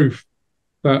out a proof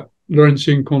that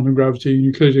Lorentzian quantum gravity and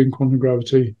Euclidean quantum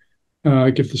gravity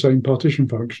give the same partition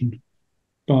function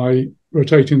by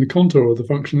rotating the contour of the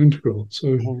functional integral.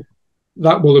 So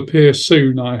that will appear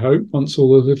soon, I hope, once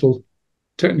all the little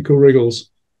technical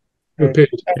wriggles have appeared.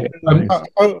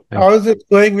 How is it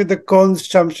going with the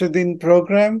Kohns-Shamsuddin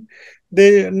program?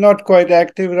 They're not quite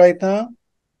active right now?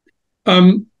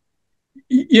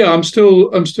 Yeah, I'm still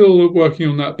working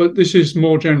on that, but this is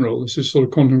more general. This is sort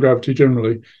of quantum gravity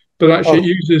generally, but actually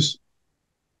it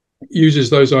uses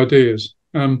those ideas.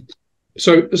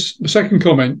 So the second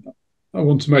comment I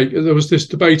want to make, there was this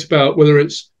debate about whether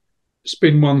it's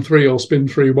spin 1-3 or spin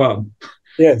 3-1.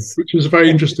 Yes, which was a very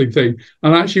interesting thing.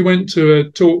 And I actually went to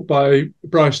a talk by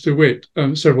Bryce DeWitt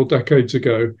several decades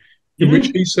ago, in which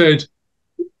he said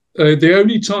the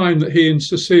only time that he and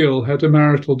Cecile had a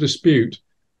marital dispute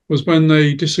was when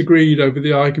they disagreed over the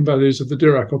eigenvalues of the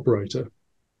Dirac operator.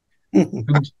 And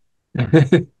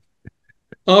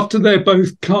after they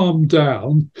both calmed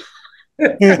down,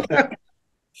 they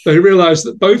realized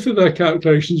that both of their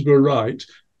calculations were right,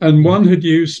 and one had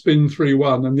used spin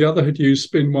 3-1 and the other had used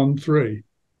spin 1-3.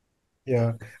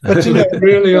 Yeah, but they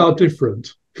really are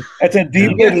different. At a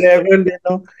deeper level,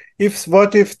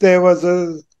 what if there was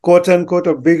a quote unquote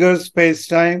a bigger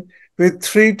space-time with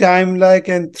 3 time-like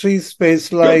and 3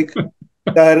 space-like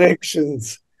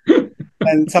directions.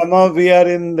 And somehow we are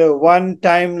in the 1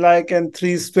 time-like and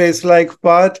 3 space-like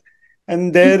part.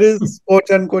 And there is,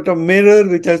 quote-unquote, a mirror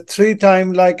which has 3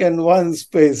 time-like and 1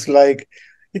 space-like.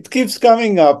 It keeps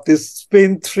coming up. This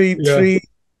spin 3-3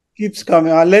 keeps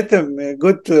coming. I'll let them.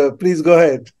 Good. Please go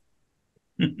ahead.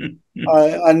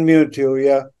 I unmute you.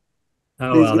 Yeah.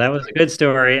 Oh, well, that was a good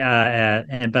story.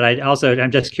 But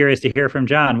I'm just curious to hear from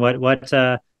John. That's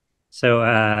the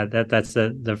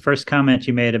first comment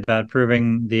you made about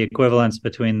proving the equivalence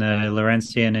between the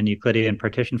Lorentzian and Euclidean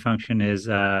partition function is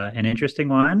an interesting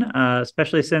one,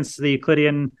 especially since the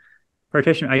Euclidean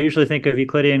partition, I usually think of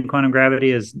Euclidean quantum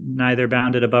gravity as neither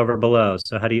bounded above or below.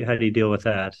 So how do you deal with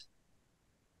that?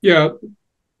 Yeah,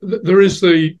 there is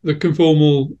the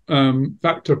conformal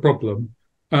factor problem.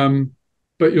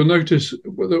 But you'll notice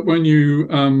that when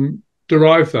you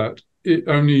derive that, it's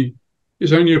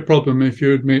only a problem if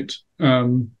you admit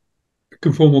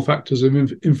conformal factors of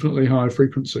infinitely high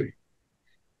frequency.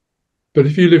 But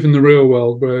if you live in the real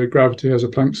world where gravity has a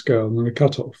Planck scale and a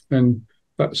cutoff, then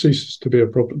that ceases to be a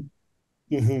problem.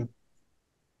 Mm-hmm.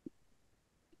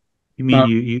 You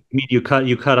mean you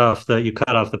cut off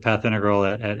the path integral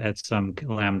at some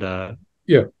lambda?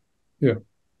 Yeah.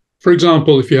 For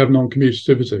example, if you have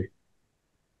non-commutativity.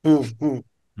 Mm-hmm.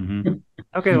 Mm-hmm.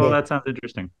 Okay, well, that sounds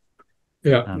interesting.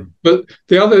 Yeah, but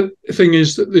the other thing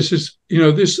is that this is,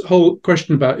 this whole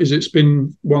question about is it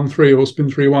spin 1-3 or spin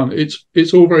 3-1,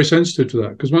 it's all very sensitive to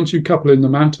that, because once you couple in the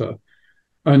matter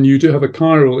and you do have a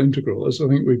chiral integral, as I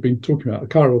think we've been talking about, a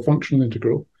chiral functional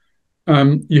integral,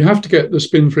 you have to get the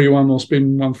spin 3-1 or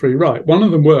spin 1-3 right. One of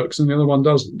them works and the other one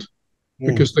doesn't,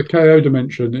 because the KO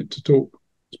dimension, to talk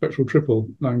spectral triple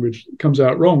language, comes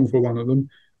out wrong for one of them,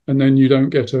 and then you don't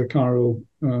get a chiral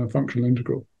functional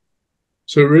integral.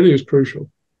 So it really is crucial.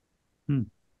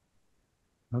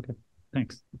 Okay,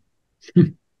 thanks.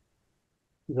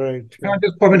 Right. I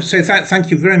just wanted to say thank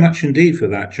you very much indeed for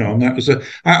that, John. That was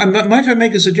might I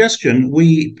make a suggestion?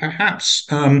 We perhaps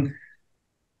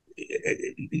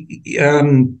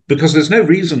because there's no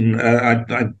reason.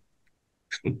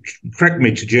 Correct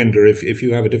me to gender if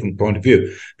you have a different point of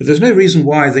view, but there's no reason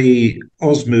why the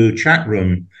OSMU chat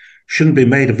room shouldn't be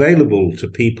made available to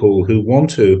people who want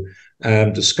to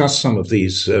discuss some of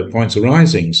these points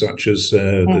arising, such as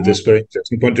this very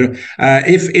interesting point.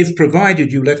 If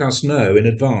provided you let us know in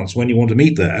advance when you want to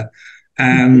meet there,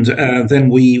 and then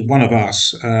one of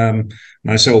us,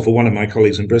 myself or one of my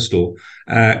colleagues in Bristol,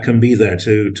 can be there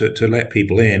to let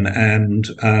people in. And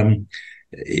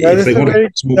if they want to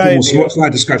have more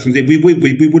slide discussions,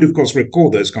 we would of course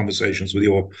record those conversations with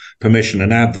your permission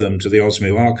and add them to the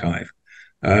OSMU archive.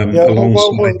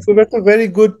 So that's a very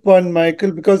good point,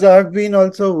 Michael, because I've been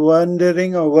also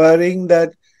wondering or worrying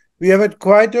that we have had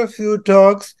quite a few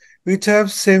talks which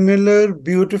have similar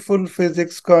beautiful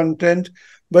physics content,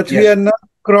 but we are not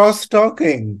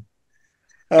cross-talking.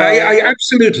 I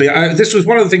absolutely. This was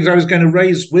one of the things I was going to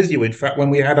raise with you, in fact, when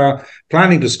we had our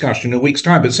planning discussion in a week's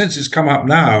time. But since it's come up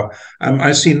now,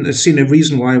 I've seen a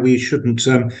reason why we shouldn't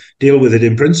deal with it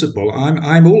in principle.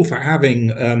 I'm all for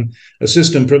having a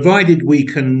system, provided we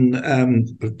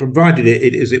can, provided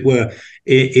it as it were,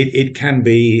 it can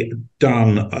be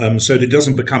done so that it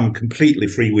doesn't become completely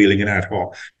freewheeling and ad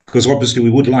hoc. Because obviously we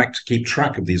would like to keep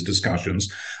track of these discussions.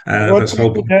 That's the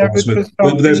whole point.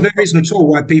 There's no reason at all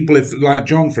why people, if like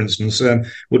John, for instance,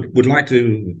 would like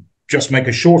to just make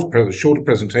a shorter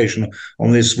presentation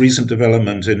on this recent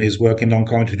development in his work in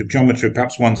non-commutative geometry.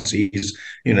 Perhaps once he's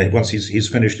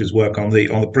finished his work on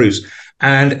the proofs,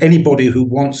 and anybody who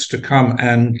wants to come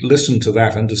and listen to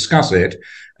that and discuss it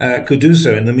could do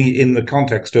so in the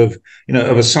context of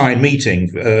a side meeting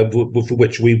for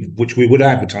which we would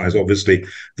advertise, obviously,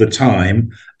 the time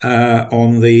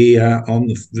on the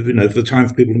time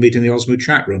for people to meet in the OSMU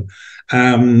chat room,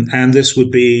 and this would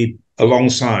be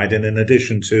alongside and in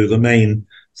addition to the main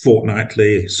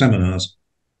fortnightly seminars.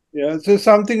 Yeah, so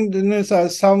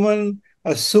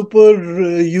a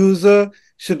super user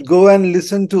should go and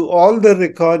listen to all the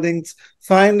recordings,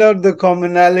 find out the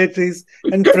commonalities,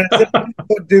 and present it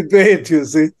for debate, you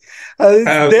see.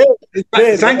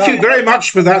 Thank you very much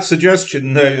for that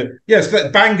suggestion. Yes,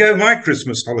 bang go my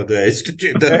Christmas holidays.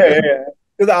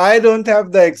 Because I don't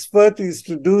have the expertise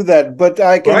to do that, but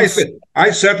I can... Well,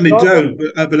 I certainly don't,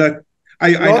 but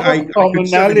I could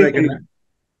certainly make it.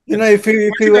 If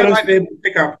you were... might be able to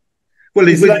pick up. Well,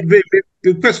 it's like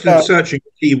the question of searching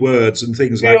keywords and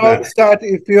things like that.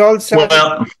 If you all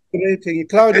start creating,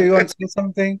 Claudia, you want to say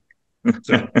something?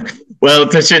 Well,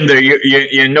 Tashinder,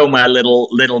 you know my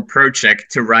little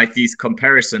project to write these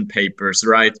comparison papers,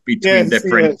 right, between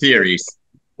different theories.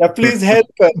 Yeah, please help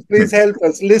us. Please help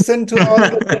us. Listen to all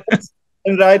the books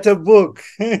and write a book.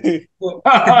 I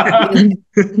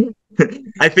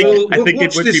think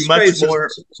it would be much more.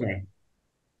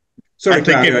 Sorry, I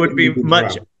think it would be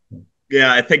much.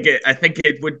 Yeah, I think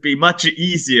it would be much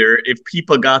easier if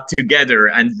people got together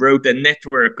and wrote a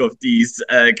network of these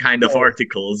kind of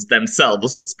articles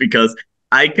themselves, because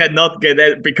I cannot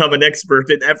become an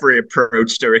expert in every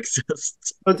approach there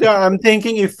exists. But yeah, I'm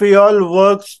thinking if we all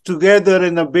work together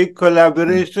in a big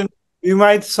collaboration, we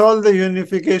might solve the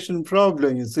unification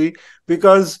problem, you see,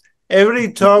 because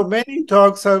every talk, many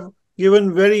talks have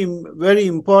given very, very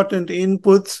important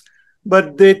inputs,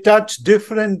 but they touch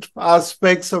different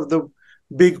aspects of the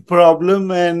big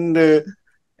problem. And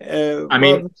I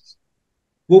mean,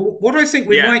 well, what I think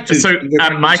we might do. So,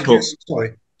 Michael,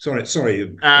 sorry.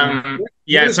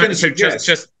 Yeah. So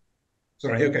just.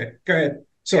 Sorry. Okay. Go ahead.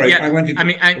 Sorry. Yeah.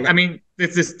 I mean,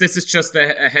 this is just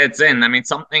a heads in. I mean,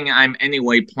 something I'm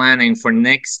anyway planning for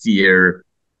next year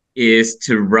is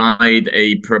to write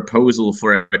a proposal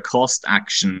for a cost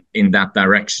action in that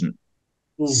direction.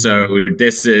 Mm-hmm. So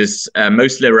this is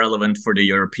mostly relevant for the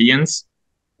Europeans.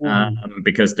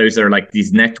 Because those are like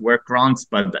these network grants,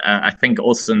 but I think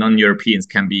also non-Europeans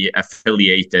can be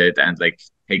affiliated and like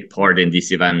take part in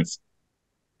these events.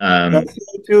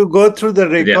 If you go through the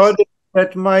recording,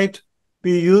 that might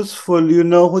be useful. You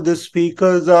know who the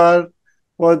speakers are,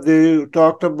 what they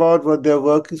talked about, what they're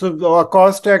working. So a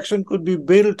cost action could be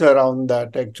built around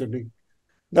that, actually.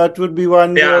 That would be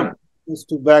one way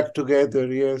to back together,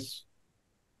 yes.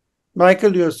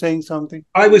 Michael, you're saying something?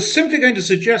 I was simply going to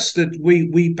suggest that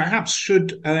we perhaps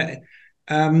should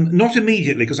not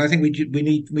immediately, because I think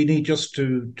we need just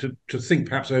to think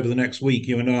perhaps over the next week,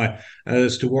 you and I,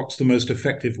 as to what's the most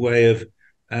effective way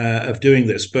of doing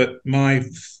this. But my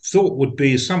thought would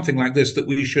be something like this: that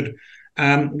we should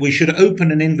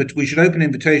open an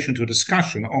invitation to a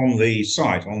discussion on the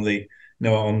site, on the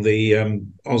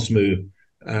OSMU.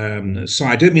 So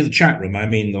I don't mean the chat room. I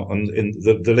mean in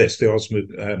the list, the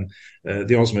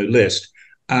OSMU list,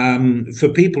 for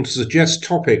people to suggest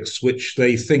topics which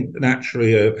they think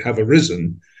naturally have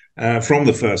arisen from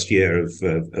the first year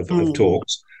of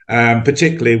talks,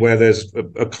 particularly where there's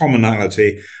a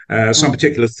commonality, some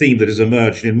particular theme that has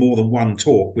emerged in more than one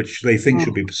talk, which they think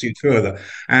should be pursued further,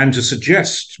 and to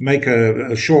make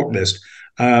a short list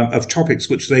of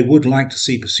topics which they would like to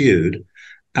see pursued.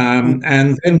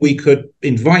 And then we could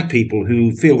invite people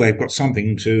who feel they've got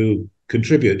something to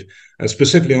contribute,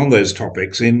 specifically on those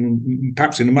topics,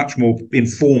 perhaps in a much more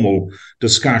informal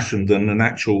discussion than an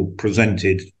actual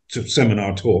presented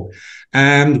seminar talk.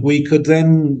 And we could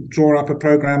then draw up a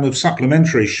program of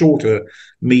supplementary, shorter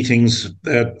meetings in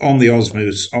the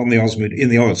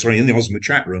OSMU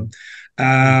chat room.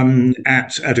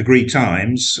 At agreed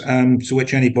times, to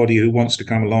which anybody who wants to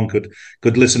come along could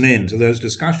listen in to those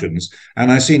discussions.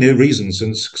 And I see no reason,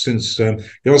 since the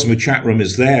OSMU chat room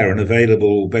is there and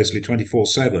available basically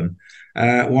 24/7,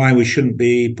 why we shouldn't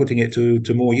be putting it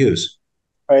to more use.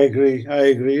 I agree.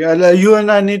 You and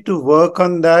I need to work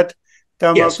on that.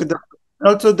 Come up with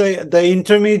also the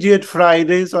intermediate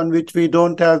Fridays on which we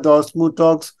don't have the OSMU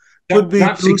talks.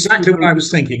 That's exactly what I was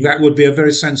thinking. That would be a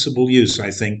very sensible use, I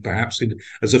think, perhaps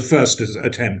as a first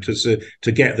attempt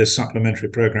to get this supplementary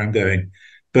program going.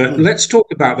 But let's talk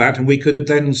about that, and we could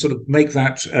then sort of make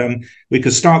that, we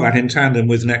could start that in tandem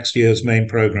with next year's main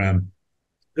program.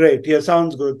 Great. Yeah,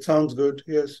 sounds good.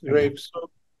 Yes, great. So,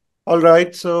 all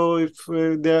right. So if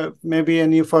there may be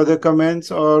any further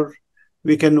comments, or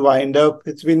we can wind up.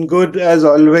 It's been good as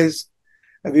always.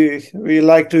 We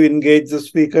like to engage the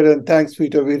speaker, and thanks,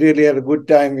 Peter. We really had a good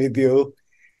time with you.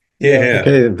 Yeah.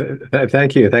 Okay.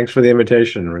 Thank you. Thanks for the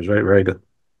invitation. It was very, very good.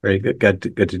 Very good.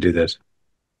 Good to do this.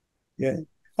 Yeah.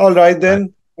 All right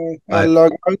then. I'll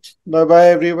log out. Bye,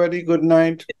 everybody. Good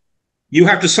night. You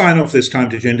have to sign off this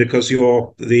time, Tejinder, because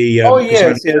you're the.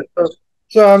 Yes.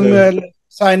 So I'm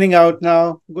signing out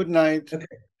now. Good night. Okay.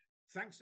 Thanks.